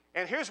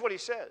 And here's what he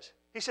says.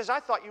 He says, I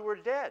thought you were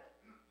dead.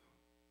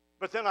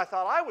 But then I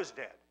thought I was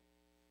dead.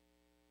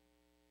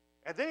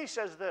 And then he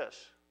says this,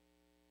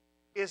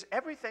 is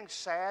everything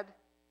sad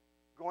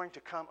going to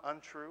come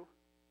untrue?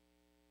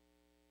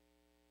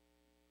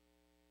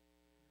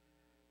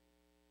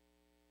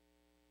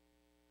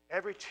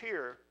 Every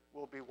tear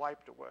will be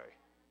wiped away.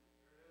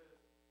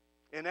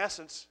 In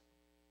essence,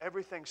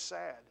 everything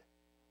sad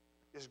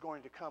is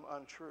going to come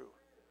untrue.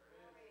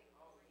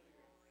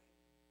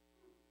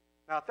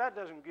 Now, if that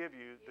doesn't give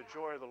you the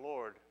joy of the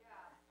Lord,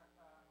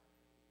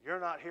 you're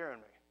not hearing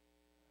me.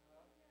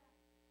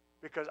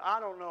 Because I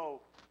don't know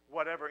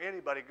whatever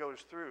anybody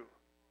goes through,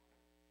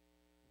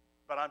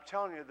 but I'm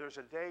telling you, there's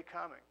a day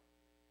coming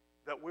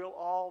that we'll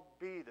all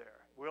be there,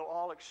 we'll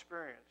all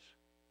experience,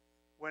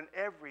 when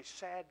every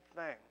sad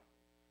thing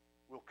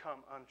will come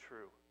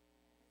untrue.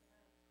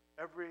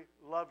 Every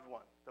loved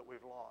one that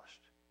we've lost,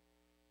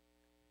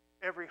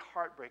 every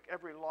heartbreak,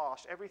 every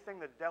loss, everything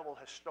the devil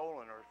has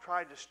stolen or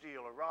tried to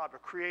steal or robbed or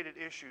created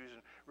issues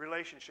and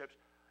relationships,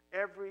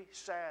 every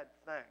sad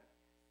thing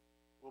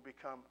will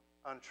become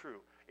untrue.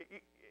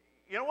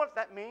 You know what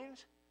that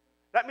means?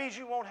 That means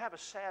you won't have a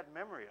sad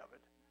memory of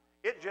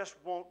it. It just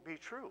won't be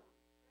true.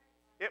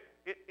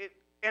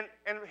 And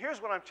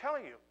here's what I'm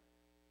telling you.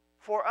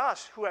 For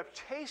us who have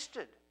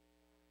tasted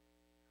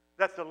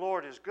that the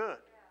Lord is good,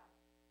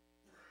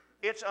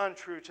 it's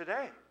untrue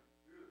today.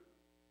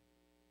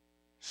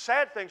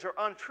 Sad things are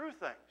untrue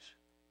things.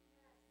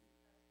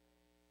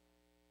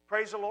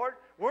 Praise the Lord.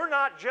 We're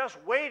not just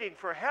waiting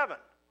for heaven.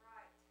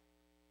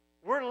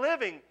 We're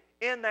living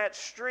in that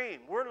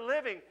stream.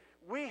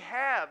 We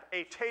have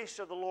a taste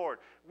of the Lord.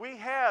 We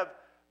have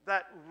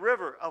that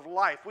river of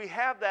life. We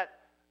have that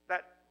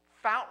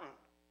fountain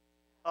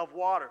of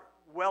water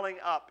welling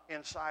up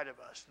inside of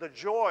us. The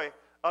joy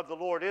of the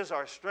Lord is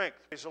our strength.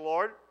 Praise the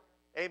Lord.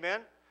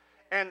 Amen.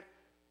 And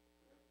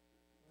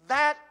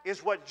that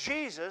is what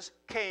Jesus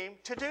came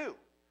to do.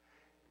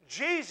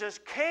 Jesus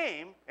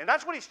came, and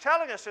that's what he's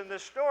telling us in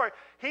this story.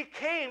 He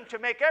came to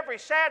make every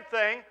sad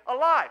thing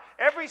alive,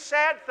 every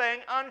sad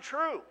thing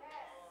untrue.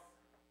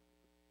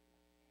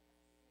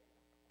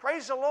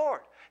 Praise the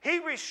Lord. He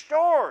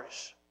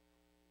restores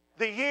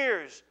the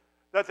years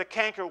that the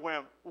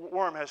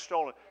cankerworm has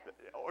stolen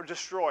or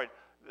destroyed,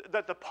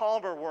 that the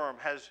palmer worm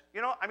has,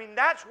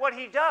 that's what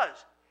he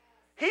does.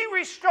 He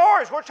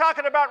restores. We're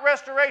talking about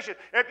restoration.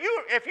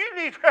 If you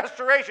need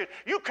restoration,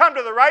 you come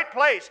to the right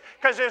place,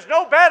 because there's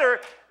no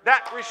better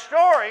that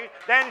restoring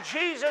than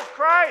Jesus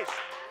Christ.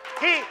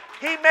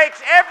 He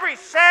makes every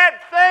sad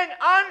thing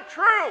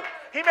untrue.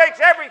 He makes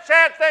every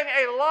sad thing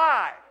a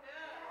lie.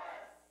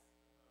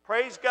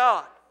 Praise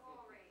God.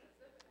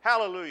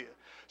 Hallelujah.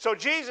 So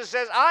Jesus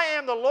says, I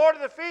am the Lord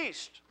of the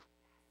feast.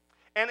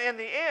 And in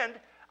the end,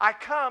 I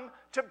come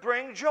to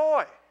bring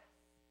joy.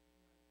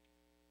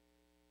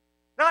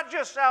 Not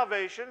just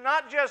salvation,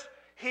 not just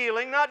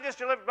healing, not just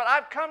deliverance, but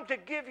I've come to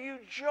give you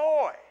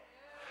joy.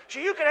 So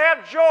you can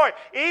have joy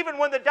even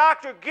when the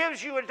doctor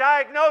gives you a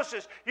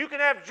diagnosis. You can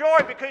have joy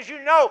because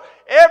you know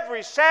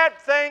every sad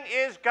thing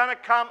is going to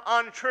come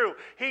untrue.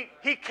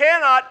 He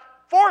cannot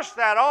force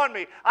that on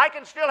me. I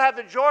can still have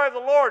the joy of the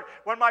Lord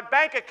when my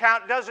bank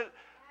account doesn't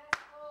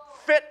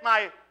fit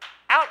my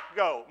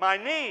outgo, my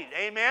need.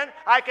 Amen.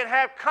 I can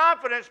have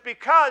confidence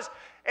because,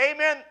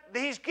 amen,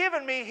 he's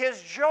given me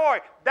his joy.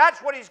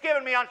 That's what he's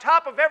given me. On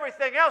top of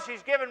everything else,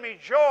 he's given me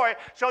joy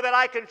so that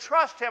I can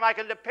trust him. I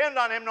can depend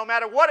on him no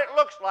matter what it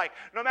looks like,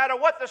 no matter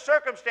what the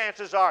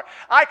circumstances are.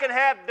 I can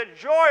have the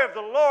joy of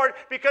the Lord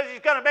because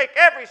he's going to make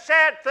every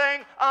sad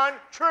thing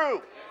untrue.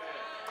 Amen.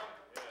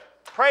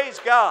 Praise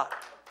God.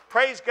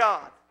 Praise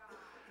God.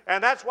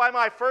 And that's why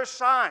my first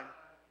sign,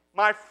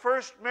 my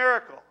first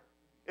miracle,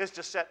 is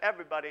to set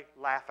everybody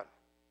laughing.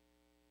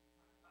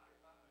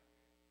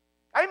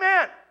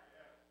 Amen.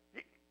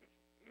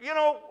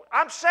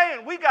 I'm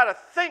saying we got to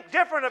think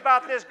different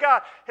about this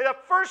God. The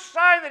first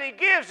sign that he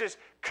gives is,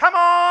 come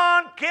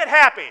on, get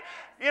happy.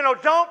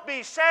 Don't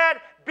be sad,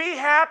 be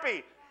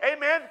happy.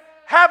 Amen.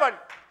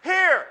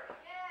 Here.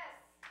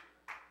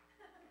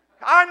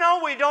 I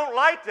know we don't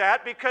like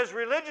that because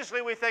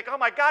religiously we think, oh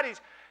my God,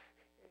 he's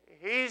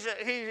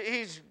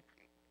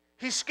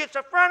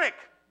schizophrenic.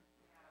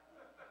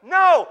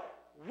 No,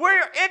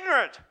 we're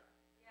ignorant.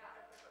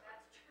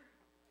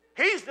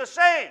 He's the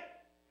same.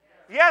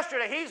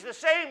 Yesterday, he's the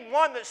same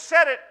one that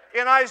said it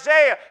in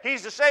Isaiah.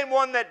 He's the same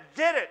one that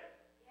did it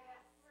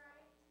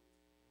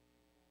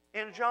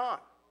in John.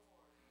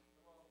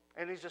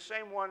 And he's the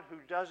same one who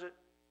does it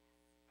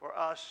for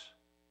us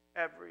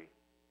every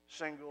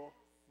single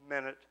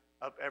minute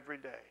of every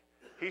day.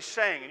 He's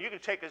saying, and you can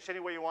take this any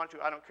way you want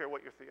to, I don't care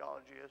what your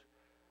theology is.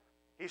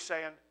 He's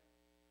saying,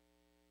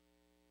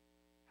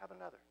 have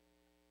another.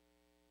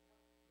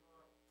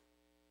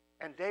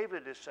 And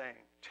David is saying,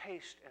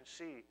 taste and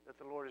see that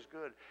the Lord is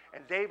good.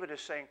 And David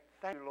is saying,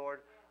 thank you, Lord,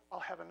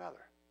 I'll have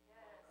another.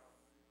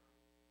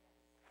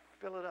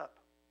 Fill it up.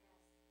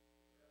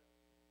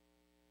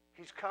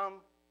 He's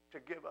come to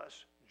give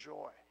us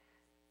joy.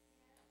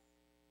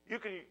 You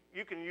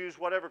can use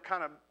whatever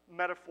kind of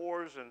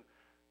metaphors and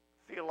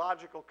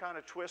theological kind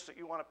of twists that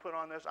you want to put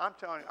on this. I'm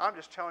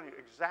just telling you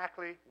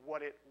exactly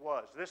what it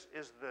was. This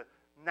is the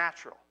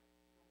natural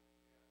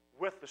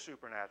with the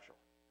supernatural.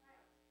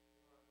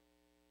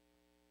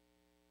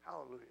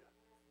 Hallelujah.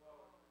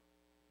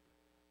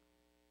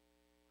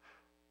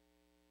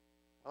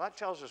 Well, that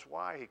tells us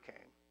why he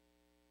came.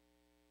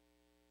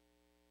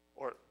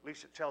 Or at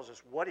least it tells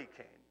us what he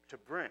came to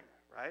bring,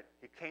 right?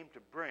 He came to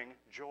bring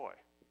joy.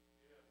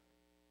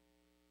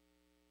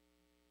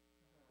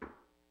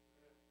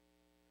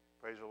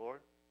 Praise the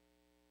Lord.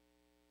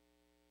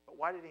 But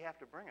why did he have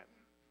to bring it?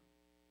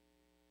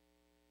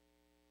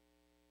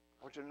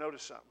 I want you to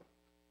notice something.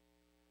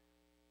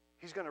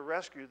 He's going to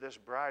rescue this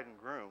bride and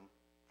groom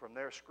from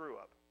their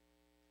screw-up,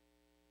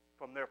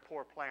 from their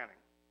poor planning,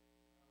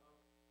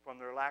 from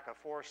their lack of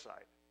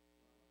foresight,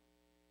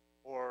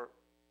 or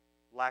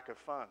lack of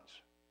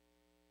funds.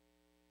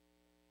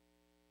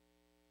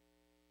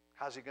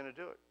 How's he going to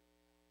do it?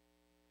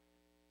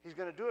 He's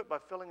going to do it by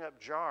filling up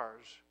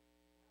jars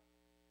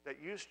that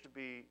used to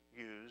be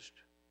used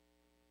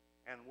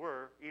and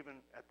were, even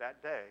at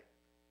that day,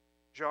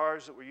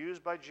 jars that were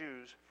used by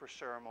Jews for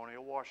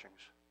ceremonial washings.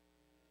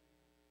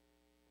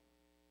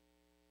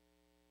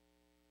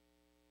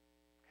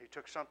 He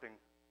took something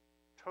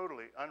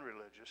totally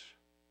unreligious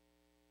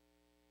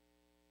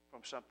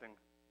from something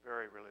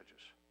very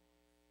religious.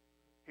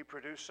 He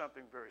produced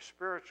something very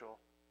spiritual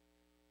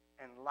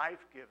and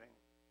life-giving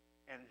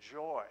and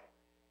joy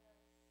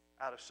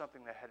out of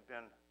something that had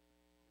been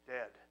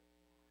dead.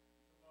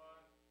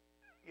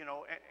 You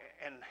know,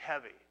 and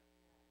heavy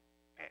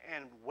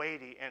and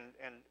weighty and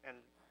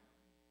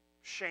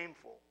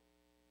shameful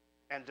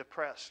and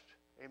depressed.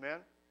 Amen?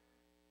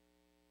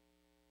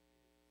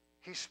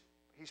 He's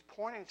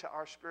pointing to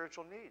our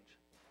spiritual needs.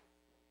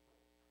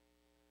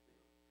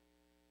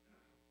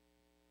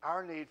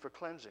 Our need for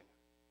cleansing.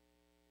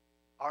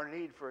 Our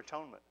need for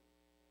atonement.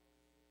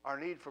 Our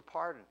need for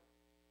pardon.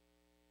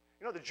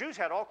 You know, the Jews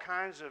had all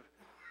kinds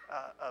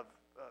of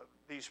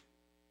these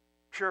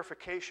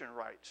purification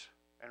rites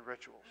and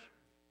rituals.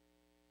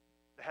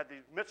 They had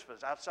these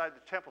mitzvahs outside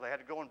the temple. They had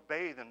to go and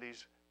bathe in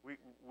these,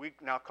 we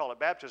now call it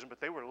baptism,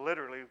 but they were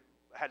literally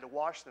had to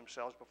wash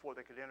themselves before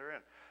they could enter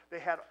in.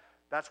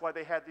 That's why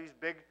they had these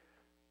big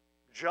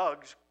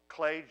jugs,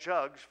 clay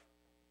jugs,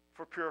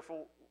 for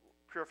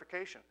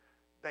purification.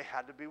 They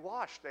had to be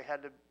washed. They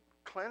had to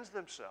cleanse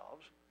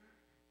themselves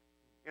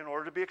in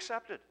order to be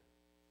accepted.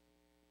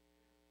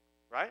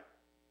 Right?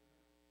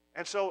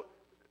 And so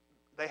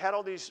they had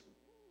all these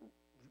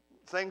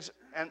things,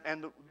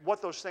 and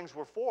what those things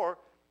were for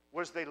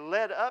was they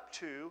led up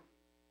to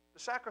the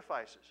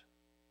sacrifices.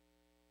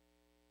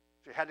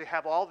 So you had to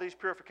have all these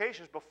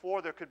purifications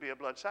before there could be a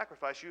blood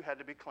sacrifice. You had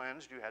to be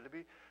cleansed. You had to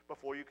be,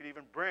 before you could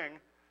even bring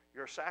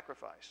your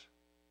sacrifice.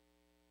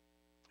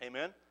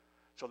 Amen?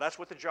 So that's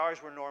what the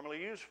jars were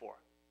normally used for.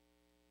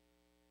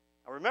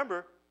 Now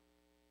remember,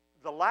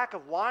 the lack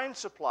of wine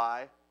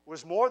supply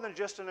was more than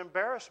just an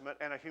embarrassment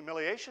and a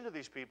humiliation to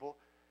these people.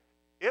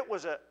 It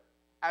was an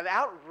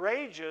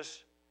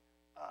outrageous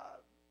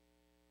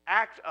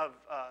act of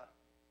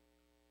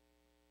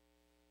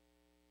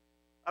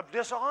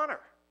dishonor.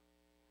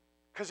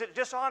 Because it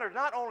dishonored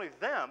not only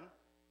them,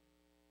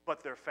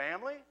 but their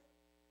family,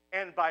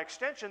 and by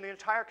extension, the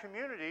entire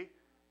community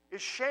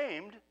is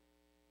shamed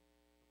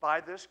by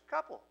this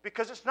couple.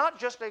 Because it's not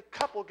just a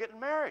couple getting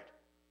married.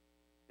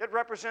 It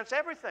represents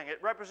everything. It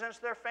represents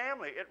their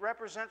family. It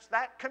represents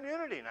that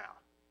community now.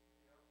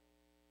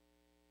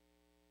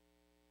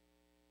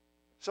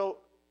 So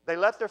they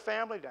let their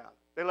family down.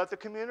 They let the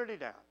community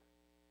down.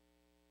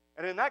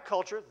 And in that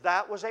culture,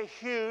 that was a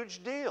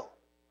huge deal.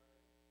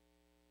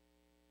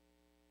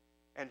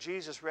 And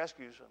Jesus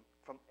rescues them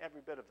from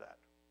every bit of that.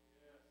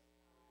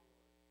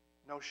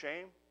 No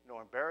shame, no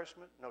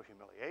embarrassment, no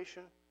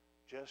humiliation.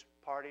 Just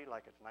party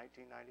like it's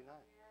 1999.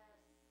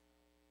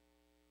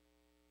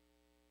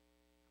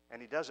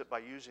 And he does it by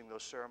using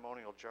those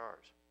ceremonial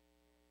jars.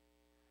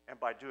 And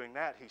by doing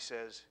that, he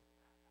says,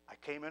 I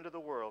came into the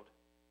world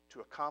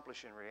to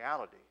accomplish in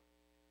reality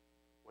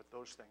what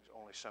those things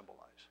only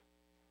symbolize.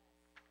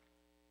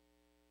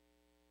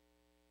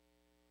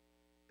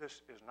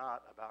 This is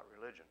not about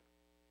religion.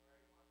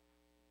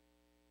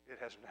 It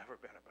has never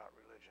been about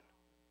religion.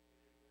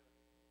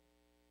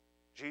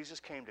 Jesus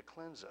came to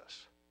cleanse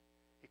us.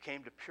 He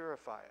came to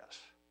purify us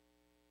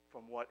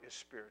from what is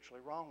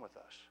spiritually wrong with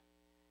us.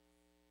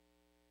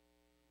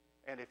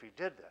 And if he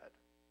did that,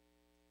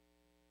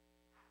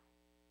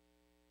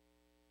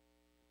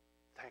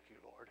 thank you,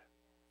 Lord,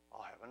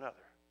 I'll have another.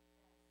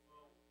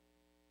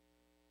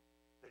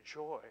 The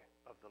joy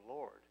of the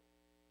Lord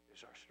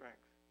is our strength.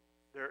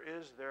 There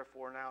is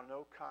therefore now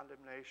no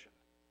condemnation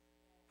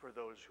for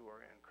those who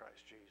are in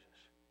Christ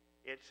Jesus.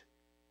 It's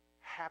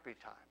happy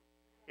time.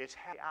 It's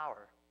happy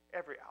hour,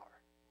 every hour.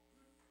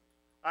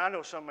 I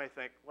know some may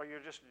think, well, you're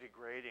just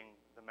degrading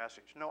the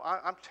message. No,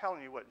 I'm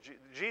telling you what,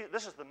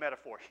 this is the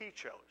metaphor he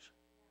chose.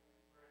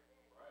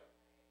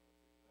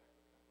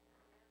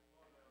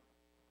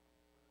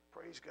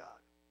 Praise God.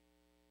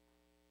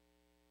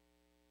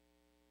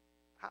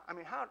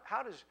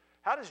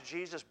 How does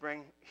Jesus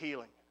bring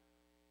healing?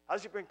 How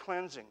does he bring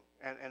cleansing?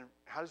 And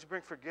how does he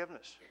bring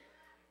forgiveness?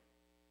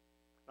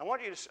 I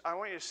want you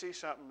to see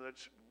something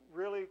that's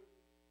really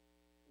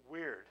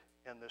weird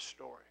in this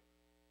story.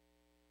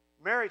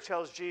 Mary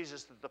tells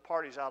Jesus that the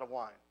party's out of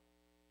wine.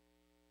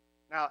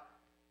 Now,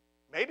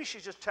 maybe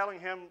she's just telling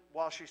him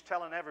while she's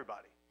telling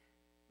everybody.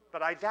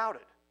 But I doubt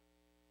it.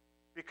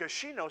 Because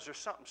she knows there's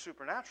something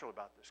supernatural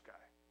about this guy.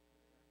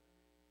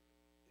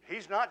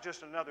 He's not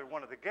just another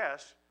one of the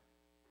guests.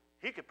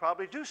 He could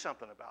probably do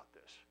something about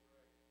this.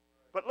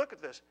 But look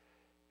at this.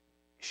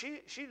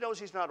 She knows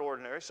he's not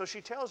ordinary, so she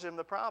tells him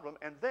the problem.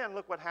 And then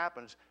look what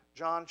happens.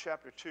 John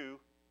chapter 2,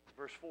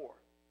 verse 4.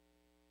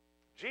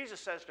 Jesus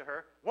says to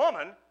her,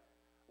 "Woman,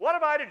 what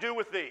have I to do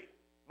with thee?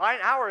 Mine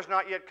hour is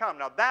not yet come."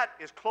 Now that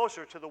is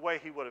closer to the way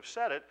he would have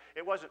said it.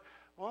 It wasn't,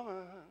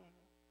 "Woman,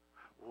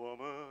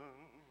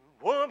 woman,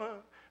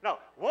 woman." No,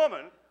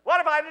 "Woman, what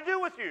have I to do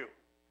with you?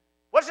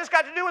 What's this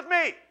got to do with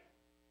me?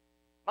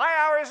 My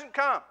hour isn't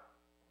come."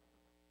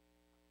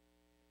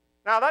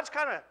 Now that's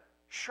kind of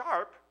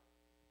sharp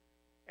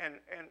and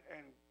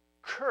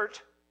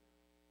curt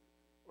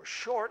or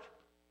short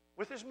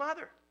with his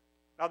mother.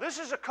 Now this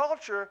is a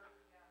culture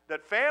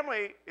that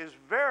family is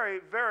very,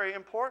 very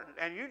important,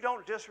 and you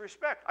don't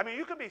disrespect. I mean,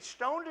 you could be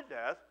stoned to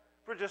death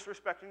for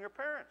disrespecting your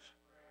parents.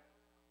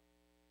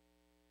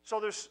 So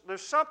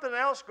there's something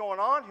else going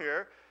on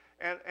here,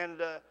 and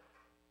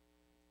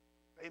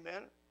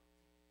amen.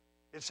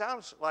 It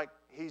sounds like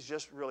he's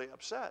just really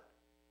upset,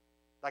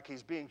 like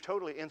he's being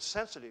totally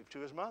insensitive to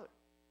his mother.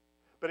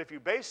 But if you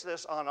base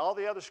this on all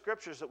the other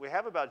scriptures that we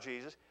have about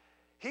Jesus,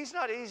 he's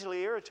not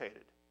easily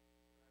irritated.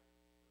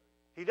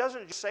 He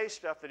doesn't just say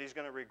stuff that he's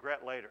going to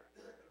regret later.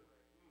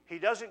 He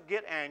doesn't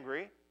get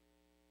angry,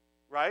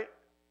 right,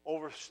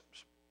 over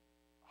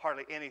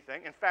hardly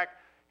anything. In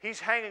fact, he's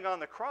hanging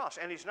on the cross,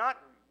 and he's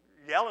not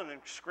yelling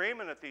and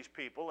screaming at these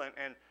people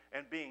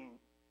and being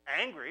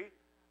angry.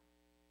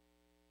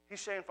 He's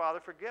saying, "Father,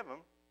 forgive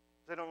them.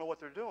 They don't know what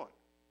they're doing."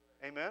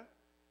 Amen?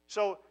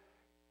 So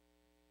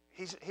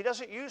he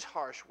doesn't use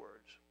harsh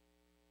words.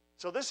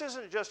 So this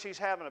isn't just he's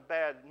having a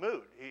bad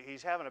mood.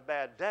 He's having a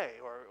bad day,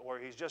 or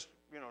he's just,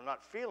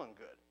 not feeling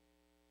good.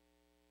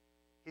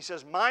 He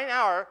says, "Mine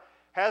hour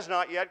has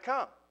not yet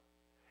come."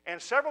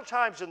 And several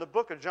times in the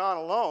book of John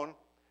alone,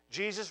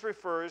 Jesus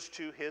refers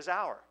to his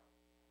hour.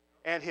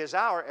 And his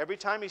hour, every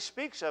time he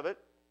speaks of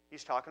it,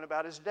 he's talking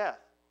about his death.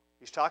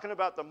 He's talking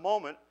about the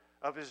moment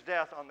of his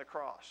death on the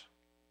cross.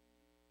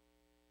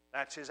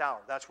 That's his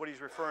hour. That's what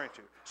he's referring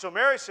to. So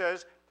Mary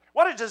says,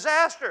 "What a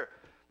disaster.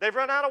 They've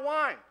run out of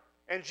wine."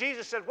 And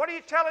Jesus said, "What are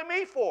you telling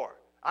me for?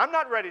 I'm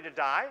not ready to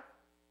die."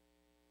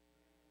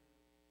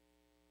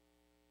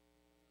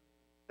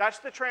 That's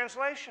the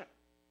translation.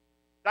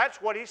 That's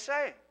what he's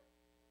saying.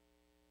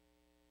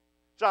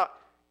 So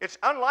it's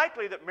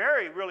unlikely that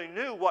Mary really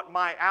knew what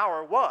my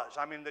hour was.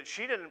 I mean, that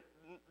she didn't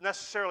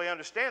necessarily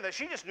understand that.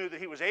 She just knew that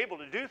he was able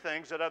to do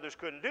things that others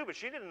couldn't do, but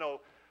she didn't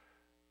know.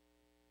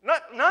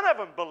 None of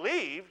them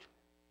believed,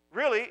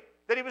 really,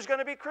 that he was going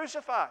to be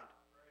crucified.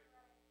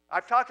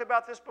 I've talked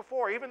about this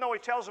before, even though he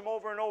tells them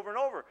over and over and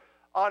over.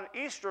 On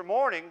Easter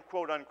morning,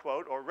 quote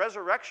unquote, or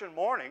resurrection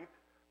morning,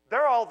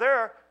 they're all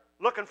there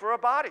looking for a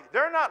body.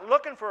 They're not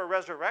looking for a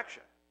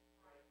resurrection.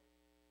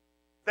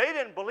 They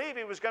didn't believe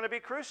he was going to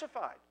be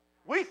crucified.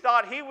 We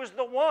thought he was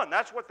the one.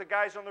 That's what the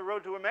guys on the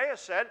road to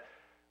Emmaus said.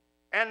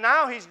 And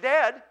now he's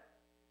dead.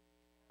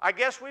 I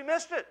guess we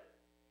missed it.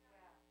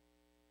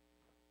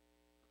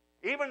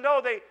 Even though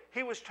they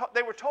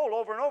were told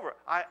over and over,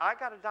 I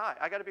got to die.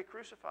 I got to be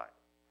crucified.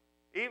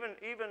 Even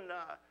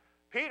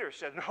Peter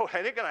said, "No, it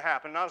ain't going to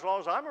happen, not as long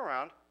as I'm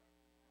around."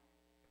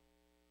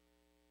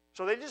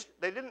 So they just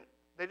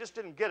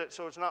didn't get it,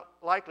 so it's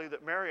not likely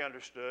that Mary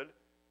understood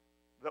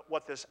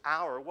what this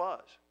hour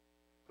was.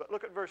 But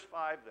look at verse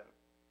 5 then.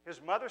 His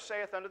mother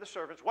saith unto the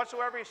servants,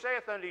 "Whatsoever he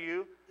saith unto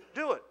you,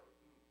 do it."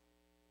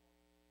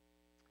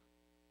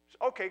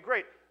 Okay,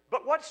 great.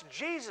 But what's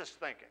Jesus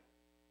thinking?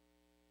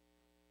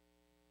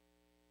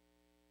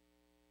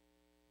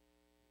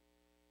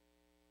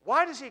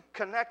 Why does he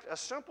connect a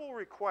simple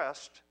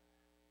request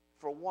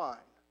for wine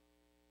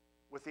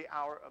with the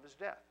hour of his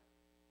death?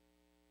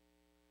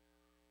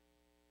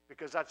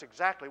 Because that's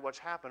exactly what's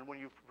happened when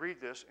you read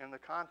this in the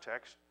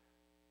context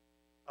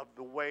of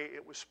the way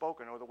it was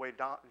spoken or the way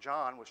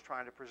John was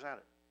trying to present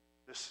it.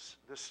 This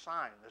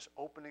sign, this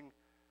opening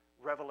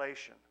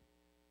revelation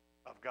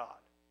of God.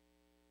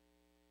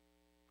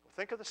 Well,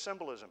 think of the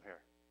symbolism here.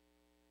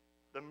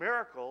 The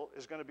miracle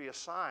is going to be a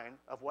sign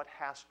of what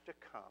has to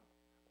come,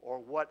 or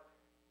what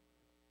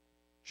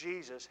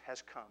Jesus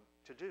has come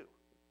to do.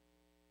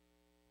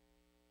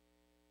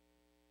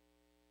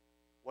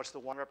 What's the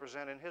one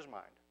represent in his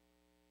mind?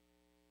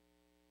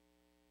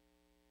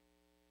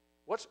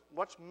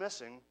 What's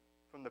missing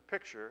from the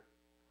picture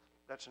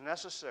that's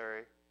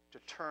necessary to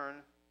turn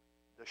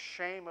the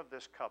shame of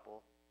this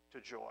couple to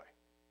joy?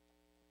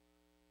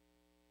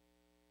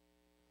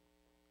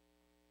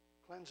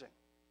 Cleansing.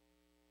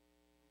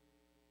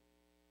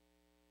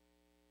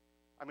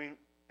 I mean,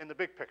 in the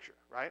big picture,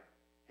 right?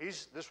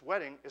 This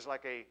wedding is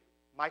like a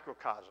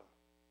microcosm.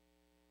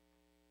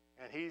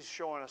 And he's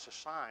showing us a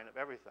sign of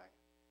everything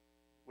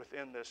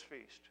within this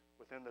feast,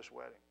 within this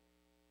wedding.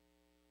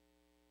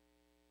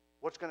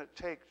 What's going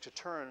to take to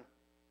turn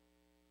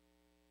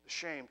the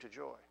shame to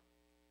joy?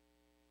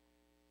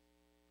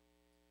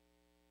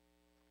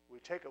 We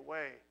take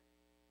away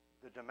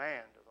the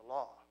demand of the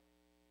law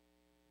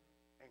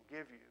and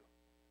give you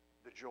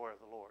the joy of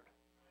the Lord.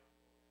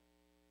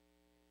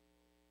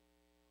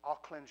 I'll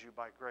cleanse you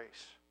by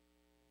grace,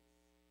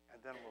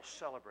 and then we'll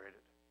celebrate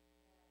it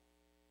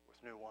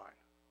with new wine.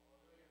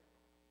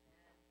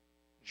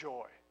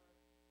 Joy.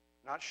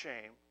 Not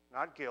shame,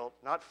 not guilt,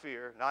 not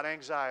fear, not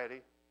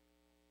anxiety.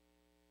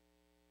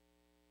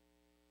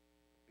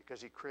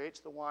 Because he creates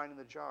the wine in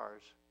the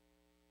jars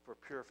for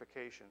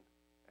purification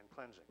and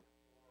cleansing.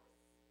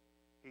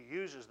 He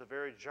uses the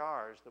very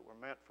jars that were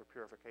meant for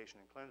purification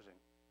and cleansing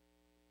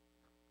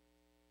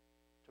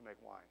to make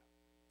wine.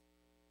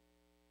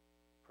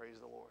 Praise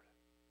the Lord.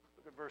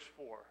 Look at verse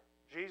 4.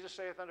 Jesus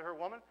saith unto her,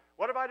 Woman,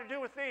 what have I to do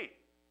with thee?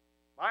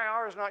 My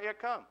hour is not yet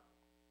come.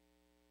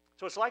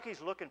 So it's like he's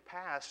looking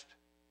past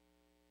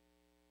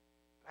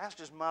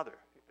his mother.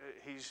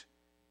 He's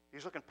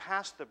looking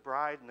past the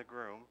bride and the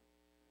groom.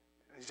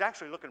 He's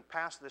actually looking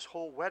past this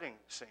whole wedding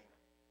scene.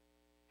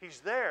 He's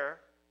there,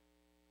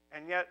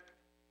 and yet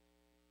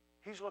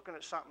he's looking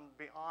at something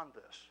beyond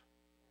this.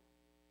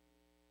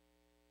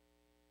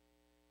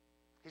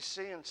 He's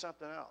seeing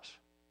something else.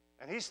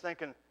 And he's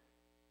thinking,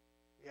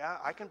 yeah,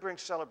 I can bring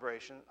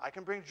celebration. I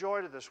can bring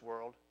joy to this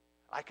world.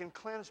 I can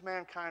cleanse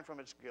mankind from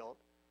its guilt.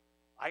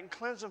 I can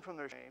cleanse them from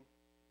their shame.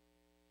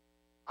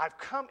 I've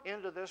come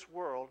into this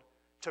world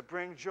to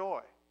bring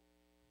joy.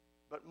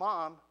 But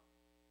Mom,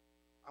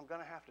 I'm going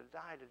to have to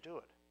die to do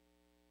it.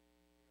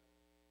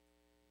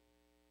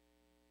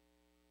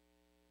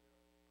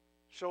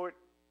 So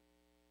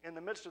in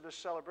the midst of this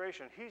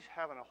celebration, he's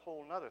having a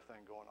whole other thing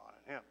going on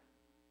in him.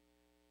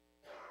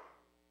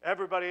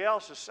 Everybody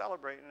else is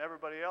celebrating.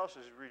 Everybody else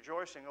is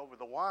rejoicing over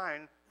the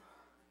wine.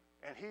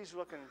 And he's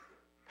looking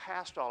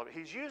past all of it.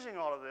 He's using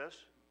all of this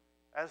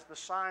as the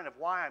sign of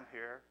why I'm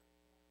here,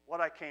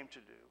 what I came to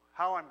do,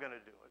 how I'm going to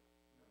do it.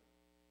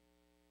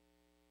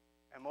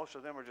 And most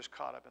of them are just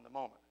caught up in the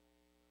moment.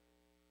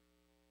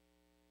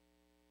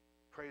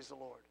 Praise the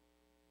Lord.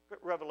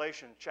 Look at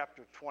Revelation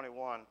chapter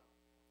 21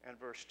 and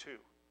verse 2.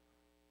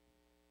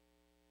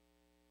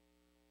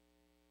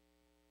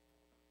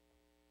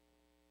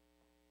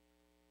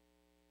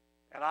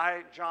 And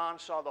I, John,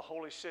 saw the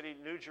holy city,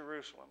 New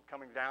Jerusalem,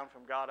 coming down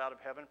from God out of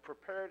heaven,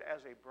 prepared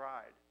as a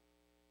bride,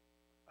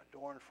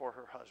 adorned for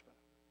her husband.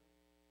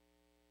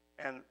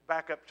 And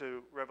back up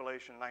to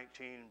Revelation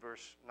 19,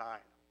 verse 9.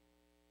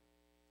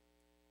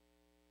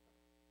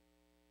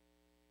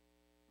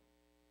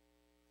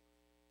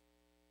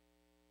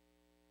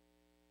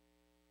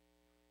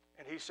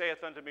 And he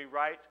saith unto me,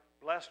 Right,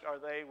 blessed are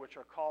they which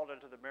are called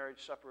unto the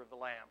marriage supper of the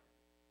Lamb.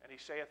 And he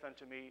saith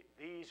unto me,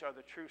 These are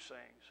the true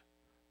sayings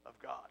of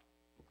God.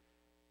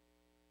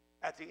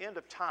 At the end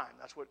of time,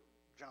 that's what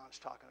John's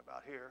talking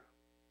about here.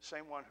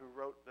 Same one who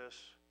wrote this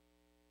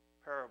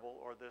parable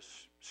or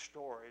this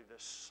story,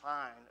 this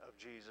sign of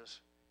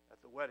Jesus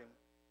at the wedding.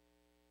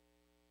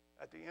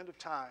 At the end of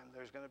time,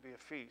 there's going to be a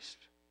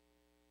feast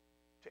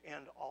to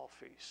end all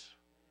feasts.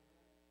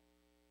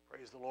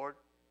 Praise the Lord.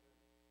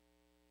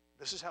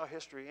 This is how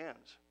history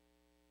ends.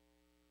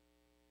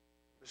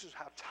 This is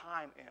how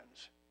time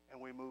ends, and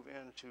we move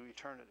into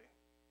eternity.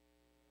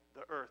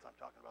 The earth, I'm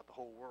talking about the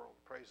whole world.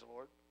 Praise the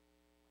Lord.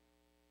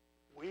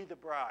 We, the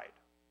bride,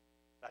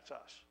 that's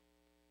us.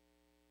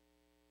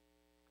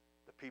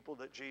 The people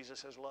that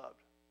Jesus has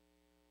loved.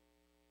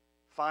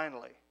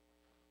 Finally,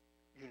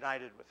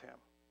 united with him.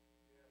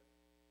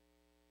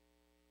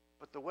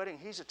 But the wedding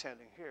he's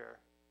attending here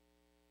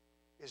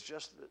is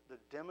just the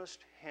dimmest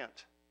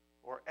hint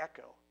or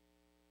echo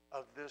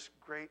of this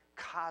great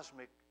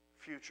cosmic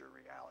future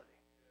reality.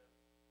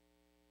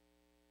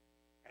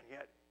 And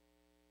yet,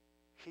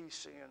 he's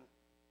seeing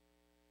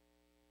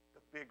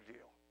the big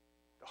deal,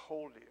 the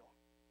whole deal,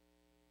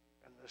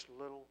 in this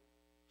little,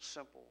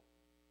 simple,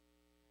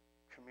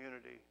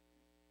 community,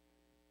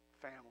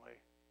 family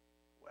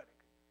wedding.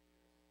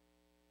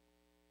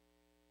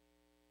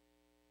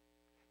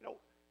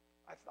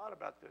 thought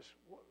about this.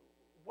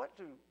 What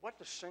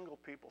do single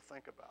people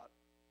think about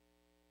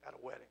at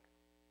a wedding?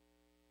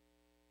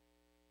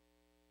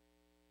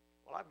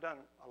 Well, I've done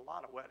a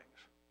lot of weddings,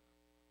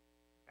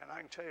 and I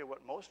can tell you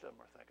what most of them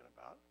are thinking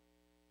about.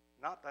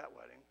 Not that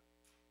wedding.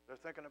 They're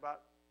thinking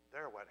about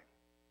their wedding.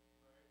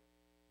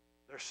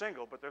 They're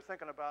single, but they're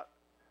thinking about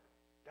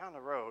down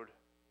the road,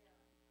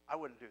 I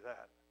wouldn't do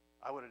that.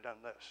 I would have done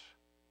this.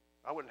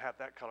 I wouldn't have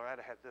that color. I'd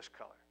have had this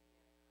color.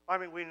 I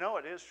mean, we know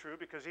it is true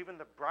because even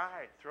the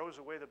bride throws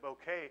away the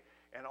bouquet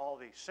and all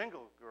the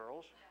single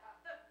girls.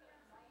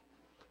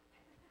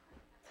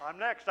 I'm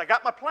next. I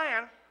got my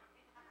plan.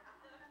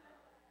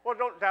 Well,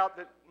 don't doubt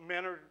that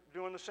men are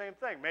doing the same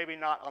thing. Maybe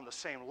not on the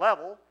same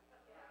level,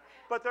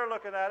 but they're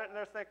looking at it and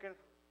they're thinking,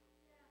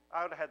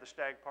 I would have had the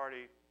stag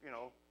party,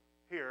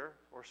 here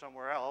or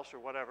somewhere else or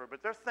whatever.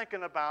 But they're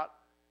thinking about,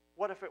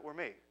 what if it were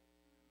me?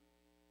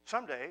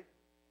 Someday,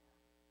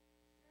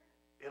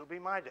 it'll be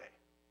my day.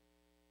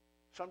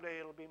 Someday,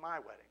 it'll be my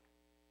wedding.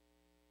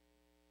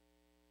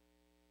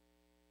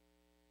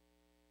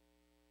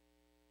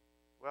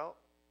 Well,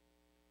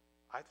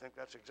 I think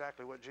that's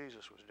exactly what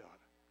Jesus was doing.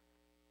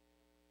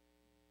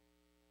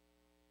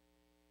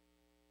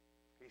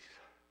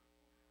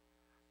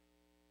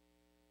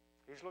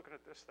 He's looking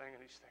at this thing and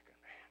he's thinking,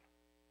 man,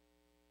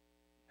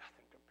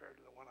 nothing compared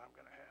to the one I'm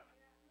going to have.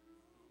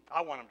 I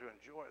want him to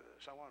enjoy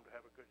this. I want him to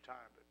have a good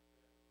time, but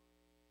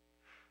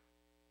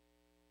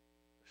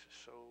this is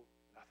so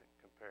nothing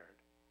compared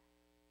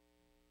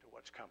to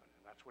what's coming.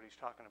 And that's what he's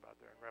talking about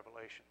there in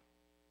Revelation.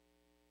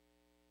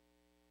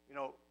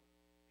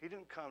 He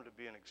didn't come to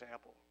be an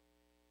example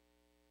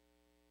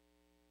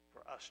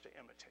for us to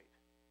imitate.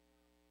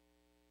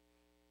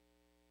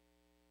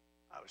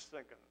 I was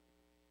thinking,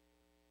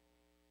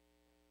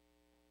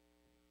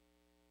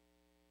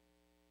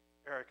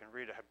 Eric and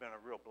Rita have been a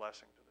real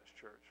blessing to this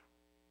church.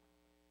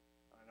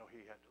 I know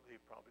he had to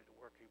leave probably to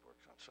work. He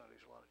works on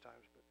Sundays a lot of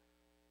times, but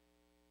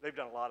they've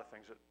done a lot of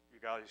things that you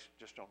guys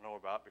just don't know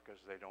about because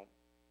they don't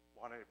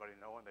want anybody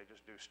knowing. They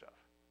just do stuff.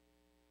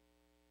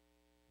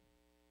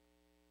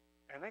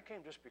 And they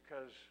came just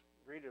because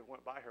Rita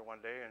went by here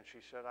one day and she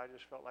said, I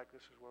just felt like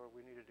this is where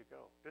we needed to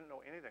go. Didn't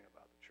know anything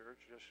about the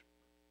church, just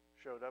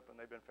showed up and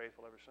they've been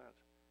faithful ever since.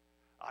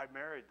 I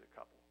married the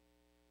couple.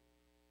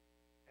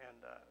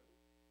 And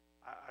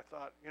I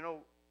thought,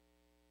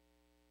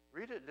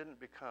 Rita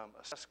didn't become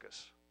a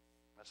Seskus,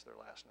 that's their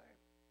last name,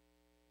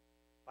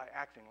 by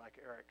acting like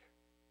Eric.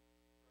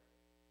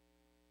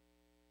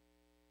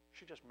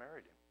 She just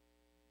married him.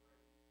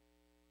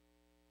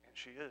 And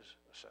she is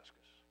a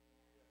Seskus.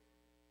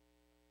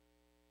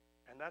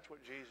 And that's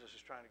what Jesus is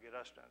trying to get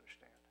us to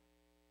understand.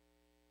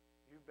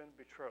 You've been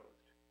betrothed.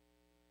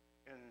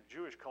 In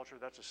Jewish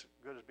culture, that's as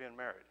good as being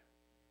married.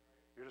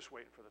 You're just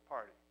waiting for the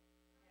party.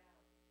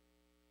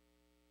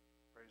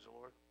 Praise the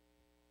Lord.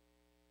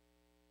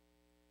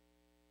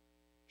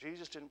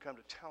 Jesus didn't come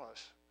to tell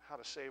us how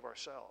to save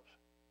ourselves,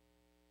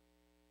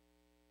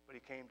 but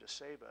he came to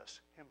save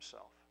us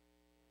himself.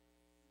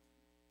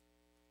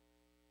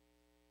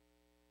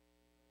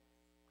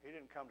 He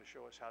didn't come to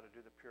show us how to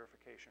do the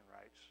purification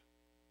rites,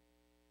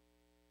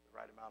 the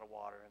right amount of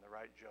water in the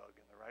right jug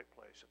in the right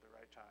place at the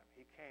right time.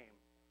 He came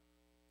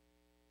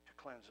to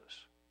cleanse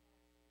us.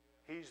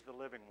 He's the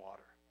living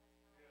water.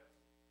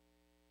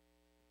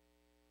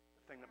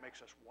 The thing that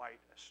makes us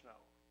white as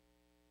snow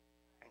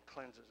and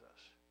cleanses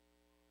us.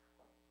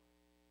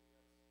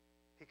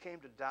 He came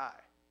to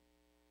die,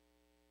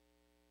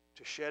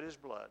 to shed his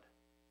blood,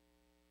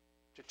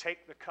 to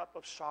take the cup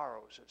of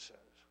sorrows, it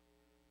says,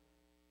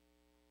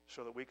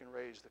 so that we can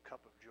raise the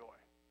cup of joy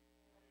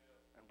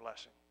and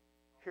blessing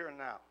here and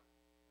now.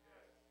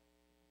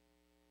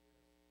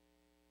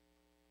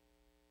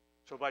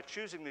 So by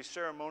choosing these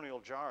ceremonial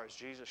jars,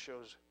 Jesus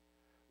shows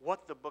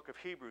what the book of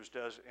Hebrews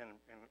does in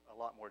a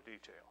lot more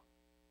detail.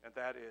 And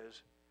that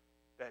is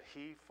that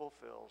he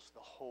fulfills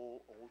the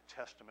whole Old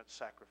Testament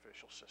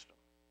sacrificial system.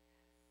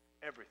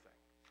 Everything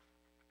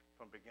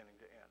from beginning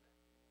to end.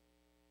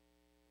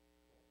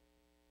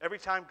 Every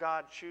time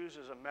God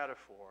chooses a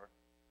metaphor,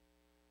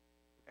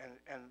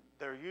 and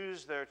they're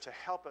used there to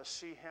help us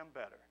see him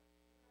better,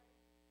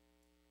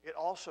 it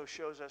also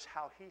shows us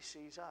how he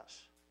sees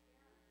us.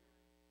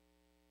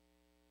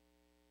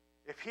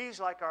 If he's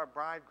like our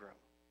bridegroom,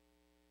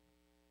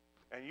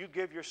 and you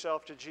give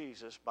yourself to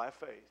Jesus by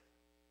faith,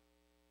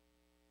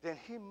 then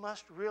he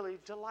must really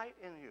delight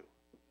in you.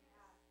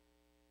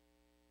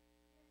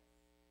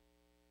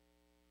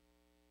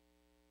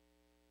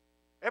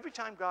 Every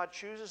time God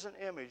chooses an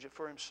image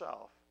for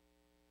himself,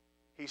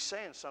 he's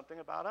saying something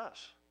about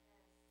us.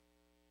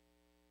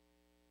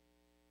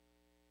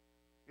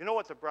 You know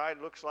what the bride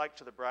looks like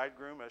to the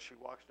bridegroom as she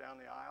walks down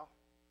the aisle?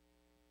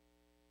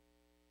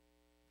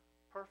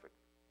 Perfect.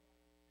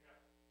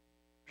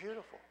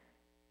 Beautiful.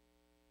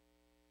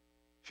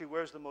 She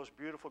wears the most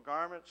beautiful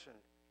garments and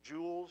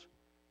jewels,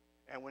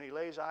 and when he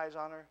lays eyes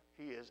on her,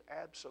 he is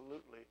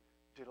absolutely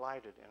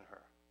delighted in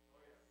her.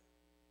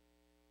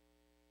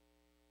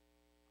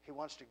 He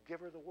wants to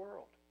give her the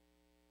world.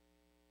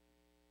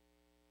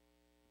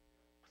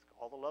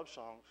 All the love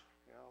songs,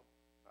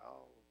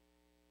 I'll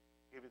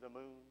give you the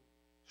moon,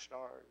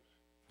 stars,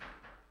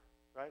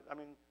 right? I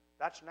mean,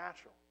 that's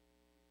natural.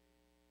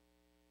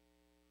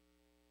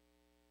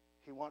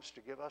 He wants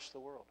to give us the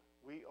world.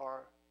 We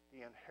are the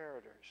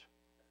inheritors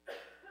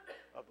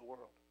of the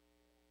world.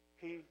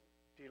 He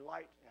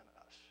delights in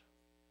us.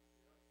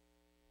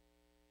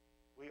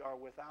 We are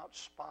without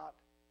spot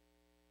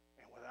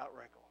and without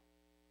wrinkle.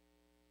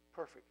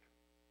 Perfect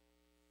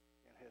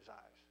in His eyes.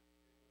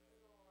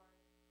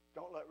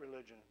 Don't let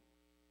religion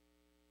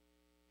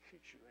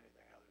teach you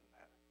anything other than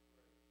that.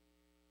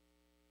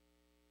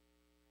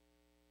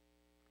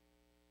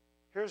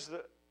 Here's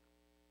the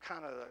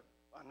kind of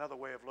another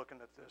way of looking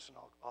at this, and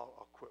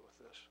I'll quit with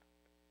this.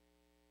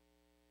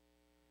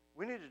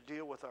 We need to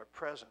deal with our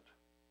present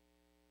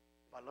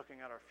by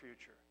looking at our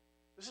future.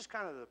 This is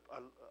kind of,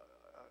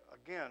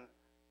 again,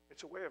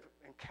 it's a way of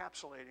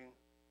encapsulating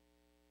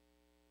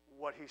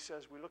what he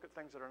says. We look at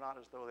things that are not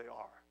as though they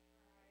are.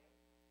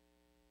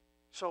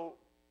 So,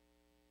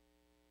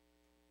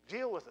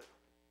 deal with it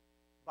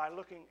by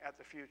looking at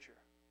the future.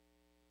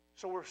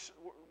 So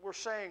we're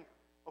saying,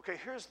 okay,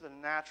 here's the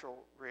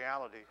natural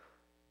reality,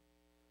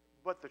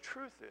 but the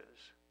truth is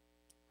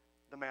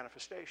the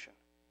manifestation.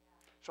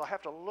 So I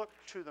have to look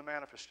to the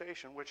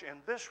manifestation, which in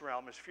this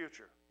realm is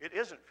future. It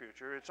isn't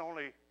future. It's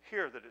only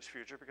here that it's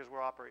future because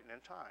we're operating in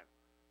time.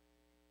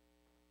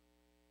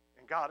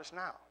 And God is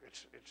now.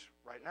 It's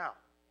right now.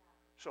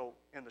 So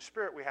in the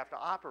spirit, we have to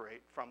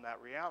operate from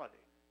that reality.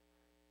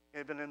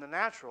 Even in the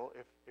natural,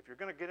 if you're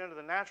going to get into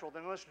the natural,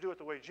 then let's do it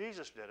the way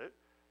Jesus did it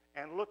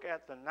and look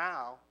at the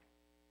now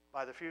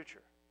by the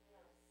future.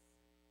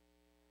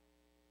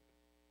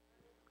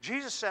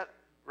 Jesus sat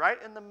right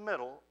in the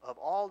middle of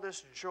all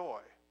this joy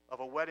of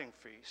a wedding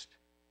feast,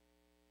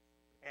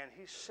 and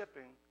he's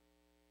sipping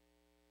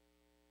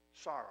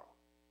sorrow.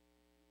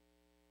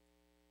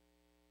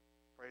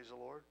 Praise the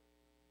Lord.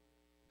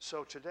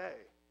 So today,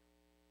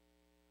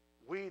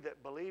 we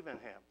that believe in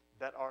him,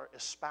 that are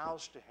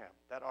espoused to him,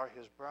 that are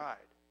his bride,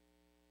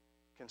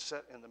 can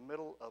sit in the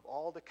middle of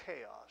all the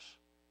chaos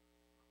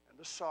and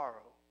the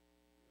sorrow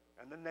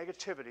and the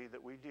negativity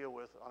that we deal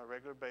with on a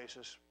regular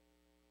basis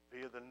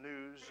via the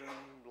news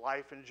and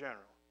life in general.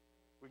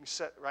 We can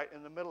sit right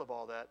in the middle of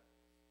all that,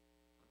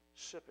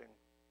 sipping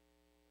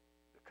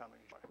the coming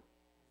joy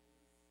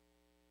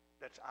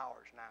that's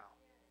ours now.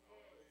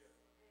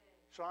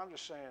 So I'm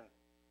just saying,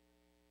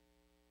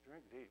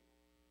 drink deep.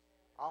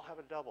 I'll have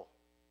a double.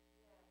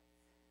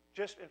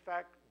 Just, in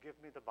fact, give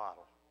me the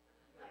bottle.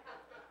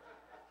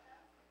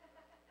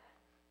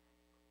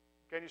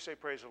 Can you say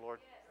praise the Lord?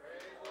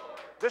 Praise the Lord.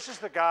 This is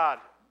the God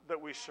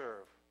that we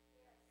serve.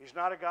 He's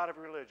not a God of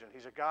religion.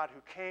 He's a God who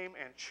came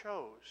and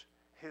chose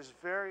his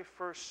very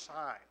first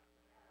sign,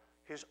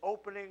 his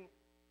opening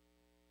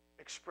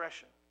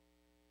expression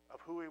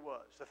of who he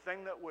was, the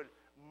thing that would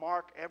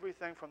mark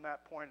everything from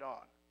that point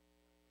on.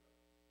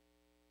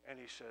 And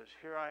he says,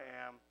 here I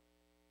am,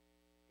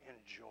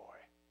 enjoy.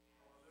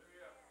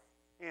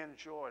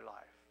 Enjoy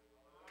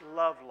life.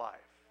 Love life.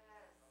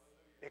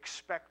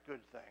 Expect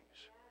good things.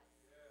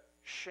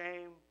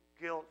 Shame,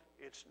 guilt,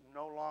 it's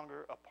no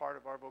longer a part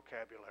of our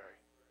vocabulary.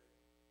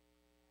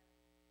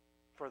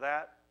 For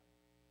that,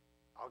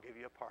 I'll give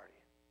you a party.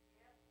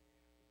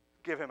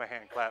 Give him a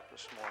hand clap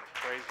this morning.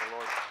 Praise the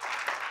Lord.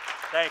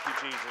 Thank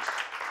you, Jesus.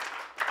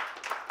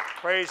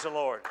 Praise the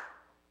Lord.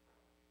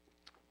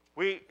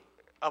 We,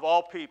 of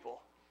all people,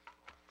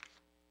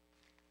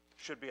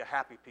 should be a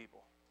happy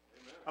people.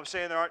 Amen. I'm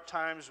saying there aren't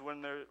times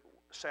when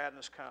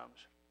sadness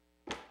comes,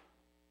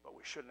 but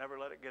we should never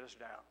let it get us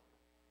down.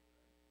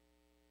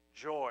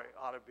 Joy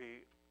ought to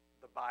be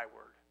the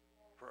byword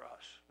for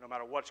us, no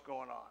matter what's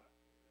going on.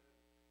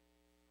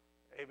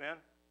 Amen?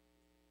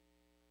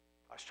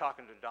 I was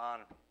talking to Don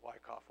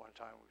Wyckoff one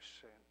time. We were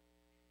saying,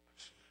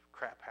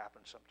 crap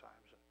happens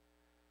sometimes. And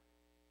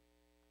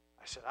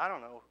I said, I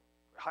don't know.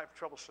 I have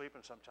trouble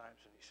sleeping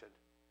sometimes. And he said,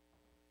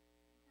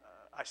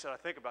 I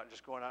think about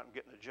just going out and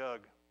getting a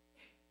jug.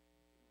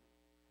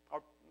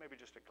 Or maybe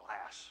just a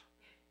glass.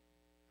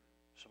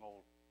 Some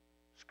old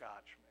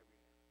scotch, maybe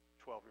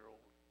 12-year-old.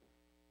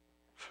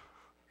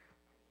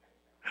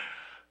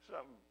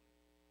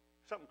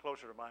 Something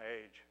closer to my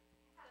age.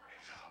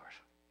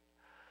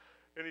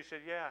 And he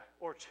said, yeah,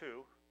 or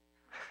two.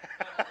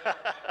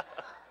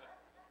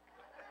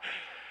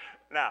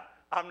 Now,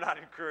 I'm not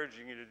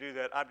encouraging you to do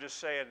that. I'm just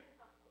saying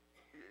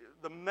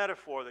the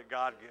metaphor that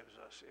God gives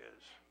us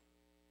is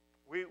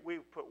we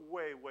put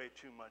way, way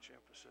too much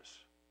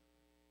emphasis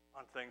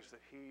on things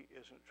that he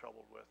isn't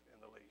troubled with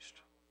in the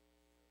least.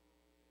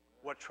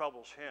 What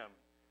troubles him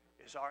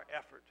is our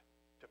effort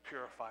to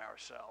purify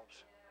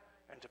ourselves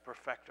and to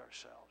perfect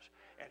ourselves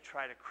and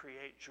try to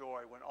create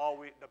joy when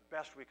the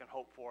best we can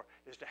hope for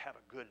is to have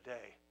a good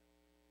day.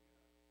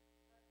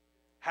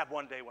 Have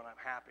one day when I'm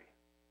happy,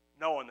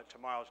 knowing that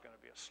tomorrow's going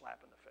to be a slap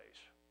in the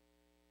face.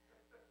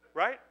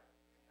 Right?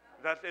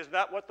 Isn't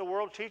that what the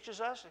world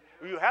teaches us?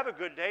 When you have a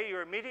good day,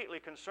 you're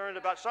immediately concerned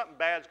about something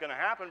bad's going to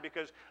happen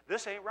because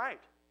this ain't right.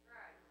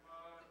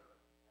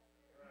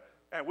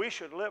 And we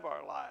should live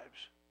our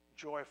lives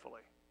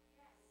joyfully.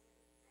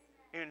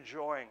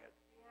 enjoying it.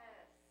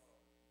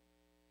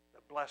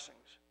 The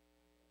blessings.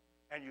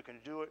 And you can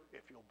do it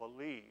if you'll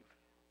believe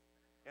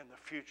in the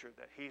future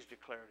that He's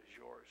declared is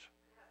yours,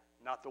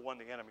 not the one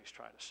the enemy's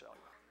trying to sell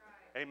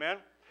you. Amen?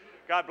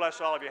 God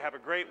bless all of you. Have a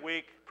great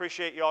week.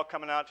 Appreciate you all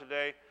coming out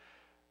today.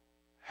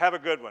 Have a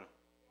good one.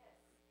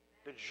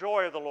 The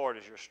joy of the Lord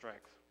is your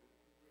strength.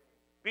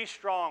 Be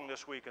strong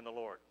this week in the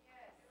Lord.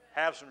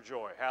 Have some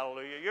joy.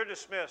 Hallelujah. You're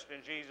dismissed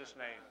in Jesus'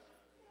 name.